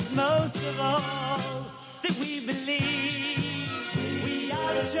be, but most of all, that we believe we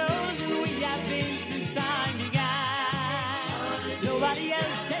are the chosen, we have been since time began. Nobody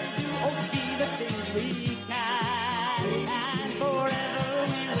else can do or be the things we can, and forever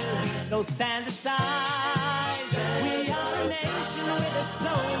we will be, so stand aside. We are a nation with a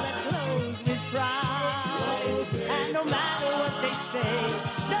soul that glows with pride, and no matter what they say,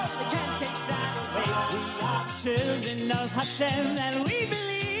 no, they can't take that away. We are children of Hashem, and we believe.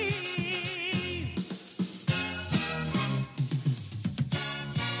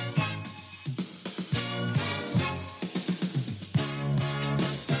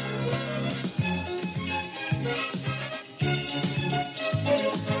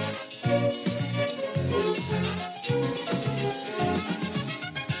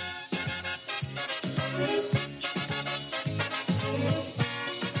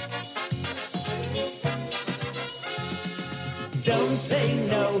 Don't they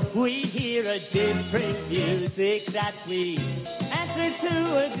know we hear a different music, that we answer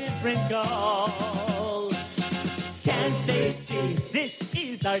to a different call? Can't they see this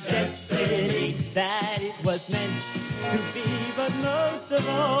is our destiny, that it was meant to be, but most of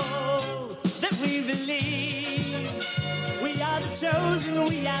all, that we believe we are the chosen,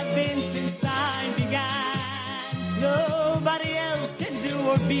 we have been since time began. Nobody else can do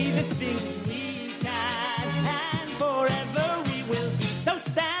or be the things we can, and forever we will be, so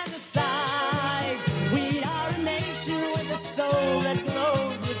stand aside. We are a nation with a soul that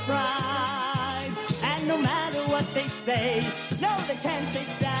glows with pride, and no matter what they say, no, they can't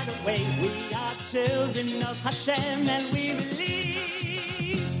take that away. We are children of Hashem, and we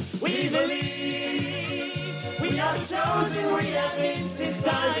believe, we are chosen, we have been since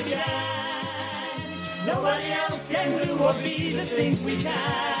time began. Nobody else can do or be the things we can,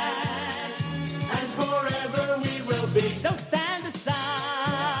 and forever we will be, so stand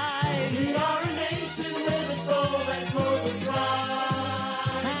aside. We are a nation with a soul that glows with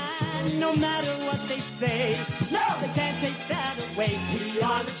pride, and no matter what they say, no, they can't take that away. We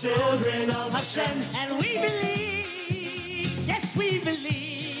are the children of Hashem, and we believe, yes, we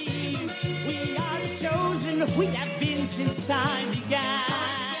believe. We are the chosen, we have been since time began.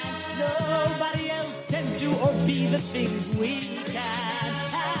 Nobody else can do or be the things we can,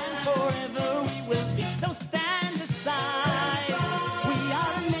 and forever we will be, so stand aside. We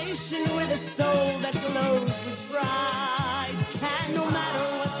are a nation with a soul that glows with pride, and no matter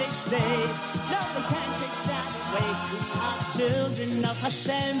what they say, no, they can't take that away. We are children of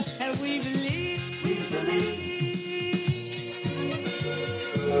Hashem, and we believe, we believe.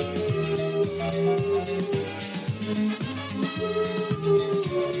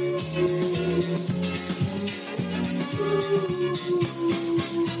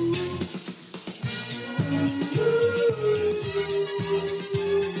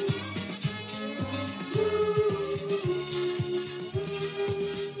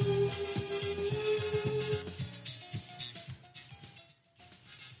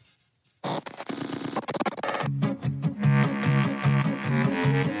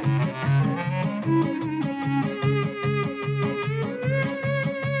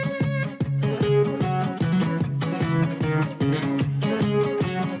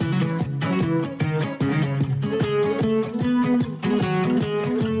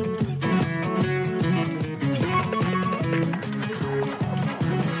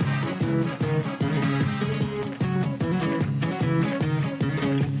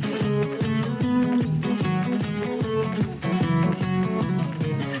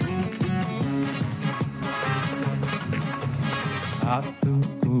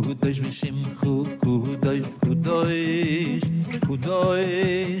 Kudosh v'shimchu, kudosh, kudosh,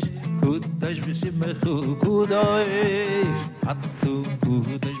 kudosh, kudosh v'shimchu, kudosh. Atu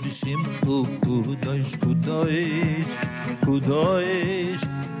kudosh v'shimchu, kudosh, kudosh, kudosh,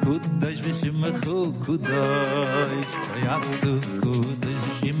 kudosh v'shimchu, kudosh. Atu kudosh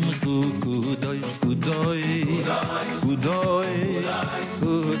v'shimchu, kudosh, kudosh, kudosh,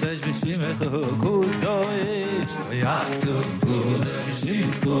 kudosh v'shimchu, kudosh. Atu kudosh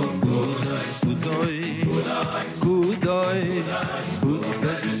v'shimchu, kudosh, kudosh, kudosh,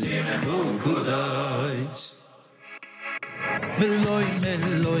 kudosh v'shimchu, kudosh. Meloy,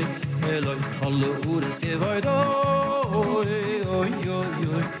 meloy, meloy, alle ures gevaid, oi, oi, oi,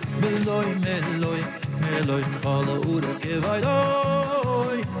 oi. Meloy, meloy, meloy, alle ures gevaid,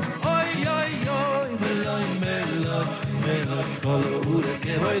 oi, oi, oi, oi. Meloy, meloy, meloy, alle ures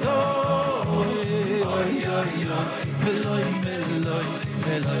gevaid, oi, oi, oi, oi. Meloy, meloy,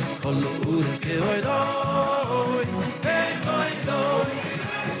 meloy, alle ures gevaid, oi, hey, oi, oi.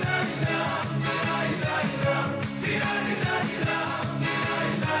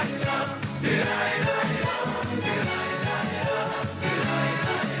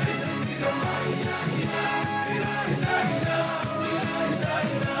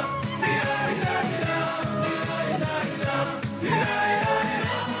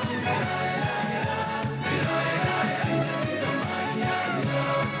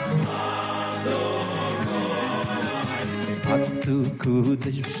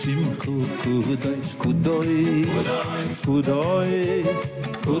 Kudosh v'shimchu, kudosh, kudosh, kudosh,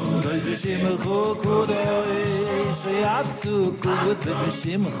 kudosh v'shimchu, kudosh. Atu kudosh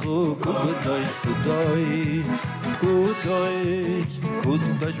v'shimchu, kudosh, kudosh, kudosh,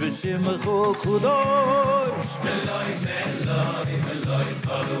 kudosh v'shimchu, kudosh. Meloy, meloy, meloy,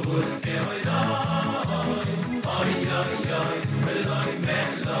 chalur tzkevaydai, oy, oy, oy. Meloy,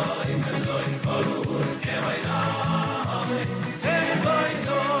 meloy, meloy, chalur tzkevaydai.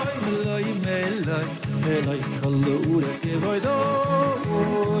 Meloy, kalle ures gevaid, oi,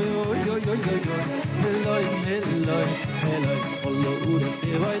 oi, oi, oi, oi, oi. Meloy, meloy, meloy, kalle ures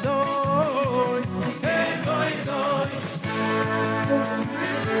gevaid, oi, hey, oi, oi.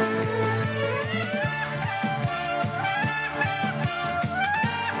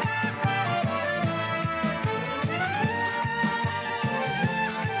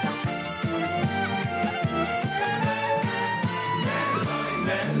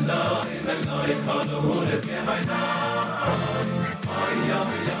 Meloy, chalur tzkevayd, oy, oy,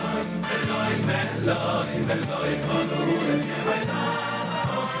 oy. Meloy, meloy, meloy, chalur tzkevayd,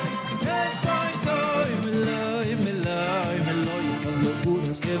 hey, oi, oi. Meloy, meloy, meloy, chalur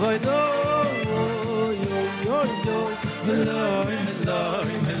tzkevayd, oy, oy, oy, oy. Meloy, meloy,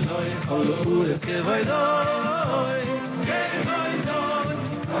 meloy, chalur tzkevayd, oy, hey, oi, oi.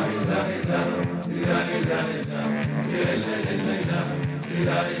 Ay, ay, ay, ay, ay, ay, ay,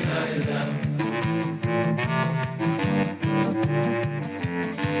 ay, ay, ay.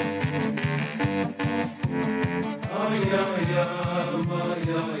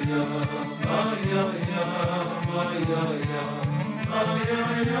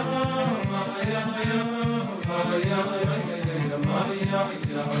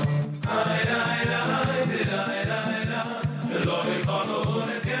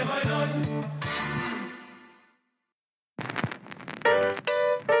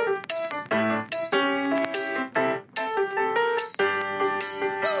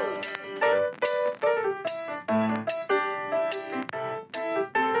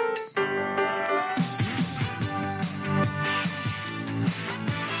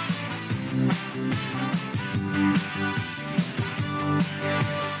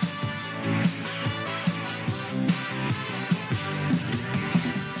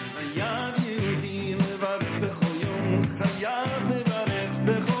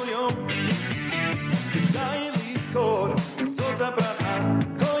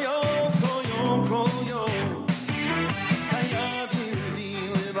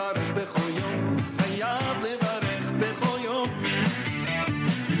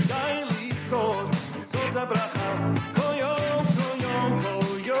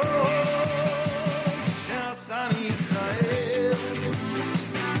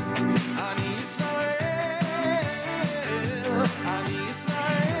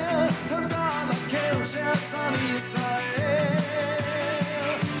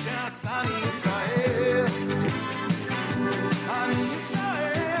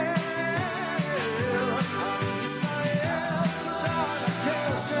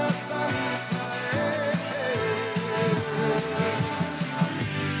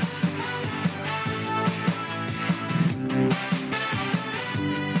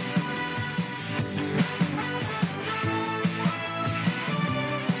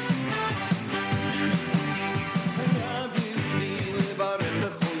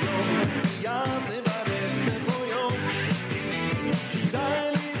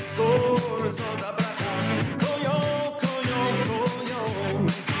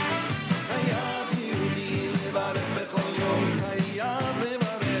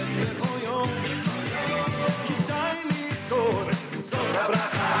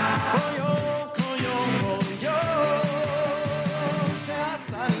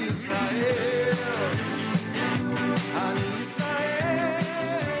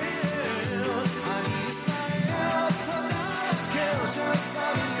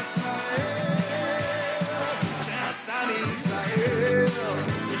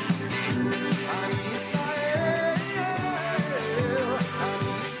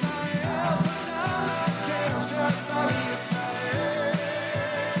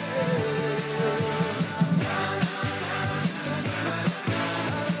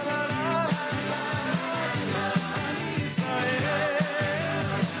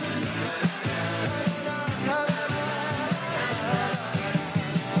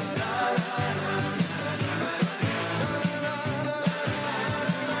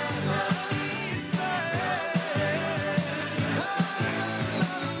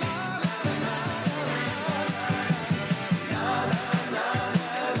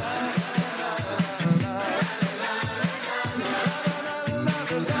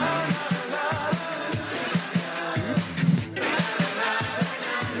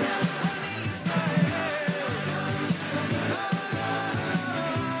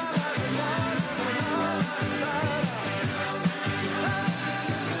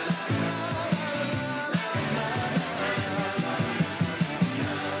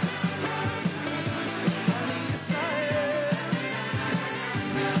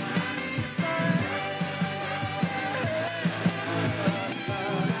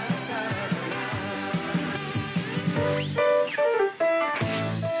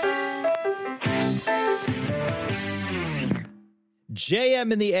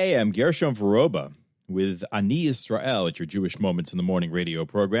 JM in the AM, Gershom Veroba, with Ani Yisrael at your Jewish Moments in the Morning radio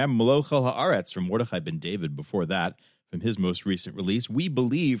program. Malochel Haaretz from Mordechai Ben David before that, from his most recent release. We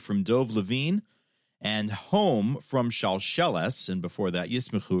Believe from Dov Levine, and Home from Shalsheles, and before that,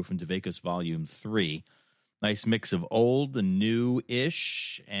 Yismechu from Devekus Volume 3. Nice mix of old and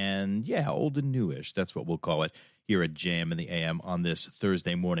new-ish, and old and newish. That's what we'll call it here at JM in the AM on this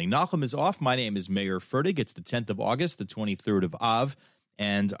Thursday morning. Nachum is off. My name is Meir Fertig. It's the 10th of August, the 23rd of Av,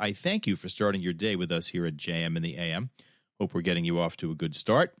 and I thank you for starting your day with us here at JM in the AM. Hope we're getting you off to a good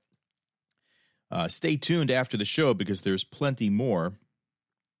start. Stay tuned after the show because there's plenty more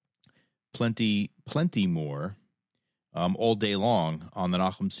all day long on the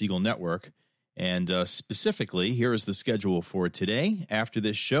Nachum Segal Network. And specifically, here is the schedule for today. After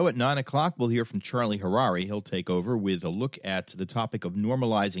this show at 9 o'clock, we'll hear from Charlie Harari. He'll take over with a look at the topic of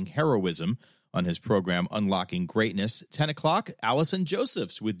normalizing heroism on his program, Unlocking Greatness. 10 o'clock, Allison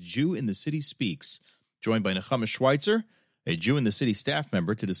Josephs with Jew in the City Speaks, joined by Nechama Schweitzer, a Jew in the City staff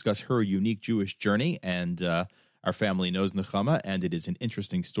member, to discuss her unique Jewish journey. And our family knows Nechama, and it is an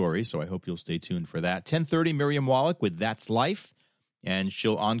interesting story, so I hope you'll stay tuned for that. 10:30, Miriam Wallach with That's Life. And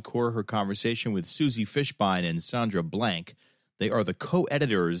she'll encore her conversation with Susie Fishbein and Sandra Blank. They are the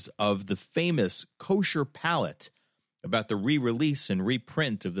co-editors of the famous Kosher Palette, about the re-release and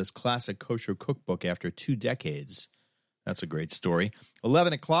reprint of this classic kosher cookbook after 2 decades. That's a great story.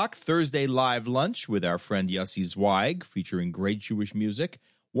 11 o'clock, Thursday Live Lunch with our friend Yossi Zweig, featuring great Jewish music.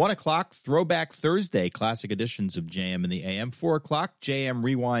 1 o'clock, Throwback Thursday, classic editions of JM in the AM. 4 o'clock, JM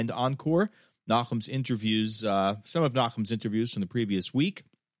Rewind Encore. Nachum's interviews, some of Nachum's interviews from the previous week.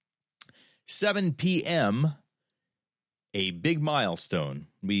 7 p.m., a big milestone.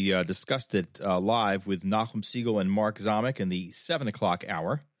 We discussed it live with Nachum Segal and Mark Zamek in the 7 o'clock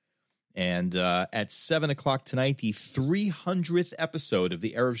hour. And at 7 o'clock tonight, the 300th episode of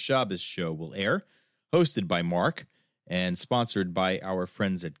the Erev Shabbos show will air, hosted by Mark and sponsored by our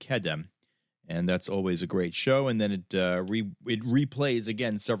friends at Kedem. And that's always a great show. And then it replays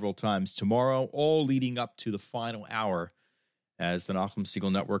again several times tomorrow, all leading up to the final hour as the Nachum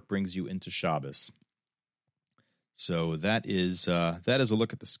Segal Network brings you into Shabbos. So that is a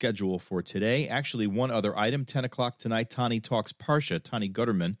look at the schedule for today. Actually, one other item, 10 o'clock tonight, Tani Talks Parsha, Tani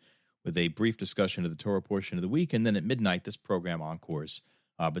Gutterman, with a brief discussion of the Torah portion of the week. And then at midnight, this program encores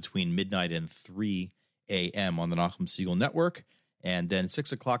between midnight and 3 a.m. on the Nachum Segal Network. And then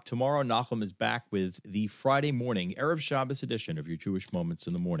 6 o'clock tomorrow, Nachum is back with the Friday morning Erev Shabbos edition of your Jewish Moments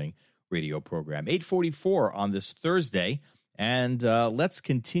in the Morning radio program. 8:44 on this Thursday. And let's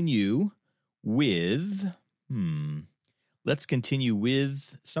continue with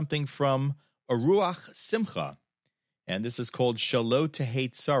something from a Ruach Simcha. And this is called Shalo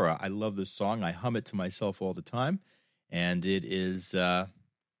Tehei Tzara. I love this song. I hum it to myself all the time. And it is a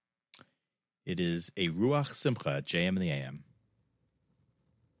Ruach Simcha at JM in the AM.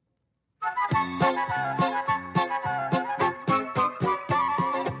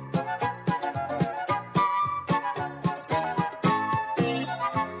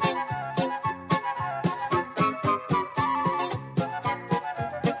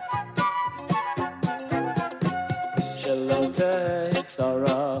 Shalom Tehei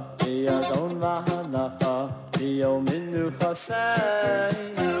Tzara, B'yadon v'hanacha, B'yom minucha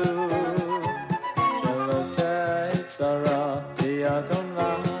Shelo teitzara v'yagon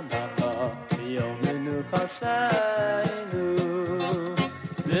v'hanacha v'yom menuchaseinu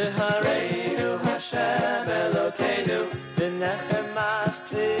v'hareinu Hashem Elokeinu v'nechemas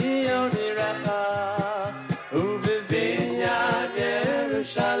Tzion irecha u'v'vinyan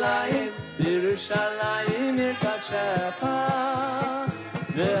Yerushalayim Yerushalayim yirkachecha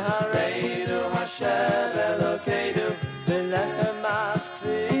v'hareinu Hashem Elokeinu v'nechemas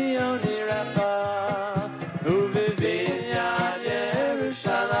Tzion irecha u'v'vinyan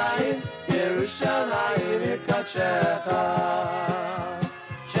Yerushalayim Yerushalayim yirkachecha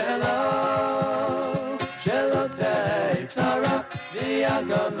Shelo teitzara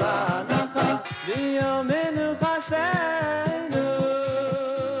v'yagon v'hanacha v'yom menuchaseinu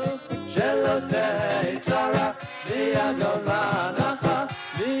Shelo teitzara v'yagon v'hanacha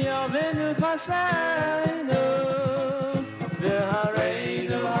v'yom menuchaseinu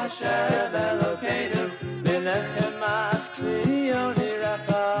v'hareinu Hashem Elokeinu v'nechemas Tzion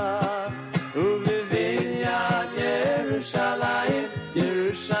irecha u'v'vinyan Yerushalayim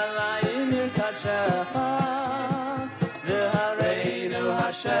Yerushalayim yirkachecha v'hareinu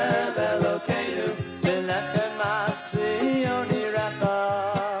Hashem Elokeinu v'nechemas Tzion irecha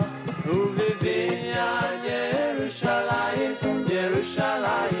u'v'vinyan Yerushalayim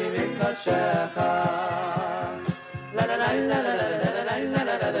Yerushalayim yirkachecha la la la la la la la la la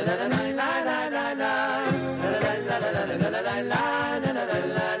la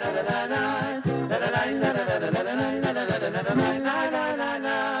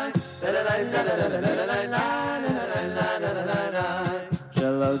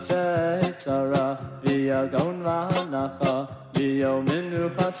Shelo teitzara v'yagon v'hanacha v'yom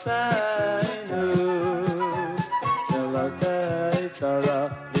menuchaseinu Shelo teitzara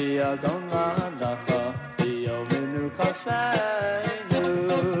v'yagon v'hanacha v'yom menuchaseinu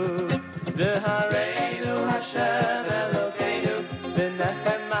v'hareinu Hashem Elokeinu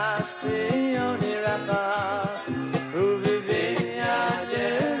v'nechemas Tzion irecha u'v'vinyan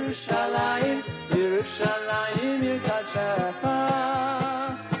Yerushalayim Yerushalayim yirkachecha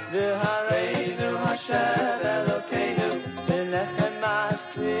v'hareinu Hashem Elokeinu v'nechemas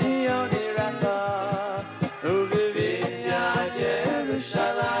Tzion irecha u'v'vinyan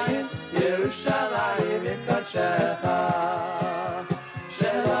Yerushalayim Yerushalayim yirkachecha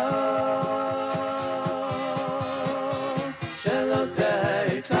Shelo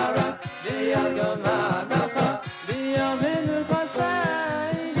teitzara v'yagon v'hanacha v'yom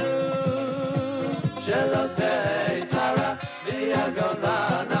menuchaseinu Shelo teitzara v'yagon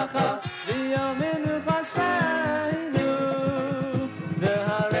v'hanacha v'yom menuchaseinu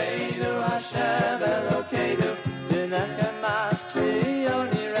v'hareinu Hashem Elokeinu v'nechemas Tzion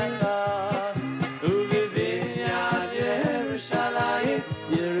irecha u'v'vinyan Yerushalayim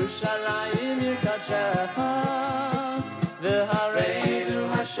Yerushalayim yirkachecha v'hareinu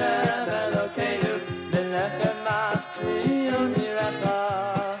Hashem Elokeinu v'nechemas Tzion irecha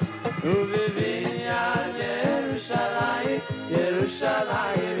u'v'vinyan Yerushalayim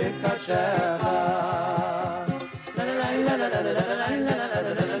Yerushalayim yirkachecha la la la la la la la la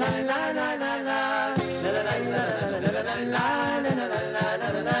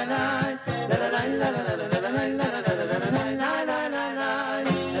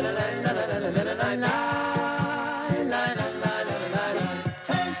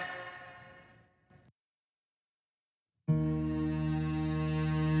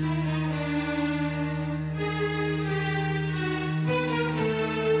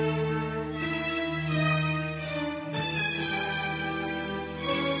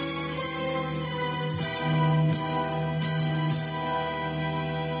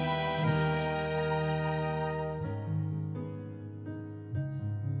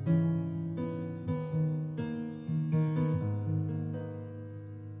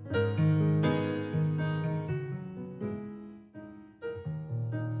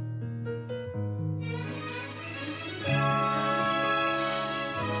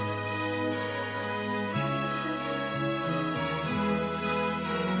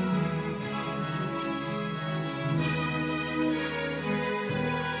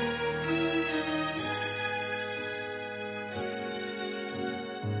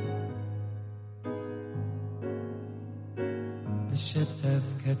Shetzef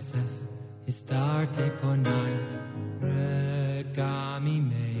ketzef histarti ponai regami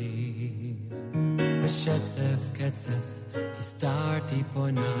meir. Shetzef ketzef histarti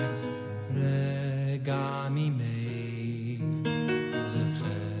ponai regami meir.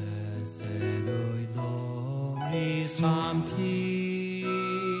 V'chesed oilom richamti.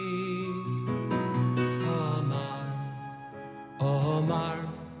 Amar Omar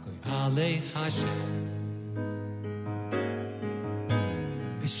Goy Aleich Hashem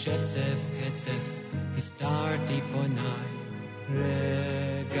B'shetzef ketzef Histarti ponai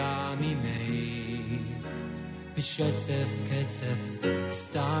Rega mimei B'shetzef ketzef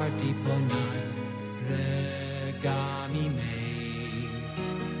Histarti ponai Rega mimei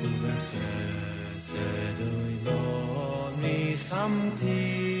Uvechesed oilon Michamti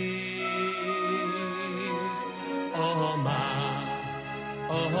Omar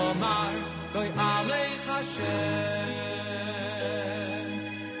Omar Goy Aleich Hashem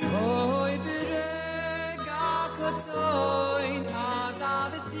Oy Berega Kotoin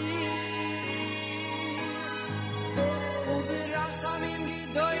Azavati Uverachamim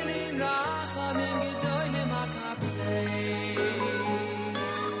Gidoilim Rachamim Gidoilim Akapsei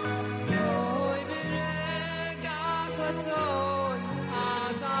Oy Berega Kotoin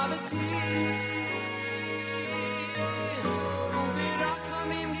Azavati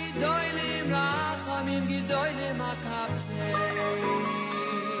Rachamim Gidoilim Akapsei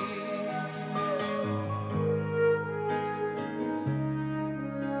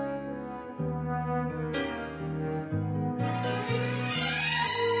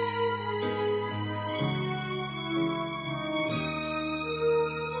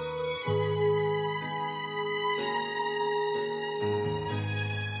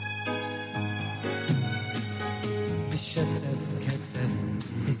B'shetzef ketzef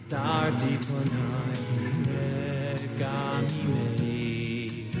Histarti ponai Rega mimei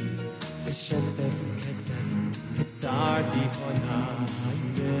B'shetzef ketzef Histarti ponai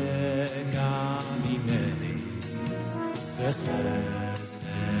Rega mimei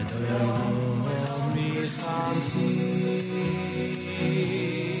V'chesed oilon michamtich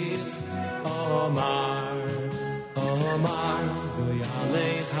Omar Omar Goy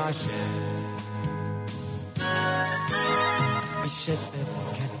Aleich Hashem B'shetzef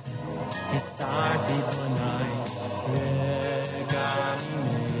ketzef Histarti ponai Rega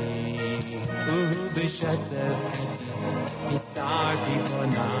mimei B'shetzef ketzef Histarti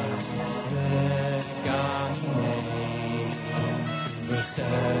ponai Rega mimei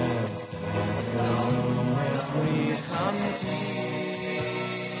V'chesed michamtich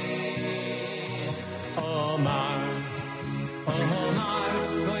Omar Omar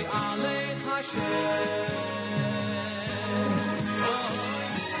Goy Aleich Hashem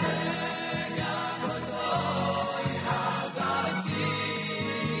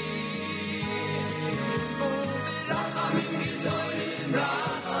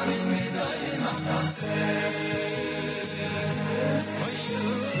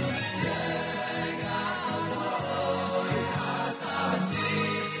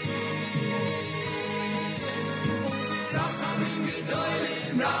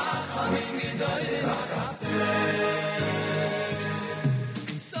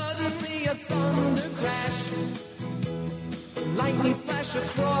And suddenly a thunder crash, lightning flash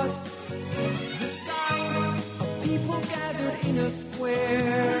across the sky. People gathered in a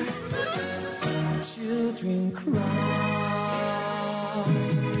square, children cry.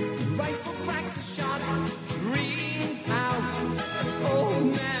 Rifle cracks a shot, rings out. Old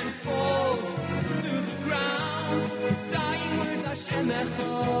man falls to the ground. His dying words are Hashem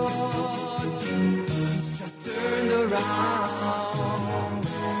Echad. He's just turned around.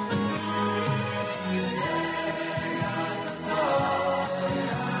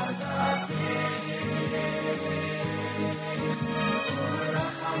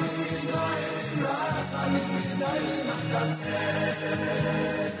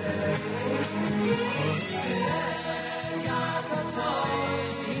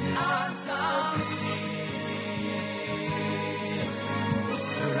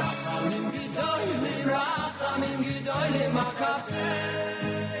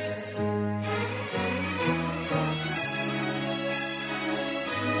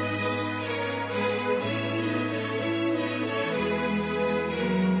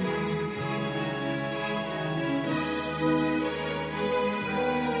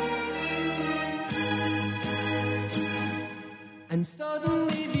 And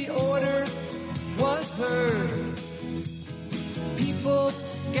suddenly the order was heard. People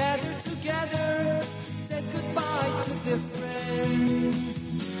gathered together, said goodbye to their friends.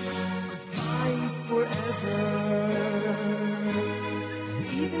 Goodbye forever. And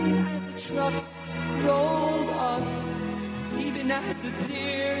even as the trucks rolled up, even as the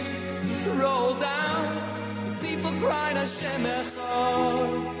tears rolled down, the people cried Hashem Echad.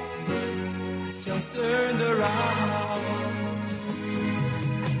 It's just turned around.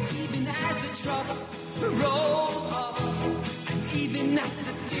 Trucks rolled up, and even as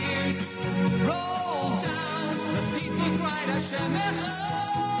the tears rolled down, the people cried Hashem Echad.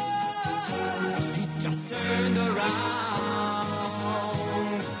 He's just turned around.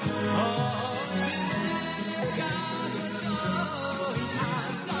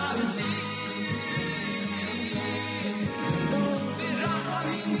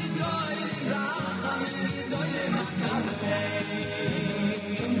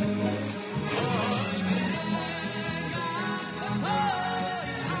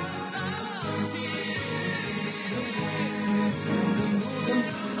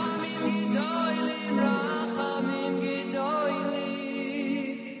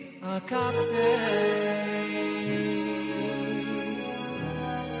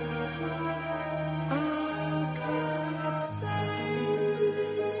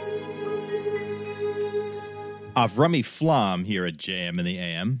 Avrami Flam here at JM in the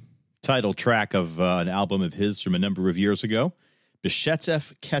AM. Title track of an album of his from a number of years ago,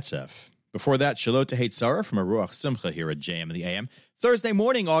 B'Shetzef Ketzef. Before that, Shalot Tehet Sarah from a Ruach Simcha here at JM in the AM. Thursday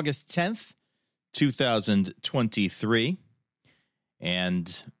morning, August 10th, 2023.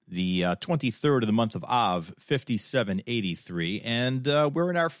 And the 23rd of the month of Av, 5783. And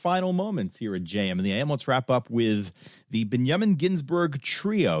we're in our final moments here at JM in the AM. Let's wrap up with the Binyamin Ginsberg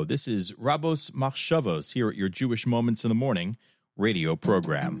Trio. This is Rabos Machshavos here at your Jewish Moments in the Morning radio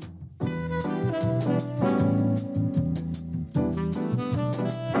program.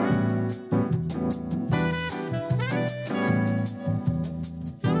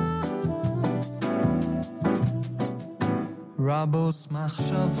 Rabos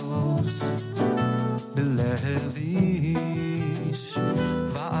machshavos belev ish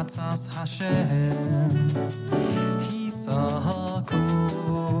va'atzas Hashem hisaku.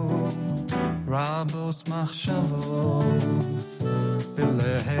 Rabos machshavos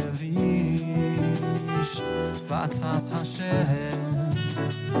belev ish va'atzas Hashem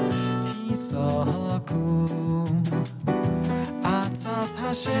hisaku. Atzas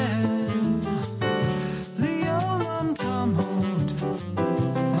Hashem Tamod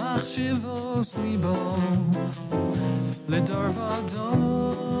machshivos libo ledor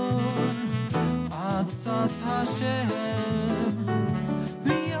vador atzas Hashem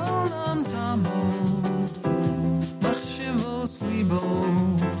liolam tamod machshivos libo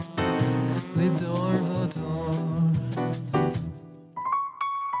ledor vador.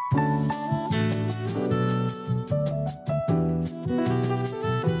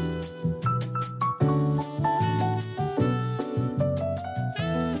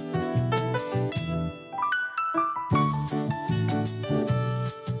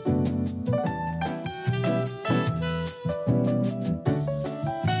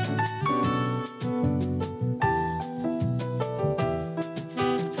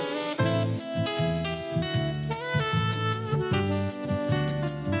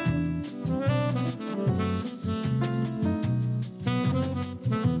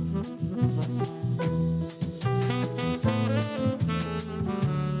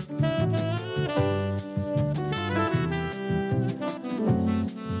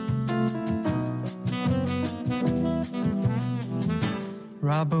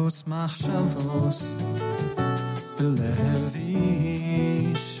 Rabos machshavos belev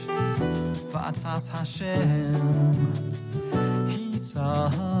ish va'atzas Hashem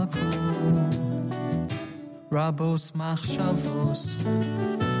hisaku. Rabos machshavos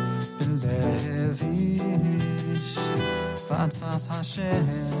belev ish va'atzas Hashem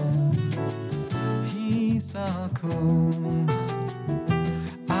hisaku.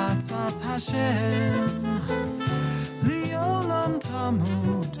 Atzas Hashem Liolam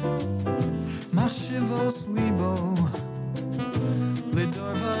tamud machshivos libo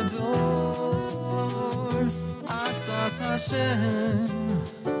lidor vador. Atzas Hashem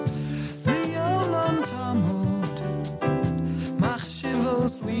Liolam tamud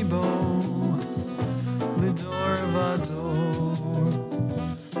machshivos libo lidor vador.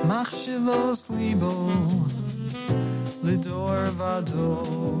 Machshivos libo lidor vador.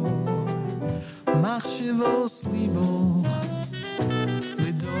 Machshivos libo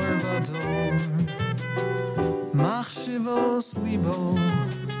lidor vador. Machshivos libo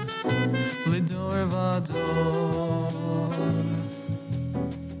lidor vador.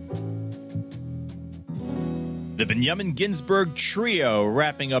 The Binyamin Ginsberg Trio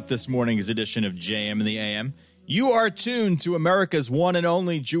wrapping up this morning's edition of JM in the AM. You are tuned to America's one and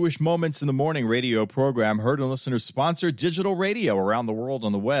only Jewish Moments in the Morning radio program, heard on listener-sponsored digital radio around the world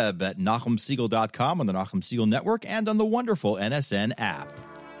on the web at NachumSiegel.com, on the Nachum Siegel Network, and on the wonderful NSN app.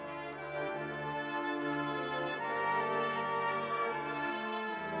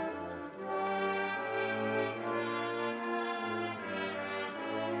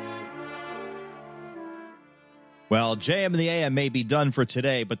 Well, JM and the AM may be done for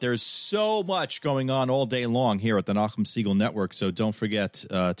today, but there's so much going on all day long here at the Nachum Siegel Network, so don't forget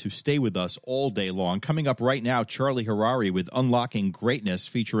to stay with us all day long. Coming up right now, Charlie Harari with Unlocking Greatness,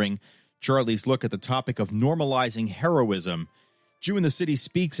 featuring Charlie's look at the topic of normalizing heroism. Jew in the City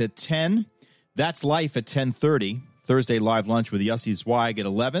speaks at 10. That's Life at 10:30. Thursday Live Lunch with Yossi Zweig at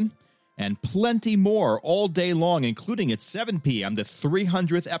 11. And plenty more all day long, including at 7 p.m., the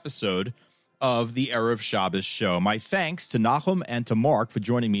 300th episode of the Erev Shabbos show. My thanks to Nachum and to Mark for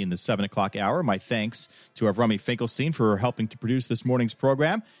joining me in the 7 o'clock hour. My thanks to Avrami Finkelstein for helping to produce this morning's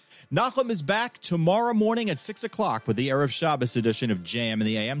program. Nachum is back tomorrow morning at 6 o'clock with the Erev Shabbos edition of JM and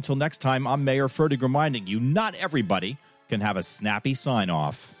the AM. Till next time, I'm Mayor Fertig reminding you, not everybody can have a snappy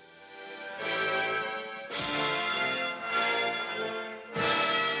sign-off.